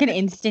 That's like an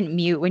instant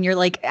mute when you're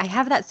like, I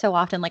have that so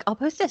often. Like, I'll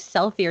post a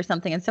selfie or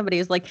something, and somebody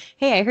is like,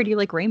 "Hey, I heard you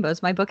like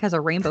rainbows. My book has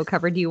a rainbow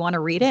cover. Do you want to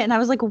read it?" And I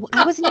was like,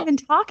 I wasn't even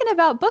talking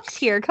about books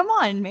here. Come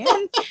on, man.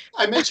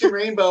 I mentioned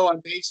rainbow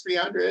on page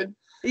 300.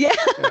 Yeah.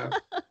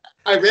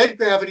 I read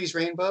Gravity's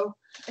Rainbow.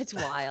 It's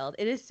wild.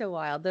 It is so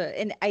wild.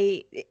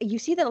 You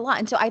see that a lot.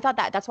 And so I thought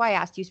that's why I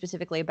asked you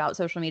specifically about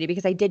social media,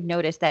 because I did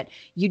notice that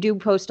you do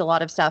post a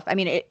lot of stuff. I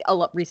mean, a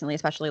lot recently,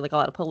 especially like a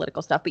lot of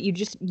political stuff, but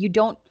you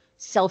don't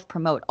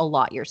self-promote a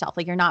lot yourself.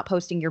 Like, you're not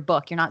posting your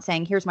book. You're not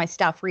saying, here's my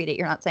stuff, read it.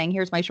 You're not saying,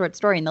 here's my short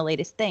story and the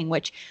latest thing,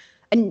 which,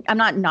 and I'm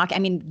not knocking. I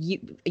mean,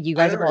 you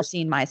guys have all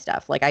seen my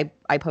stuff. Like,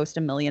 I post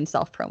a million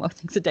self-promo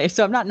things a day.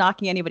 So I'm not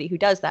knocking anybody who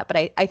does that, but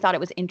I thought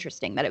it was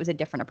interesting that it was a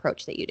different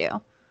approach that you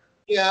do.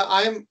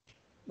 Yeah,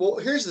 well,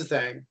 here's the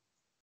thing.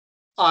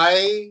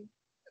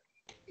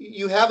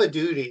 You have a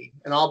duty,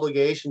 an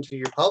obligation to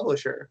your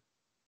publisher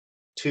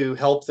to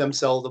help them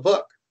sell the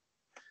book.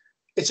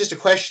 It's just a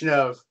question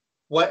of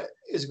what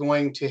is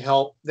going to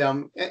help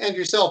them and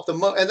yourself and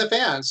the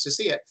fans to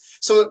see it.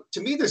 So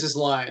to me, there's this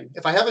line.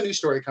 If I have a new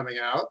story coming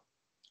out,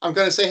 I'm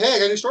going to say, hey, I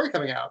got a new story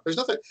coming out. There's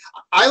nothing.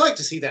 I like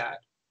to see that.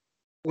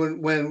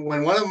 When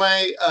one of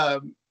my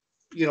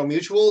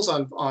mutuals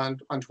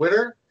on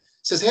Twitter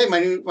says, hey,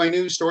 my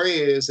new story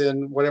is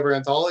in whatever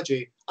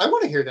anthology, I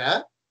want to hear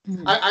that.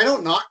 Mm-hmm. I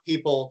don't knock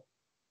people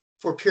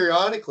for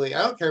periodically,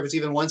 I don't care if it's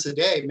even once a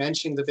day,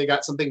 mentioning that they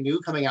got something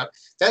new coming out.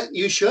 That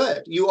you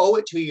should. You owe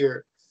it to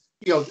your,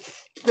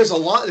 there's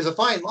a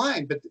fine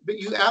line, but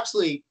you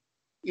absolutely,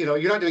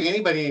 you're not doing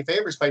anybody any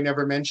favors by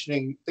never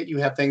mentioning that you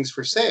have things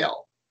for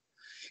sale.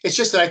 It's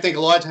just that I think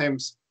a lot of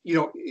times,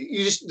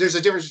 there's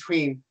a difference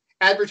between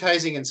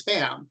advertising and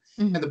spam.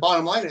 Mm-hmm. And the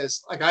bottom line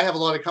is, like, I have a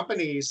lot of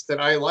companies that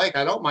I like.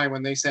 I don't mind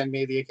when they send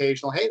me the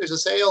occasional, hey, there's a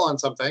sale on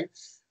something,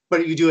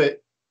 but you do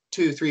it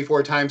 2, 3,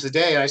 4 times a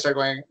day. And I start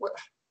going,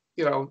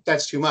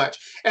 that's too much.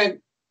 And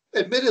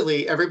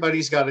admittedly,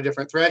 everybody's got a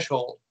different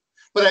threshold.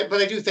 But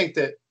I do think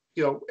that,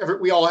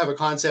 we all have a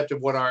concept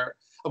of what our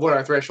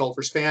threshold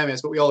for spam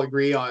is, but we all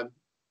agree on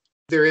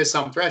there is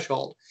some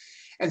threshold.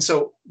 And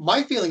so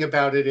my feeling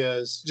about it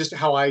is, just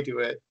how I do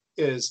it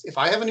is, if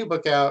I have a new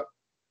book out,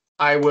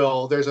 I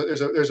will, there's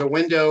a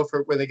window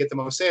for when they get the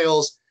most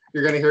sales.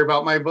 You're going to hear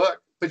about my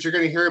book, but you're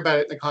going to hear about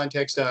it in the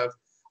context of,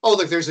 oh,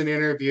 look, there's an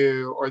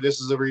interview, or this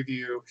is a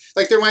review.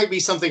 Like, there might be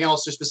something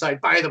else just beside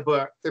buy the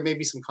book. There may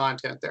be some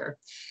content there.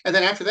 And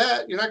then after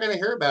that, you're not going to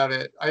hear about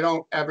it. I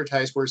don't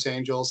advertise Worse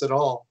Angels at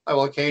all. I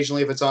will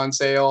occasionally, if it's on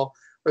sale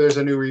or there's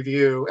a new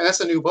review, and that's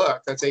a new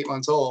book that's 8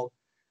 months old.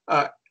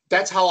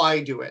 That's how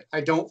I do it.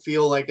 I don't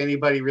feel like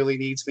anybody really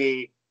needs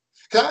me.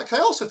 Cause I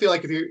also feel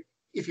like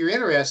if you're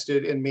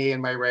interested in me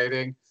and my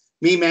writing,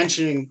 me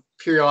mentioning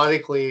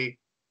periodically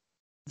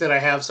that I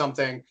have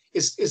something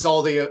is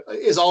all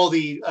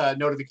the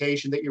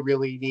notification that you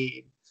really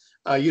need.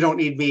 You don't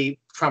need me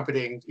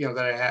trumpeting,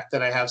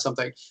 that I have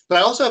something. But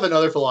I also have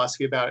another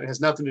philosophy about it. It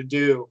has nothing to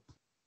do.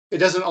 It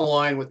doesn't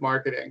align with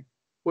marketing.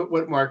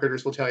 What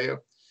marketers will tell you.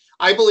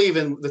 I believe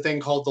in the thing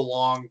called the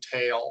long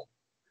tail.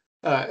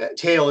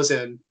 Tail is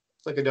in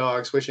like a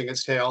dog swishing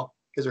its tail,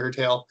 his or her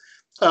tail.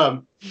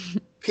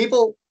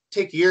 People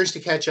take years to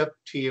catch up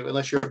to you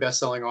unless you're a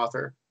best-selling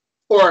author,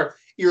 or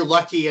you're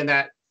lucky in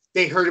that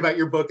they heard about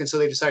your book and so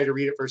they decided to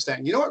read it first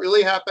thing. You know what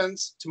really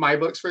happens to my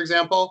books, for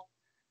example?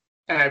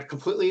 And I'm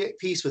completely at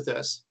peace with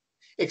this,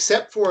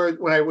 except for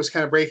when I was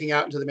kind of breaking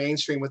out into the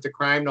mainstream with the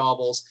crime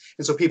novels.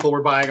 And so people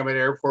were buying them at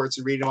airports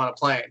and reading them on a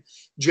plane.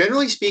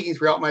 Generally speaking,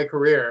 throughout my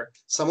career,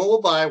 someone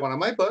will buy one of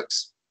my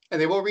books and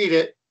they will read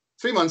it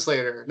 3 months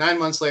later, 9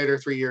 months later,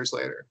 3 years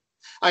later.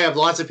 I have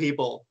lots of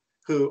people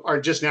who are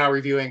just now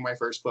reviewing my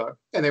first book.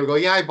 And they would go,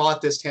 yeah, I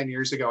bought this 10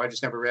 years ago. I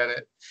just never read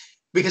it,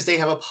 because they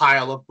have a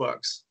pile of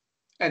books.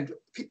 And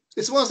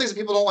it's one of those things that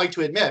people don't like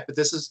to admit, but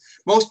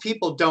most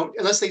people don't,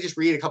 unless they just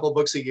read a couple of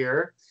books a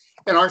year.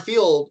 In our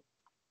field,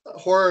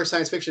 horror,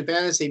 science fiction,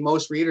 fantasy,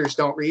 most readers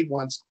don't read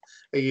once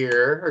a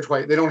year or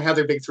twice. They don't have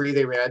their big three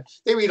they read.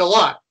 They read a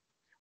lot.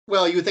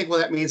 Well, you would think, well,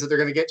 that means that they're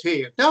going to get to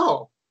you.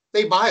 No,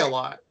 they buy a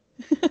lot.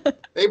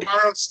 They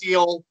borrow,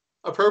 steal,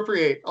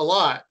 appropriate a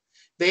lot.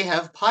 They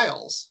have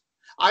piles.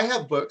 I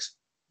have books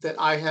that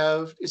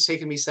it's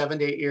taken me 7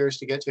 to 8 years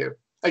to get to.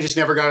 I just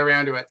never got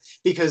around to it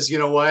because, you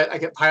know what? I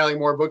kept piling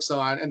more books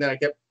on, and then I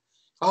kept,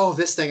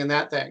 this thing and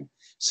that thing.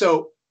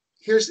 So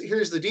here's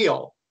the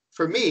deal.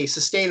 For me,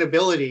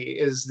 sustainability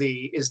is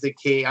the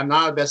key. I'm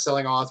not a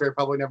best-selling author. I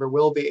probably never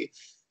will be.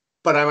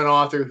 But I'm an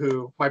author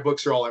who, my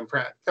books are all in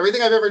print.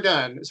 Everything I've ever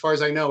done, as far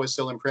as I know, is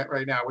still in print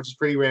right now, which is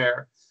pretty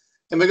rare.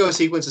 Indigo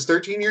Sequence is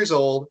 13 years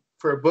old.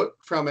 For a book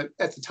from it,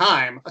 at the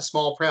time, a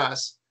small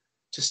press,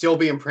 to still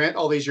be in print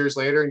all these years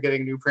later and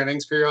getting new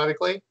printings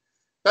periodically,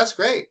 that's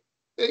great.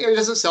 It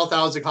doesn't sell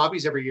thousands of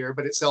copies every year,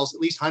 but it sells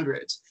at least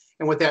hundreds.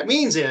 And what that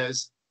means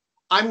is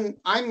I'm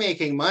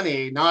making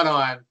money not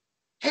on,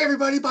 hey,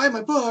 everybody buy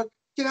my book,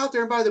 get out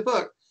there and buy the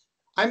book.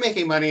 I'm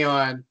making money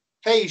on,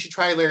 hey, you should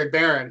try Laird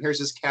Barron. Here's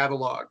his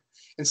catalog.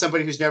 And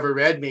somebody who's never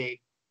read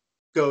me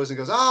goes,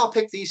 I'll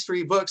pick these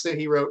 3 books that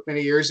he wrote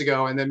many years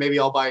ago, and then maybe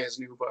I'll buy his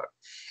new book.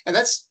 And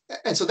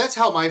so that's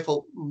how my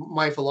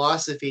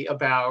philosophy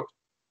about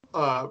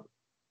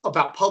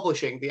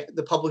publishing,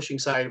 the publishing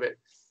side of it.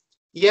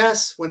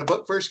 Yes, when a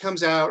book first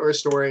comes out or a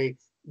story,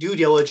 due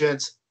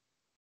diligence,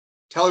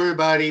 tell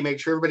everybody, make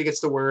sure everybody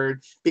gets the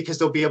word, because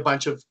there'll be a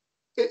bunch of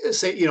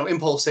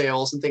impulse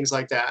sales and things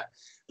like that.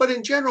 But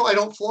in general, I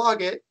don't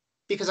flog it,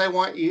 because I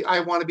want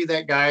to be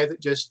that guy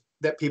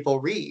that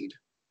people read.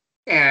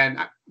 And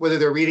whether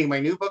they're reading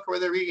my new book or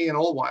whether they're reading an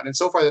old one. And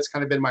so far, that's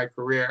kind of been my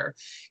career,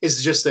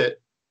 is just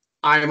that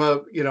I'm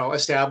a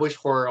established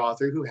horror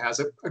author who has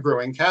a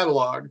growing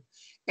catalog.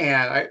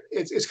 And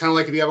it's kind of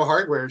like if you have a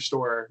hardware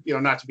store,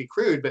 not to be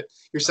crude, but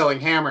you're selling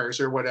hammers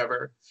or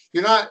whatever.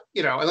 You're not,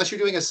 unless you're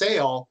doing a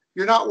sale,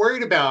 you're not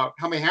worried about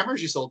how many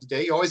hammers you sold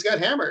today. You always got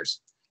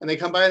hammers. And they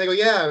come by and they go,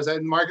 yeah, I was in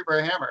the market for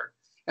a hammer.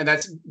 And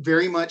that's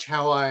very much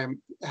how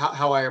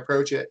I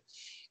approach it.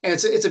 And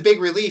it's a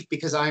big relief,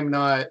 because I'm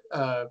not,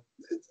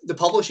 the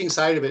publishing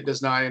side of it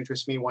does not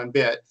interest me one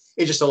bit.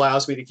 It just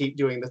allows me to keep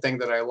doing the thing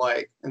that I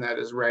like, and that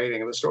is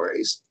writing the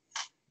stories.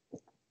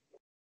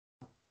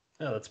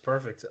 Yeah, that's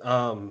perfect.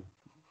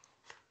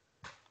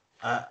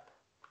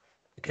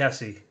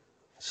 Cassie,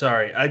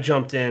 sorry, I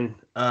jumped in.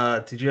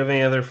 Did you have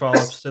any other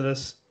follow-ups to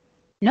this?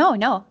 No,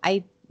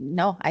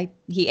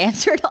 he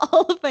answered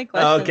all of my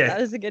questions. Oh, okay. That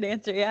was a good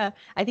answer. Yeah.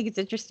 I think it's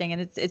interesting,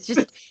 and it's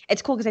just,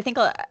 it's cool, because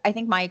I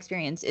think my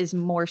experience is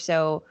more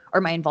so,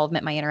 or my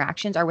involvement, my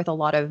interactions are with a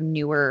lot of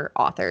newer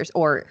authors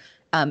or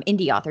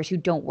indie authors who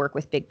don't work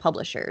with big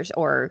publishers,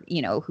 or,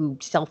 who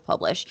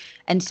self-publish.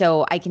 And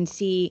so I can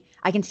see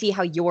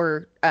how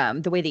your,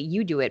 the way that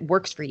you do it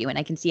works for you. And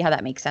I can see how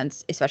that makes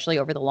sense, especially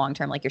over the long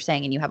term, like you're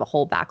saying, and you have a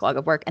whole backlog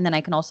of work. And then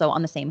I can also,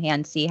 on the same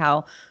hand, see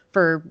how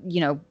for,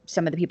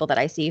 some of the people that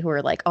I see who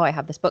are like, oh, I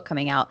have this book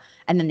coming out,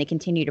 and then they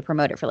continue to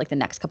promote it for like the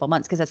next couple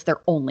months, because that's their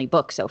only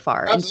book so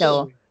far. Absolutely. And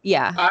so,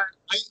 yeah.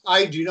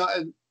 I do not,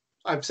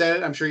 I've said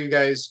it, I'm sure you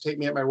guys take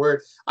me at my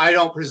word. I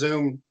don't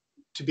presume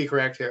to be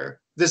correct here.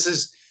 This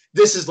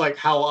is like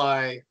how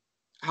I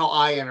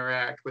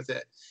interact with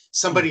it.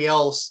 Somebody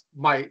else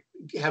might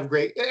have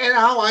great, and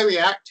how I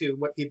react to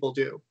what people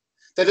do.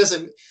 That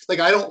doesn't, like,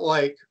 I don't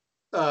like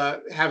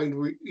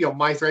having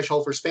my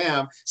threshold for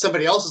spam.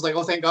 Somebody else is like,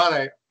 oh, thank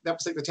God, that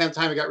was like the 10th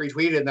time it got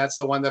retweeted, and that's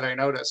the one that I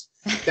noticed.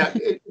 That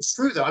it's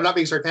true though. I'm not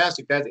being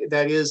sarcastic.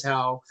 That is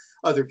how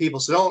other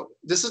people. So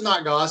this is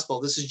not gospel.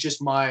 This is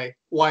just why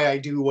I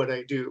do what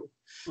I do.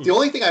 The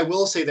only thing I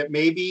will say that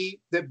may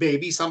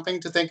be something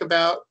to think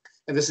about,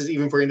 and this is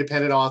even for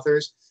independent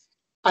authors,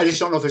 I just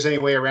don't know if there's any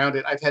way around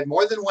it. I've had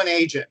more than one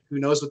agent who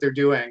knows what they're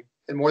doing,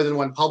 and more than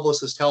one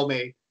publicist tell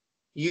me,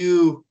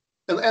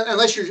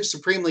 unless you're just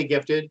supremely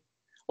gifted,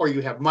 or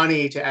you have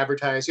money to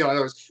advertise, in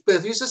other words, but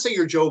if you just say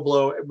you're Joe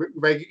Blow,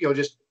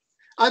 just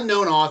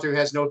unknown author who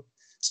has no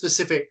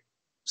specific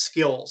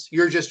skills,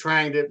 you're just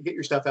trying to get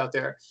your stuff out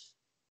there.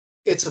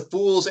 It's a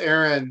fool's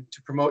errand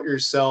to promote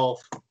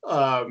yourself,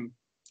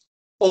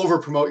 over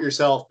promote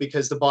yourself,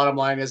 because the bottom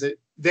line is this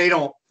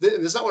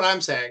is not what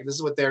I'm saying. This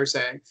is what they're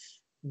saying,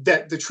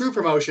 that the true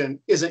promotion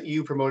isn't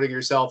you promoting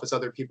yourself, it's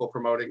other people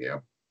promoting you.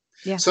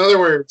 Yeah. So in other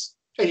words,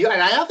 and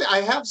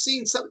I have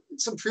seen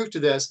some truth to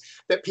this,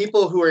 that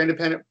people who are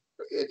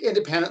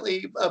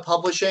independently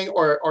publishing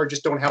or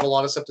just don't have a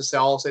lot of stuff to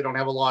sell, so they don't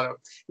have a lot of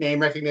name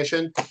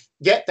recognition,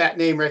 get that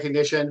name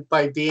recognition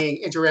by being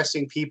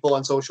interesting people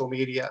on social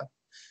media.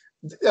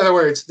 In other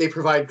words, they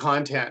provide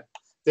content.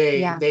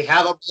 They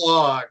have a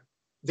blog.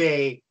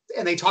 They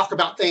talk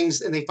about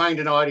things, and they find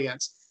an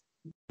audience.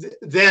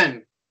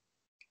 Then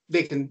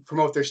they can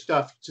promote their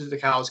stuff to the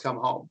cows come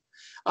home.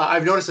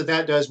 I've noticed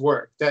that does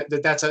work.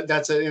 That's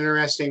an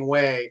interesting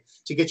way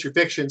to get your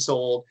fiction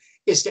sold,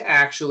 is to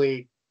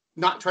actually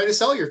not try to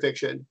sell your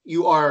fiction.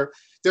 You are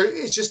there.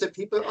 It's just that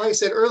people, like I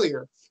said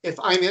earlier, if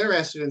I'm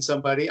interested in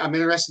somebody, I'm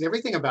interested in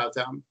everything about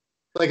them.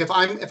 Like if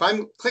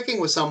I'm clicking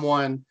with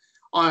someone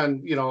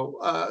on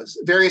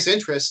various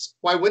interests,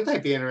 why wouldn't I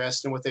be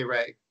interested in what they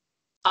write?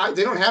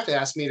 They don't have to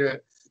ask me to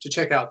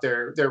check out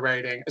their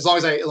writing, as long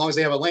as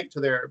they have a link to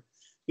their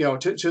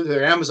to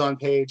their Amazon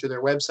page or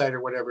their website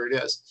or whatever it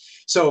is.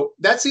 So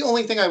that's the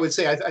only thing I would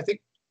say. I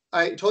think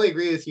I totally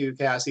agree with you,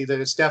 Cassie, that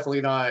it's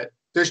definitely not.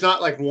 There's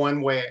not like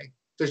one way.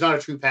 There's not a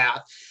true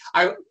path.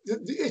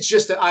 It's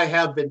just that I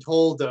have been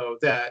told though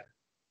that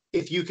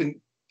if you can,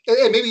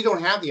 and maybe you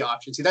don't have the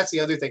option. See, that's the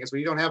other thing, is when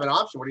you don't have an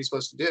option, what are you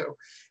supposed to do?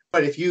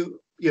 But if you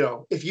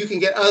can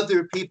get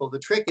other people, the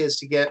trick is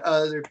to get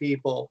other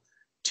people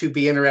to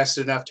be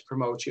interested enough to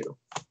promote you.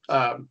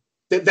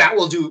 That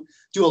will do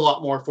a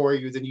lot more for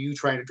you than you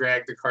trying to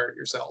drag the cart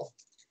yourself.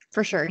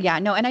 For sure. Yeah,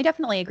 no, and I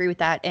definitely agree with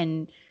that.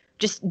 And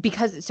just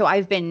because, so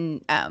I've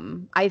been a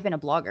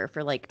blogger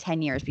for like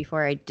 10 years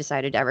before I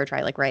decided to ever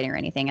try like writing or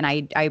anything. And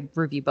I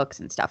review books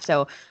and stuff.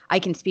 So I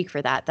can speak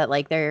for that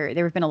like there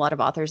have been a lot of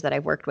authors that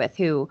I've worked with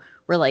who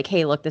were like,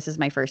 hey, look, this is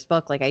my first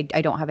book. Like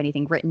I don't have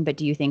anything written, but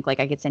do you think like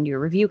I could send you a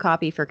review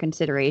copy for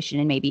consideration?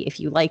 And maybe if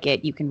you like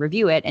it, you can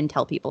review it and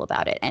tell people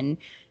about it. And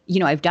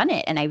I've done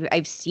it, and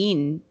I've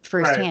seen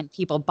firsthand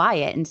people buy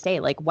it and say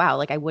like, wow,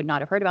 like I would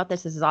not have heard about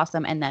this. This is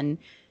awesome. And then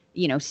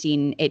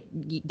seen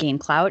it gain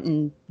clout,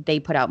 and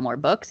they put out more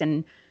books.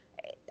 And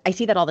I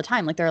see that all the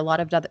time. Like there are a lot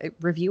of other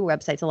review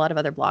websites, a lot of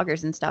other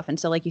bloggers and stuff. And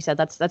so like you said,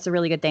 that's a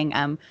really good thing.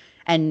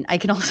 And I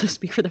can also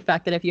speak for the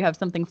fact that if you have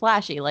something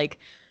flashy, like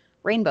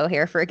rainbow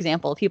hair, for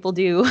example, people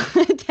do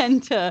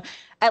tend to,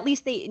 at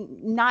least they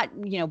not,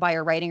 by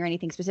your writing or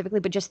anything specifically,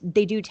 but just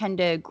they do tend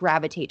to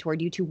gravitate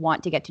toward you to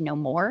want to get to know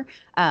more.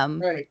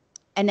 Right.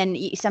 And then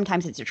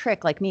sometimes it's a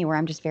trick like me where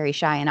I'm just very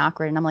shy and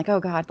awkward, and I'm like, oh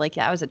God, like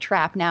that was a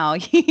trap. Now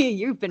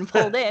you've been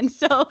pulled in.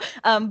 So,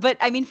 but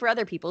I mean, for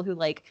other people who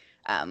like,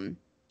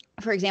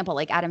 for example,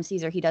 like Adam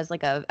Caesar, he does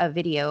like a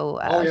video,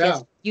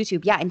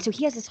 YouTube. Yeah. And so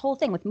he has this whole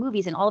thing with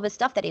movies and all of his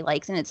stuff that he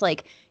likes. And it's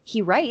like,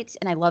 he writes,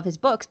 and I love his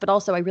books, but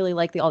also I really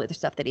like all the other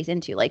stuff that he's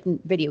into, like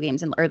video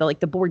games or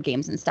the board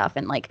games and stuff,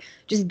 and like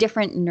just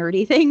different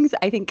nerdy things.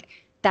 I think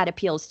that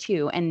appeals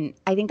too. And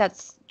I think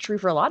that's true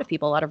for a lot of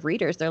people, a lot of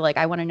readers. They're like,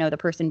 I want to know the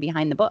person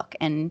behind the book.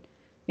 And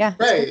yeah.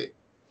 Right. Cool.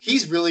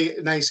 He's really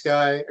a nice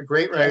guy, a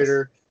great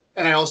writer. Yes.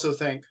 And I also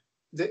think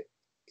that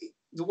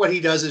what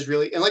he does is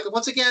really, and like,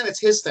 once again, it's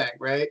his thing,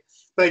 right?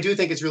 But I do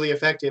think it's really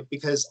effective,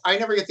 because I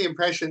never get the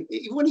impression,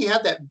 even when he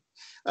had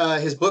that,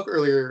 his book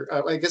earlier,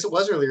 I guess it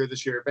was earlier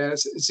this year, but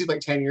it seemed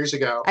like 10 years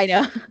ago. I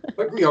know.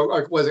 But,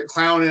 was it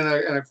Clown in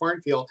a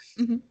Cornfield?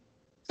 Mm-hmm.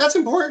 That's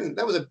important.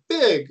 That was a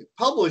big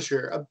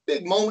publisher, a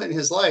big moment in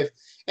his life.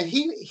 And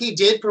he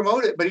did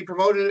promote it, but he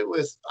promoted it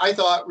with, I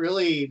thought,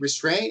 really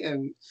restraint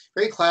and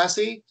very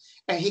classy.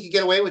 And he could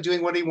get away with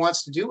doing what he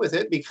wants to do with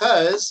it,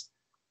 because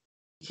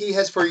he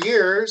has for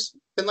years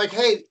been like,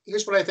 hey,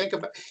 here's what I think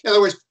about. In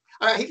other words,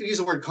 I hate to use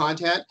the word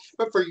content,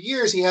 but for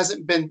years he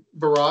hasn't been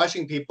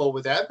barraging people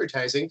with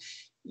advertising.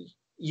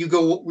 You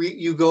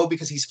go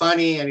because he's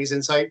funny and he's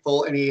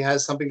insightful and he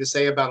has something to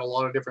say about a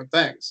lot of different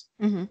things.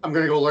 Mm-hmm. I'm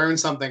going to go learn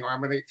something, or I'm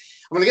going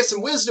to get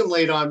some wisdom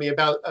laid on me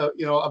about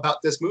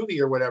about this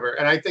movie or whatever.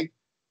 And I think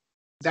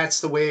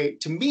that's the way.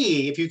 To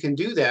me, if you can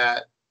do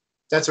that,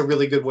 that's a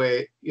really good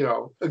way.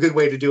 A good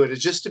way to do it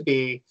is just to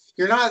be.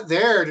 You're not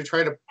there to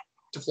try to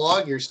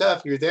flog your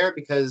stuff. You're there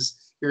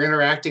because you're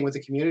interacting with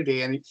the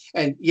community, and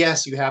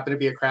yes, you happen to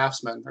be a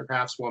craftsman or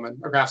craftswoman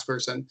or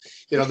craftsperson.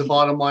 The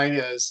bottom line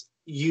is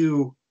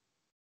you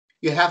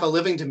have a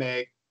living to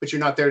make, but you're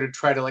not there to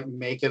try to like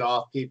make it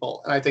off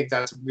people. And I think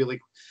that's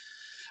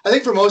I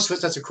think for most of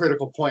us, that's a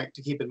critical point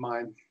to keep in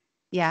mind.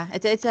 Yeah,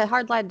 it's a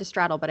hard line to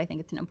straddle, but I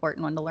think it's an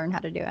important one to learn how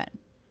to do it.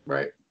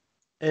 Right.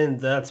 And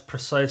that's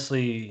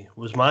precisely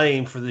was my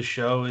aim for this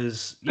show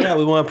is, yeah,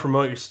 we want to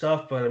promote your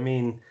stuff, but I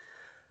mean,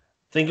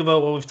 think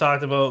about what we've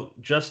talked about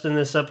just in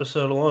this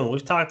episode alone.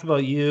 We've talked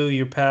about you,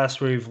 your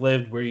past, where you've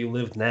lived, where you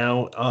live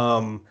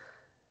now.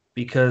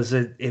 Because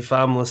if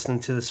I'm listening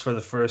to this for the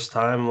first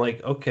time,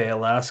 like, okay,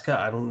 Alaska,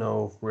 I don't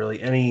know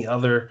really any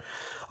other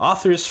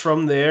authors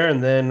from there.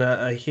 And then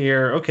I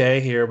hear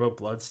about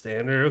Blood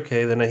Standard.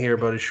 Okay, then I hear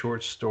about his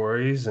short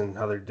stories and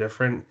how they're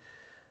different.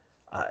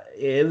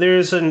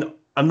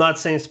 I'm not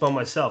saying it's about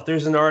myself.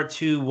 There's an art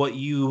to what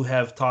you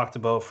have talked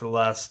about for the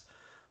last,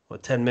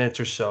 10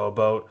 minutes or so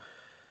about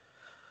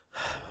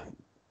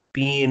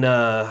being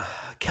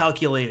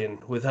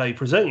calculating with how you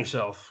present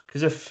yourself.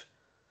 Because if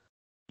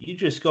you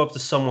just go up to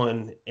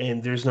someone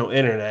and there's no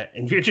internet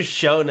and you're just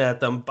shouting at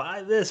them,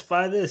 buy this,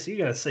 you're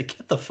going to say,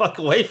 get the fuck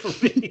away from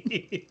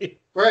me.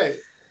 Right.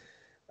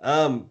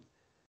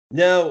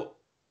 Now,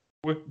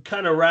 we're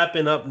kind of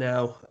wrapping up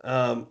now.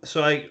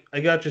 So I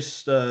got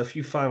just a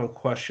few final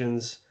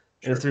questions.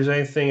 Sure. And if there's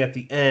anything at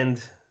the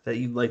end that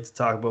you'd like to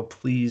talk about,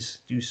 please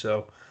do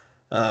so.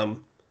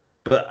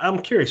 But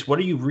I'm curious, what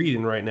are you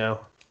reading right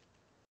now?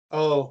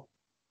 Oh,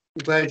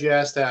 I'm glad you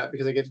asked that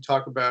because I get to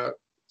talk about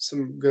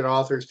some good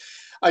authors.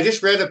 I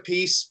just read a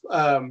piece.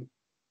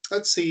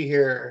 Let's see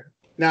here.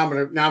 Now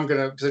I'm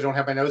gonna because I don't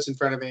have my notes in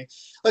front of me.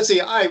 Let's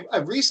see.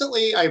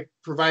 I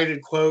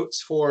provided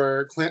quotes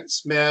for Clint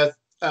Smith.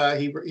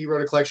 He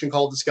wrote a collection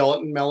called The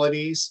Skeleton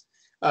Melodies,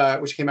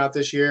 which came out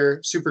this year.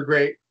 Super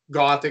great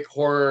gothic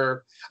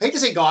horror. I hate to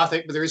say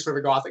gothic, but there is sort of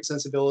a gothic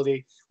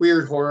sensibility.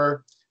 Weird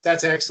horror.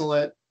 That's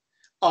excellent.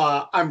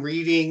 I'm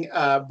reading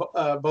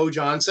Bo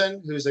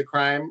Johnson, who's a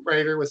crime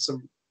writer with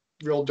some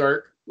real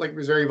dark, like,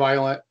 was very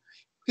violent.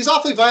 He's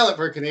awfully violent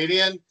for a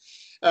Canadian,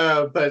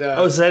 but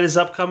is that his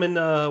upcoming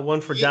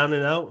one for Down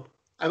and Out?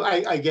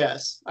 I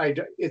guess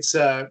it's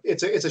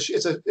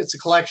a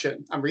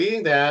collection. I'm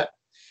reading that.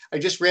 I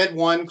just read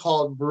one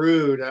called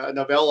Brood, a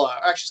novella.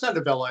 Actually, it's not a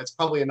novella. It's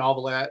probably a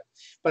novelette,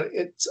 but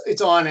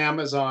it's on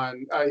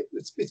Amazon.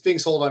 It's being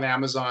sold on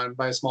Amazon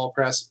by a small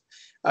press.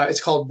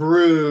 It's called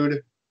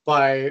Brood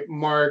by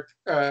Mark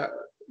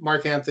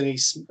Anthony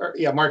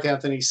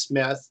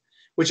Smith,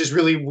 which is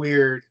really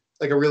weird,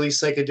 like a really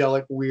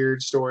psychedelic,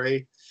 weird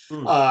story.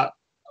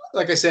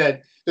 Like I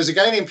said, there's a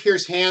guy named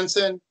Pierce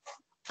Hansen.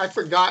 I've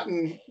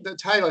forgotten the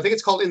title. I think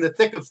it's called In the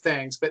Thick of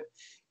Things, but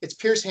it's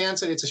Pierce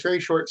Hansen. It's a very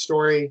short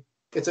story.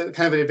 It's a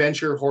kind of an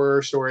adventure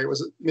horror story. It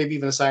was maybe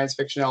even a science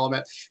fiction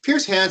element.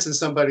 Pierce Hansen's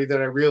somebody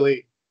that I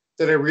really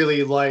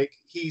like.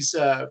 He's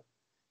kind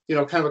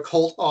of a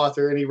cult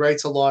author, and he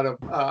writes a lot of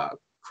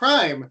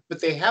crime,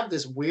 but they have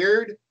this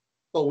weird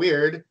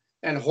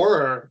and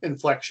horror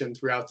inflection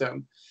throughout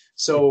them.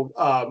 So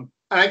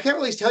and I can't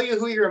really tell you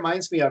who he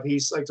reminds me of.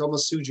 He's like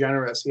almost too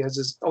generous. He has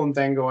his own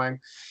thing going.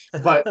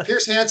 But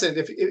Pierce Hansen,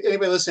 if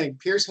anybody listening,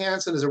 Pierce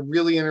Hansen is a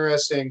really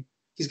interesting.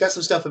 He's got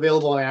some stuff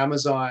available on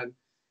Amazon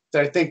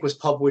that I think was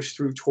published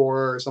through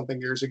Tor or something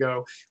years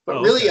ago.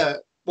 But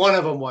one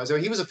of them was. I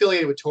mean, he was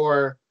affiliated with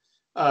Tor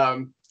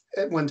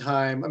at one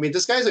time. I mean,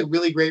 this guy's a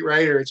really great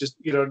writer. It's just,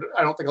 I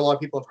don't think a lot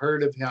of people have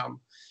heard of him.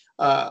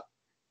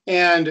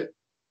 And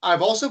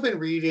I've also been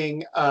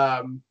reading,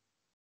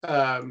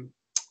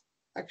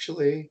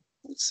 actually,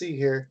 let's see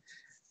here.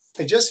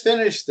 I just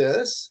finished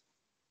this.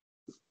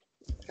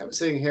 I'm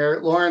sitting here.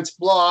 Lawrence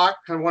Block,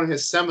 kind of one of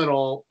his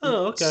seminal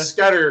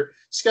Scudder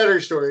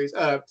stories.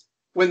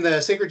 When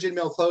the Sacred Gin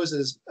Mill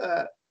closes,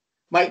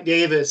 Mike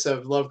Davis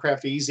of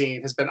Lovecraft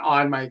E-Zine has been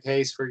on my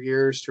case for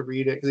years to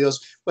read it. Because he goes,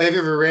 well, have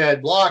you ever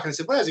read Block? And I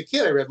said, well, as a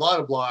kid, I read a lot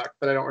of Block,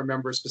 but I don't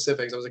remember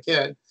specifics. I was a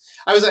kid.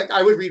 I was like,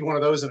 I would read one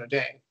of those in a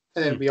day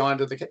and then be on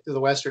to the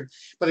Western.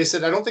 But he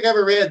said, I don't think I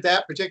ever read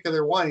that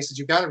particular one. He said,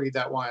 you got to read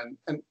that one.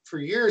 And for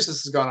years,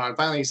 this has gone on.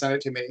 Finally, he sent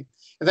it to me.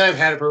 And then I've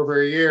had it for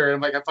over a year. And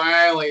I'm like, I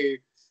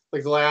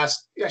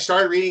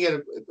started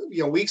reading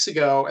it, weeks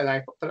ago.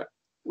 And but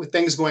with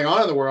things going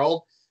on in the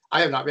world, I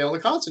have not been able to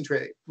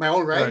concentrate. My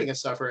own writing is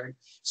suffering.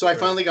 So I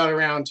finally got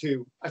around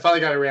to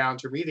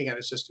reading it.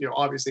 It's just,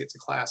 obviously it's a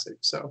classic.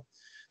 So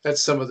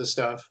that's some of the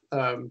stuff.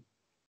 And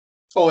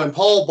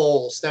Paul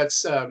Bowles,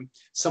 that's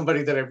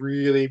somebody that I've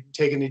really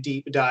taken a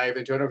deep dive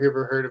into. I don't know if you've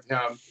ever heard of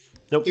him.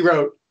 Nope. He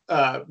wrote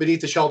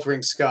Beneath the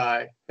Sheltering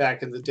Sky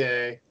back in the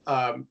day.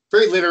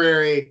 Very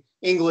literary,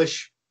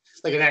 English,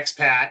 like an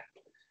expat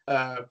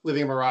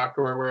living in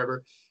Morocco or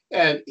wherever.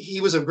 And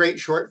he was a great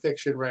short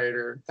fiction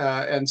writer.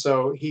 And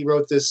so he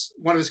wrote this,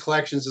 one of his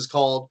collections is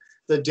called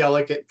The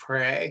Delicate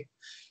Prey.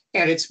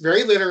 And it's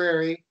very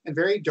literary and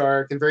very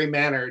dark and very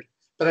mannered.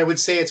 But I would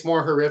say it's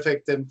more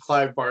horrific than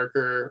Clive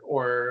Barker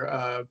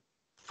or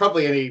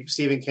probably any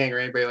Stephen King or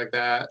anybody like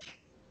that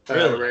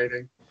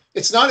writing.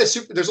 It's not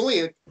there's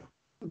only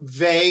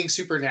vague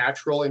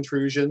supernatural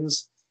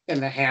intrusions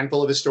in a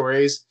handful of his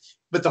stories.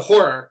 But the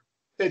horror,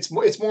 it's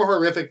more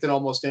horrific than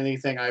almost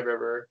anything I've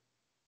ever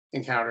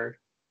encountered.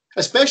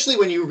 Especially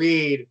when you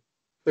read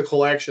the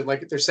collection,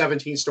 like there's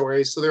 17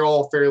 stories, so they're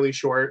all fairly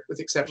short, with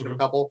the exception of a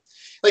couple.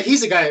 Like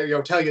he's the guy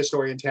that tell you a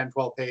story in 10,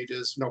 12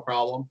 pages, no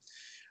problem.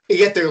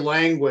 Yet they're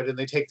languid and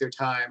they take their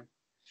time.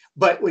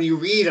 But when you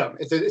read them,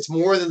 it's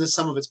more than the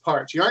sum of its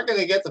parts. You aren't going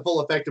to get the full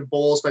effect of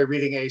Bowles by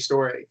reading a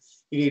story.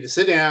 You need to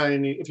sit down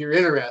and, if you're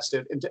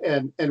interested,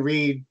 and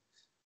read,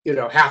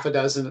 half a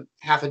dozen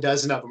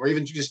of them, or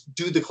even just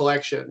do the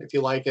collection if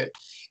you like it.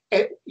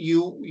 And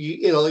you'll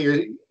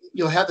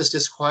have this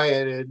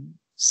disquieted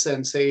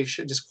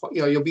sensation.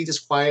 You'll be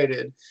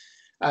disquieted,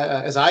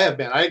 as I have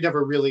been. I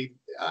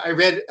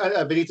read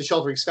Beneath the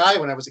Sheltering Sky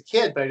when I was a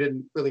kid, but I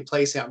didn't really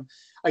place him.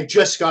 I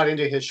just got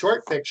into his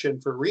short fiction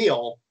for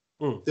real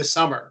this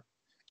summer,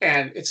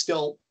 and it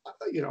still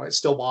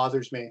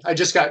bothers me. I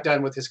just got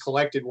done with his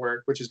collected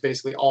work, which is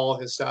basically all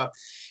his stuff.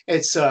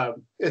 It's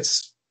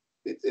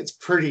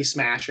pretty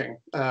smashing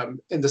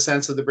in the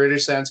sense of the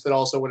British sense, but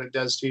also what it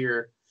does to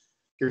your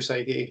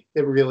psyche.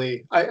 It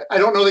really, I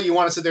don't know that you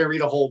want to sit there and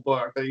read a whole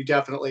book, but you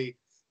definitely,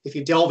 if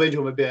you delve into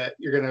them a bit,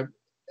 you're going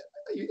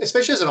to,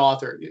 especially as an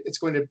author, it's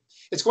going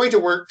to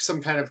work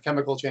some kind of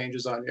chemical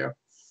changes on you.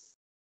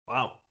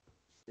 Wow.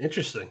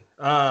 Interesting.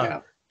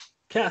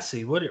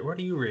 Cassie, what are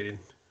you reading?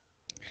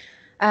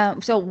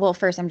 First,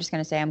 I'm just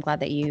going to say I'm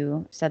glad that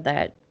you said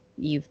that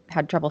you've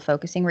had trouble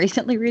focusing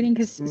recently reading,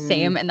 because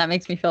same, and that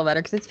makes me feel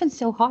better because it's been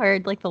so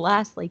hard like the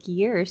last like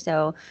year or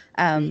so.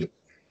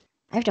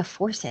 I have to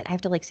force it. I have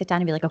to like sit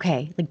down and be like,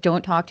 okay, like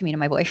don't talk to me to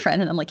my boyfriend.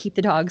 And I'm like, keep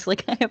the dogs.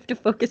 Like I have to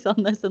focus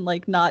on this and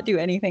like not do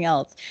anything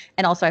else.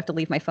 And also I have to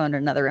leave my phone in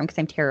another room because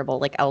I'm terrible.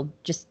 Like I'll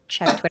just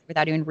check Twitter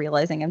without even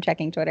realizing I'm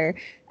checking Twitter.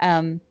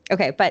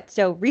 Okay. But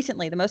so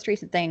recently, the most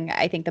recent thing,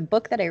 I think the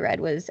book that I read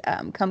was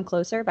Come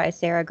Closer by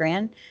Sarah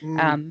Gran.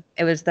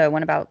 It was the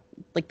one about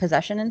like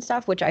possession and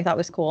stuff, which I thought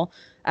was cool.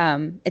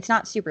 It's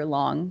not super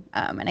long.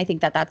 And I think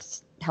that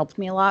that's helped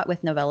me a lot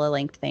with novella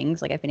length things.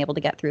 Like I've been able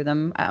to get through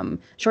them.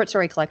 Short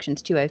story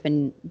collections too. I've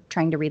been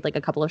trying to read like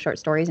a couple of short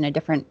stories in a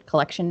different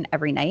collection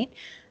every night.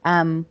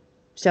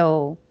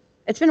 So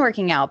it's been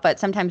working out, but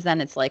sometimes then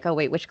it's like, oh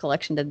wait, which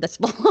collection did this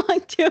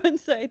belong to? And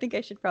so I think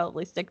I should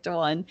probably stick to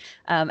one.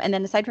 And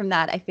then aside from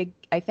that,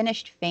 I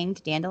finished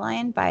Fanged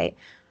Dandelion by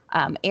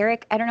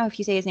Eric. I don't know if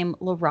you say his name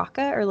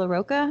LaRocca or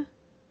LaRocca,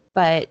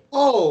 but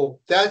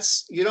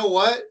that's, you know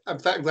what? I'm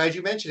glad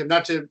you mentioned him.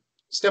 Not to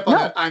step on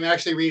that. I'm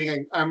actually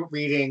reading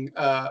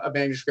a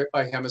manuscript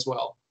by him as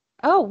well.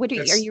 Oh, what are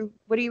you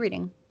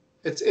reading?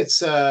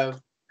 It's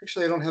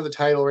actually I don't have the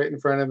title right in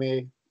front of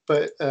me,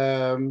 but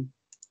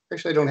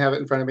actually I don't have it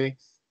in front of me.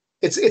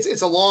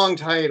 It's a long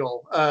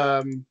title.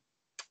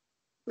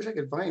 Wish I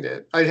could find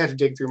it. I'd have to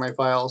dig through my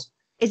files.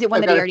 Is it one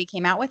that he already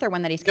came out with, or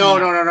one that he's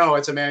coming out? No.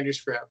 It's a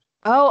manuscript.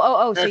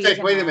 Oh. So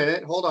wait a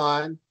minute. Hold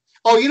on.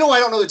 Oh, you know I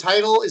don't know the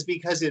title is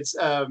because it's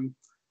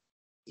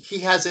he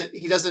hasn't.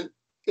 He doesn't.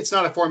 It's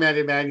not a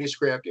formatted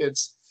manuscript.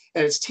 It's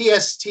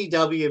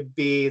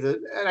TSTWB.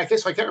 And I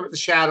guess I can't remember, the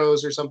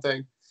Shadows or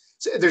something.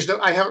 So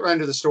I haven't run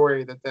into the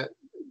story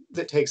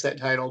that takes that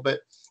title,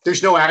 but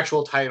there's no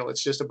actual title.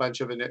 It's just a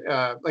bunch of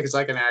it's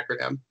like an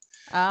acronym.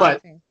 Oh, but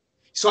okay.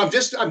 So I'm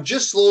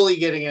just slowly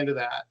getting into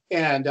that,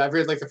 and I've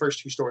read like the first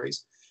 2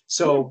 stories.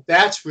 So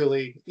that's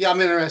really, I'm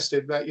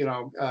interested. But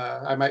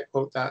I might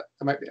quote that.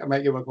 I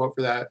might give him a quote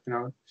for that.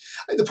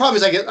 The problem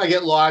is I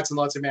get lots and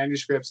lots of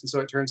manuscripts, and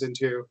so it turns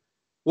into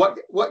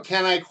what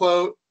can I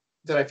quote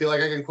that I feel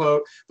like I can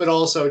quote, but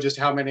also just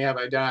how many have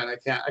I done? I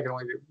can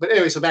only do. But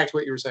anyway, so back to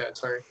what you were saying.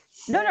 Sorry.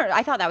 No.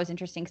 I thought that was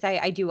interesting because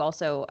I do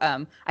also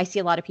I see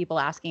a lot of people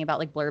asking about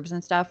like blurbs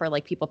and stuff, or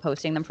like people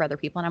posting them for other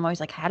people, and I'm always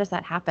like, how does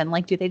that happen?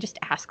 Like, do they just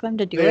ask them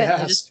to do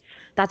it?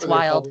 That's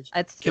wild.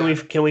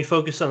 Can we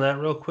focus on that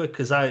real quick?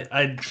 Because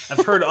I've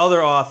heard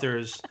other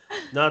authors,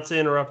 not to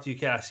interrupt you,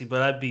 Cassie,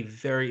 but I'd be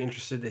very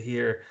interested to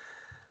hear.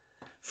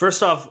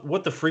 First off,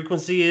 what the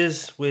frequency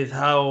is with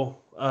how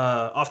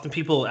often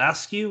people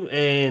ask you,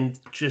 and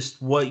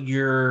just what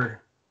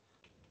your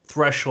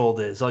threshold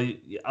is.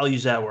 I'll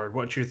use that word.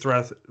 What's your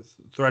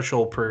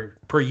threshold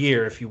per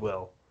year, if you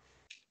will?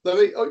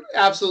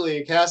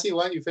 Absolutely, Cassie.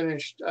 Why don't you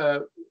finish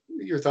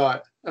your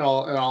thought, and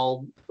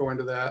I'll go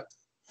into that.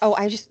 Oh,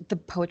 the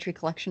poetry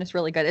collection is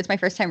really good. It's my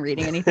first time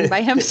reading anything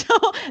by him, so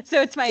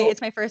it's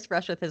my first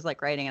brush with his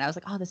like writing, and I was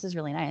like, oh, this is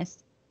really nice.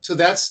 So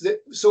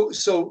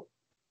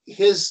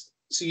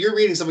So you're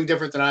reading something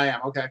different than I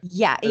am. Okay.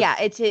 Yeah.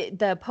 It's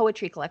the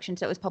poetry collection.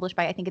 So it was published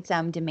by, I think it's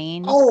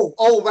Domain.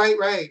 Oh,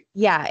 right.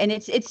 Yeah, and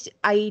it's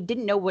I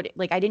didn't know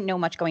I didn't know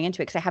much going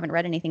into it because I haven't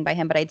read anything by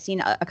him, but I'd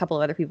seen a couple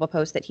of other people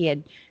post that he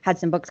had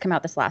some books come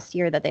out this last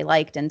year that they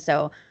liked, and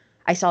so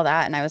I saw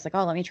that and I was like,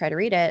 oh, let me try to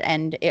read it,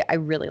 and I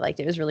really liked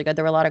it. It was really good.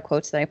 There were a lot of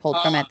quotes that I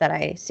pulled from it that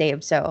I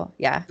saved. So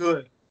yeah.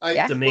 Good.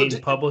 Domain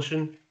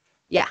Publishing.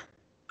 Yeah.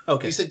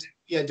 Okay. You said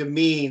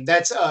Domain.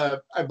 That's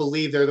I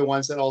believe they're the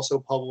ones that also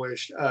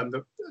published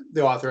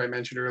the author I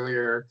mentioned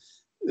earlier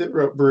that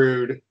wrote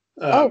Brood.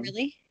 Oh,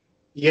 really?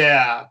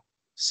 Yeah.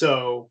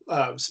 So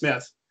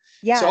Smith.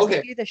 Yeah. So,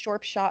 okay. They do the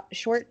short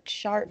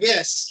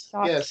Yes.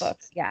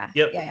 books. Yeah.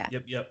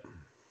 Yep.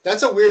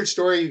 That's a weird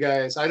story, you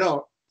guys. I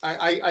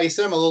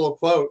sent him a little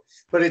quote,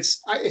 but it's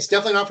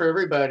definitely not for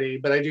everybody.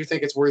 But I do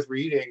think it's worth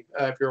reading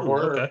if you're a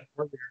horror.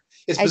 Okay.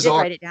 It's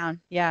bizarre. I did write it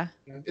down. Yeah.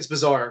 It's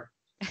bizarre.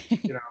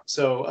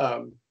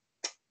 So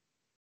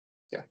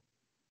yeah.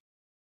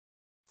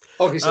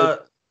 Okay.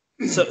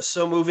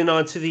 So moving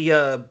on to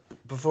the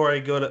before I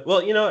go to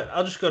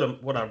I'll just go to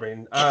what I'm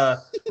reading.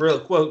 Real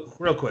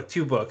quick,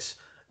 2 books.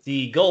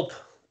 The Gulp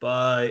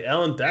by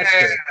Alan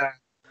Baxter. Yeah.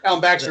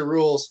 Alan Baxter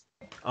rules.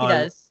 He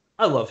does.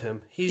 I love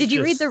him. Did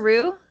you read The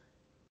Rue?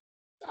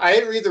 I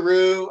didn't read The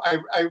Rue.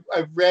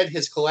 I read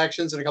his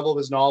collections and a couple of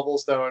his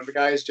novels though, and the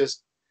guy is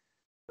just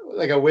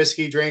like a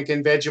whiskey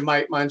drinking,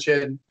 Vegemite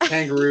munching,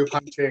 kangaroo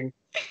punching,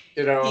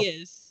 He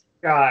is.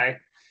 Guy.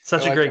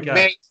 Such a great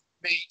guy.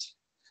 Mate.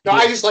 No,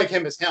 I just like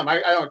him as him.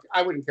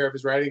 I wouldn't care if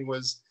his writing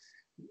was,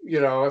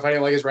 if I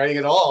didn't like his writing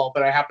at all,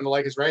 but I happen to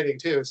like his writing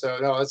too. So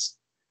no, that's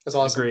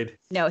awesome. Agreed.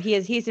 No,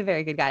 he's a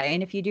very good guy.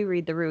 And if you do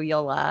read The Rue,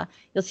 you'll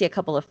see a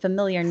couple of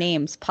familiar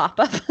names pop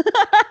up.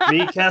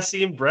 Me,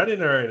 Cassie, and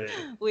Brennan are in it.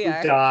 We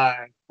are.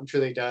 Die. I'm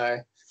sure they die.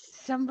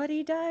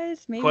 Somebody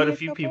dies. Maybe quite a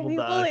few people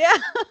die.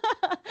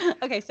 Yeah.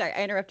 Okay, sorry,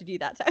 I interrupted you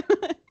that time.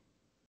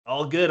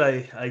 All good.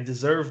 I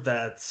deserve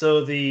that.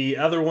 So the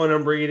other one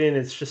I'm reading,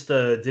 it's just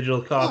a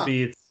digital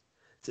copy.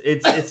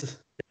 It's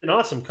an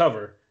awesome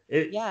cover.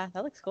 Yeah,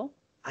 that looks cool.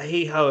 I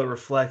hate how it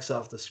reflects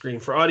off the screen.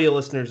 For audio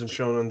listeners, I'm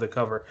showing them the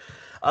cover.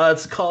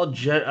 It's called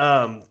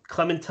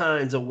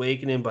Clementine's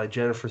Awakening by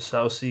Jennifer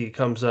Sousey. It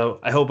comes out,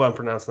 I hope I'm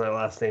pronouncing that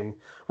last name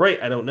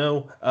right. I don't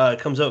know. It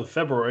comes out in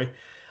February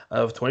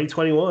of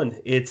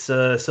 2021. It's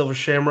Silver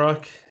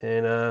Shamrock.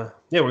 And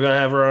yeah, we're going to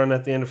have her on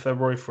at the end of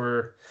February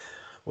for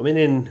Women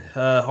in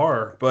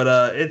Horror. But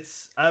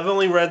I've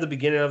only read the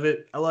beginning of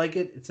it. I like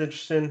it. It's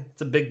interesting.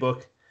 It's a big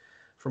book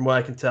from what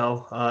I can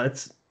tell.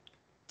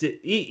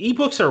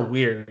 Ebooks are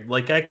weird.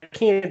 Like I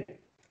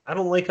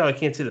don't like how I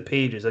can't see the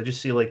pages. I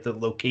just see like the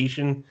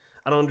location.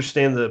 I don't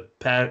understand the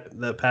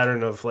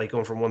pattern of like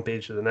going from one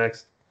page to the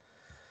next.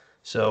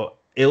 So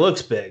it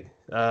looks big.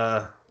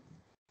 But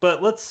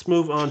let's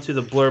move on to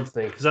the blurb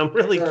thing because I'm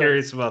really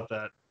curious about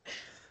that.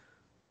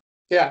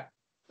 Yeah.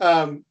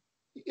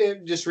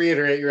 Just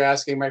reiterate, you're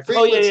asking my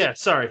frequency. Oh yeah.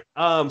 Sorry.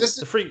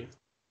 The free.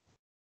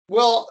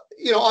 Well,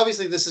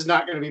 obviously this is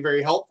not going to be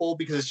very helpful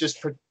because it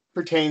just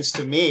pertains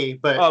to me,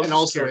 but and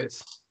also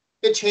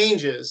it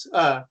changes.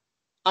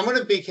 I'm going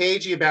to be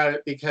cagey about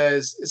it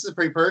because this is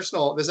pretty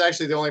personal. This is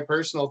actually the only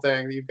personal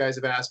thing that you guys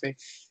have asked me,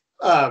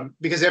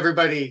 because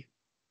everybody,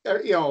 I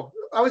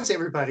wouldn't say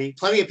everybody,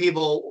 plenty of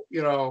people,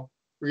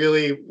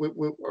 really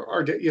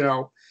are,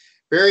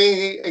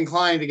 very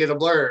inclined to get a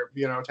blurb,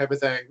 type of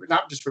thing,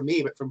 not just from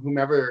me, but from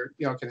whomever,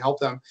 can help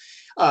them.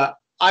 I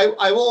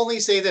will only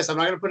say this. I'm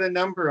not going to put a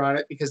number on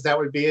it because that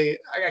would be,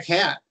 I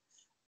can't.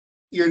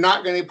 You're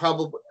not going to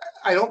probably,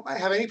 I don't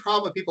have any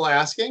problem with people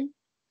asking,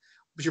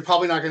 but you're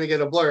probably not going to get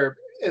a blurb.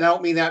 And I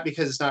don't mean that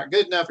because it's not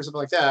good enough or something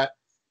like that.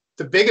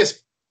 The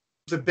biggest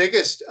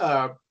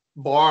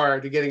bar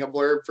to getting a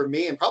blurb from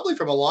me and probably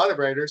from a lot of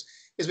writers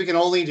is we can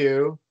only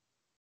do,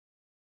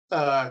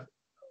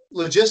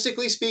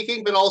 logistically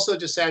speaking, but also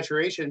just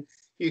saturation.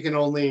 You can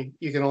only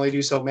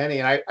do so many.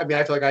 And I mean,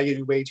 I feel like I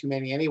do way too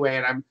many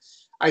anyway. And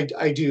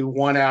I do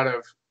one out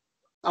of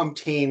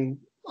umpteen.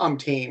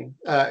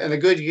 In a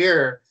good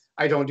year,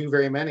 I don't do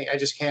very many. I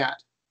just can't.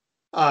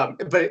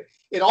 But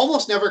it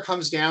almost never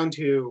comes down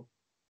to,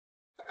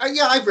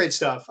 I've read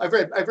stuff. I've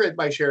read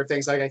my share of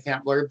things like I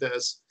can't blurb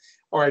this,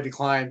 or I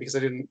decline because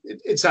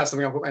it's not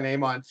something I'll put my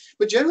name on.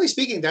 But generally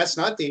speaking, that's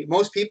not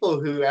most people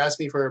who ask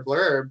me for a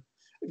blurb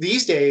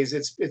these days.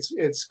 It's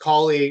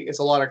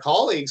a lot of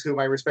colleagues whom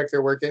I respect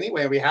their work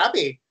anyway and be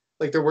happy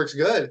like their work's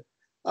good,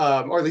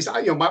 or at least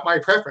my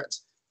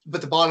preference.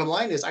 But the bottom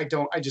line is I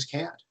just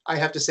can't. I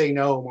have to say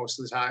no most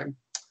of the time.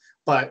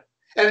 But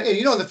and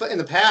in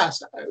the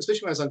past,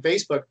 especially when I was on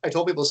Facebook, I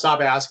told people to stop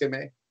asking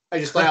me. I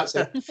just flat out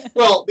said,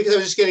 well, because I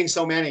was just getting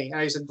so many. And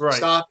I said,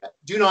 Stop,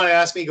 do not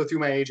ask me, go through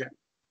my agent.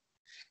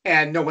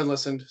 And no one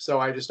listened. So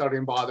I just don't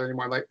even bother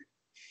anymore. I'm like,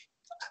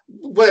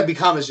 what I've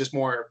become is just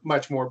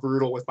much more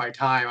brutal with my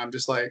time. I'm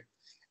just like,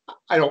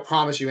 I don't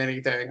promise you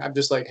anything. I'm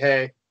just like,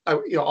 hey,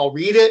 I'll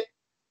read it,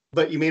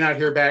 but you may not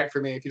hear back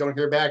from me. If you don't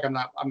hear back, I'm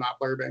not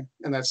blurbing.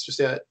 And that's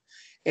just it.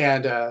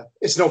 And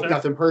it's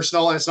nothing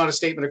personal. And it's not a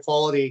statement of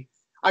quality.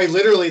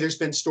 There's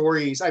been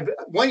stories.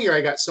 One year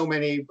I got so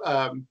many,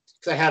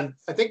 because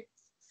I think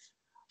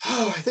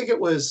it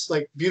was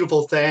like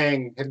Beautiful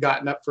Thing had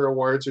gotten up for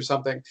awards or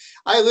something.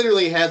 I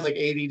literally had like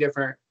 80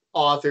 different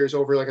authors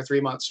over like a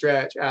 3-month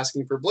stretch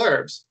asking for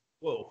blurbs.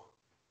 Whoa.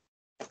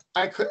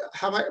 Even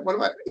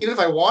if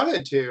I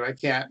wanted to, I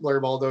can't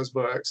blurb all those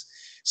books.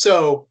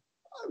 So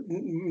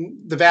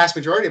the vast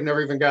majority I've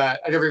never even got.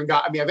 I mean,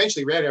 I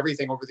eventually read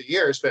everything over the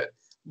years, but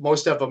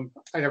most of them,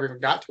 I never even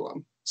got to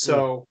them.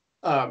 So,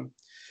 I'm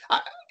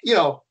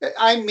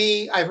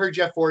me. I've heard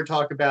Jeff Ford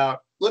talk about,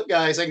 look,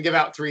 guys, I can give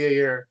out 3 a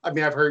year. I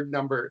mean, I've heard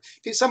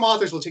some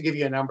authors will give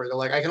you a number. They're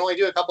like, I can only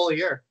do a couple a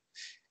year.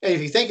 And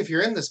if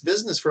you're in this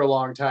business for a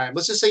long time,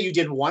 let's just say you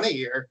did 1 a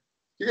year,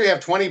 you're going to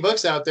have 20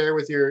 books out there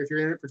if you're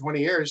in it for 20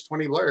 years,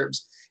 20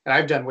 blurbs. And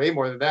I've done way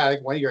more than that. I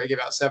think 1 year I gave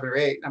out 7 or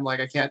 8. I'm like,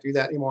 I can't do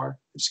that anymore.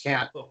 I just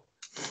can't.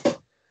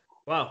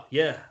 Wow.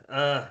 Yeah.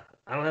 I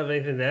don't have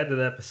anything to add to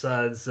that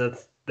besides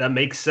that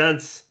makes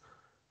sense.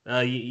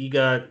 You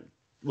got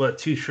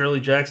 2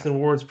 Shirley Jackson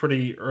awards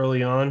pretty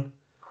early on.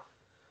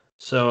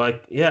 So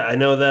I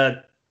know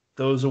that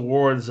those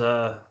awards,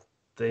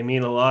 they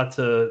mean a lot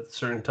to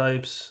certain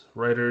types,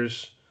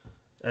 writers,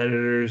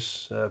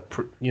 editors,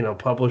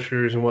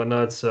 publishers and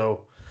whatnot.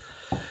 So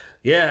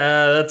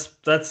that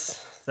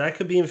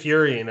could be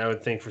infuriating, I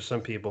would think, for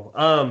some people.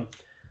 I'm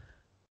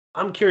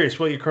curious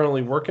what you're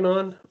currently working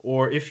on,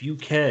 or if you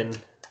can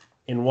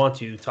and want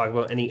to talk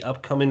about any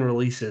upcoming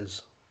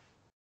releases.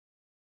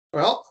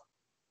 Well,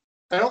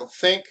 I don't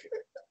think,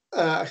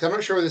 I'm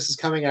not sure where this is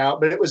coming out,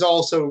 but it was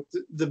also,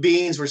 the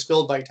beans were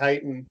spilled by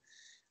Titan.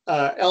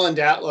 Ellen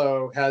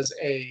Datlow has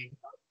a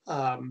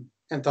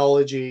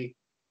anthology.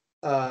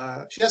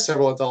 She has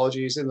several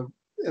anthologies in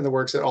the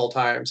works at all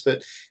times,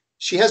 but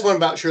she has one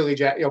about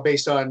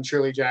based on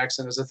Shirley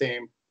Jackson as a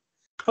theme.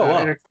 Oh, wow.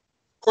 And of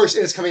course,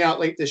 it's coming out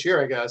late this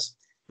year, I guess.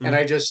 Mm-hmm. And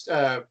I just,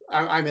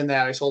 I'm in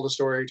that. I sold a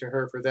story to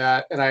her for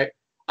that. And I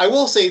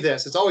will say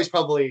this, it's always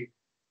probably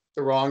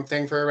the wrong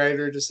thing for a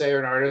writer to say or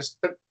an artist,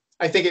 but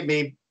I think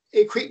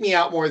it creeped me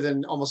out more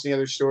than almost any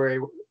other story.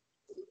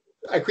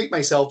 I creeped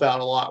myself out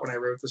a lot when I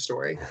wrote the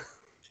story.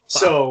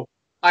 So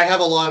I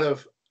have a lot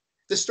of,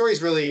 this story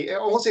is really, I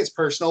won't say it's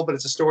personal, but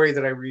it's a story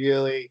that I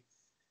really,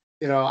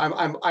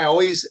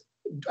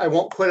 I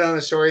won't quit on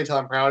a story until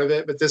I'm proud of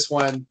it. But this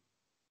one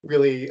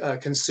really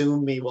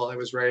consumed me while I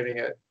was writing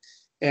it.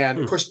 And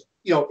of course,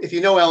 if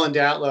you know Ellen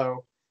Datlow,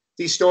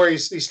 these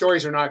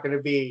stories are not going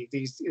to be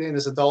in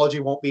this anthology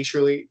won't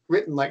be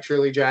written like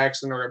Shirley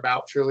Jackson or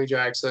about Shirley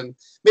Jackson,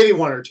 maybe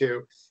one or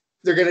two.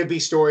 They're going to be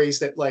stories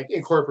that like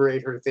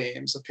incorporate her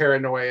themes of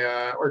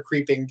paranoia or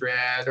creeping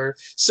dread or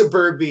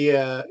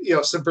suburbia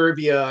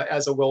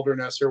as a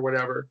wilderness or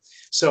whatever.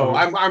 So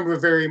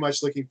I'm very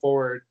much looking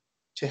forward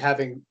to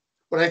having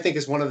what I think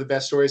is one of the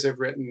best stories I've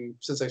written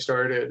since I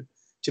started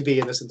to be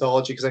in this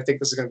anthology, because I think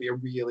this is going to be a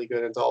really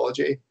good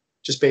anthology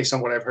just based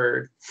on what I've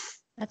heard.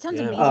 That sounds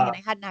amazing, and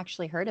I hadn't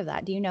actually heard of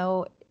that. Do you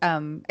know,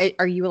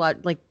 are you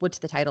allowed, like, what's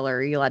the title, or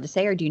are you allowed to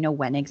say, or do you know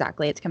when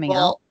exactly it's coming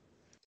out?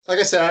 Like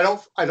I said,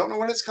 I don't know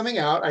when it's coming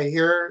out. I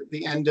hear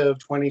the end of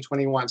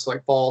 2021, so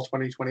like fall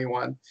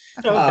 2021.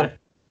 Okay.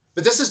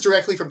 But this is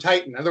directly from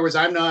Titan. In other words,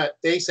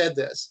 they said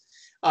this.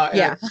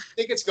 I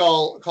think it's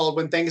called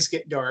When Things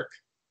Get Dark.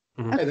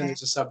 And then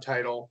there's a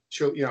subtitle.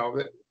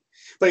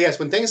 But yes,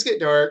 When Things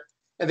Get Dark,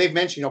 and they've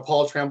mentioned,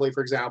 Paul Tremblay,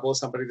 for example, is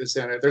somebody that's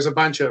in it. There's a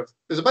bunch of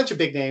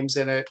big names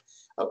in it.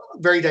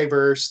 Very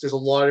diverse. There's a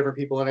lot of different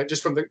people in it.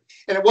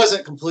 And it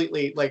wasn't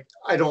completely like,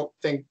 I don't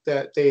think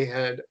that they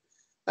had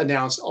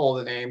announced all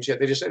the names yet.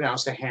 They just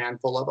announced a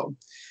handful of them.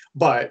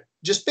 But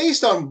just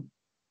based on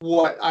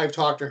what I've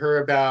talked to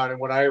her about and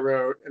what I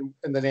wrote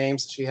and the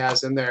names that she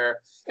has in there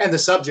and the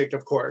subject,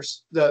 of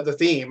course, the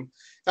theme,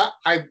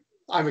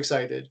 I'm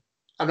excited.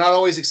 I'm not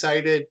always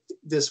excited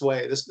this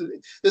way. This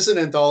is an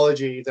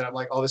anthology that I'm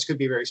like, oh, this could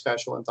be a very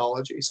special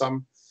anthology.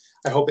 So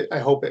I hope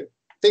it.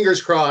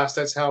 Fingers crossed.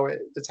 That's how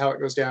it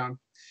goes down.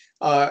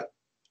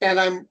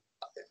 And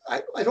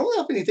I don't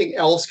have anything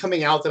else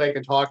coming out that I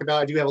can talk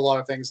about. I do have a lot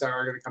of things that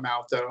are going to come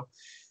out though.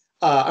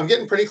 I'm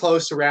getting pretty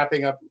close to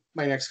wrapping up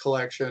my next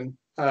collection.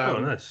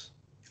 Nice.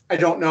 I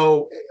don't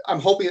know. I'm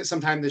hoping that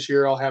sometime this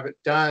year I'll have it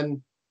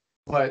done,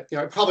 but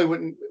I probably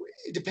wouldn't.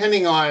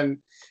 Depending on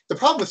the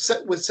problem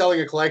with selling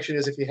a collection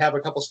is if you have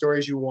a couple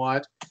stories you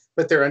want,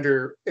 but they're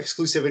under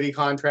exclusivity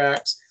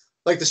contracts.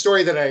 Like the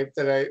story that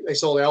I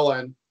sold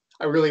Ellen,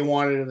 I really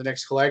wanted in the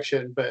next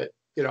collection, but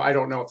I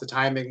don't know if the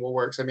timing will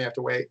work, so I may have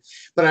to wait.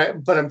 But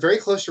I'm very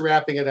close to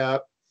wrapping it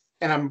up,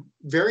 and I'm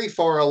very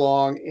far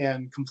along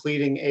in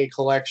completing a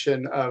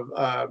collection of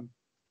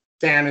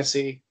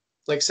fantasy,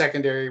 like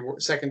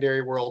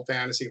secondary world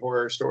fantasy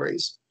horror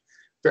stories,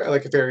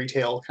 like a fairy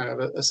tale kind of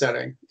a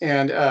setting.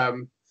 And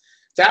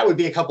that would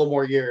be a couple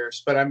more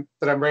years, but I'm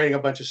writing a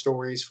bunch of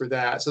stories for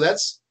that. So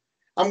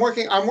I'm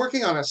working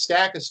on a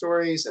stack of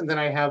stories, and then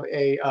I have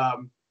a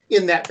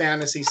in that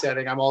fantasy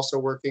setting, I'm also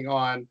working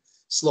on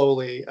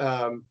slowly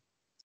a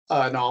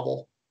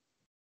novel.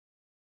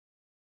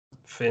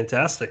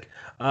 Fantastic.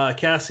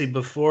 Cassie,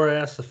 before I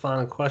ask the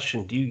final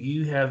question, do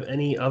you have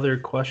any other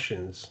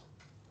questions?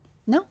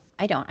 No,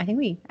 I don't. I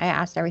think I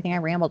asked everything. I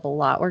rambled a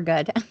lot. We're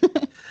good.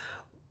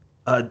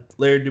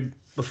 Laird,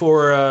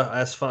 before I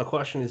ask the final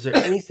question, is there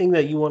anything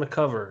that you want to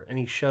cover?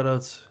 Any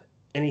shout-outs?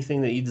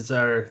 Anything that you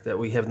desire that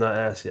we have not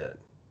asked yet?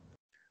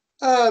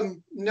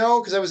 No,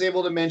 because I was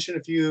able to mention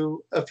a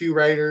few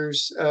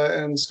writers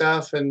and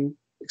stuff, and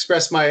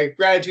express my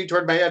gratitude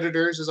toward my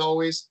editors as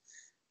always.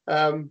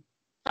 I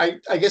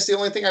guess the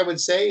only thing I would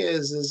say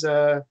is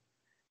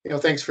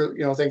thanks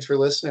for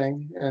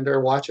listening and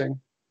or watching.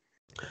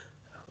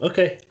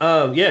 Okay.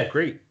 Yeah,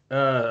 great.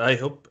 I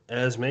hope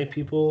as many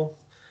people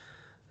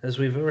as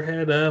we've ever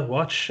had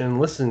watch and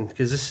listen,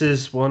 because this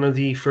is one of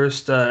the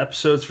first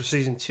episodes for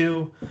season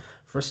 2.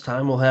 First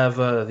time we'll have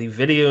the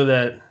video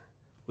that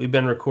we've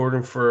been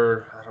recording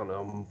for, I don't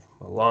know,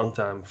 a long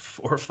time,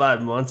 4 or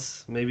 5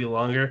 months, maybe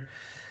longer.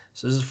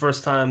 So this is the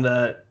first time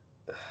that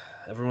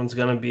everyone's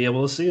going to be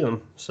able to see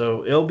them.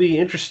 So it'll be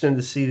interesting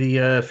to see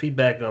the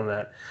feedback on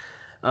that.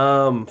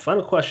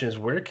 Final question is,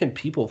 where can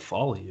people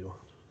follow you?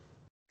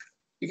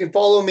 You can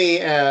follow me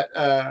at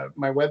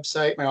my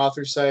website, my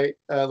author site,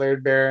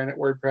 Laird Barron at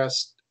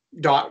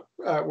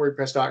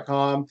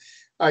wordpress.com.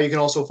 You can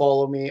also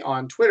follow me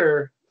on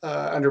Twitter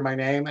under my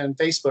name and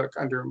Facebook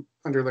under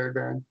Laird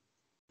Barron.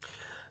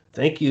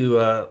 Thank you,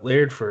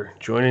 Laird, for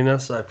joining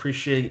us. I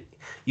appreciate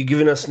you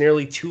giving us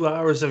nearly 2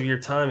 hours of your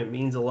time. It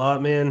means a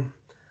lot, man.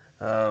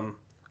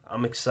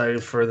 I'm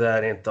excited for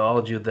that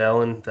anthology with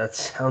Ellen. That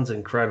sounds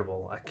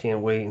incredible. I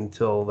can't wait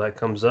until that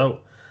comes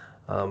out.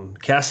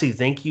 Cassie,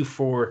 thank you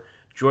for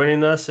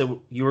joining us.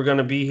 You were going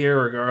to be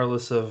here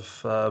regardless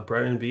of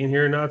Brennan being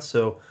here or not.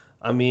 So,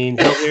 I mean,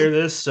 he'll hear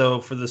this.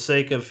 So for the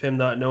sake of him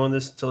not knowing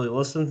this until he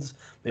listens,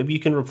 maybe you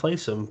can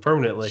replace him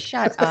permanently.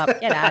 Shut up.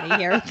 Get out of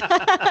here.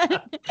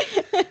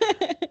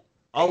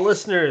 All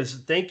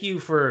listeners, thank you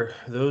for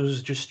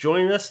those just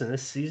joining us in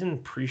this season.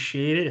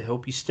 Appreciate it.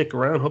 Hope you stick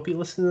around. Hope you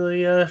listen to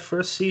the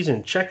first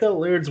season. Check out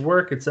Laird's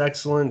work. It's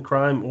excellent.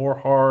 Crime or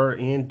horror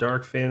and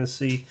dark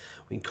fantasy.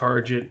 We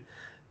encourage it.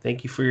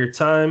 Thank you for your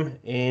time.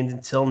 And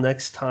until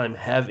next time,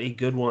 have a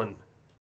good one.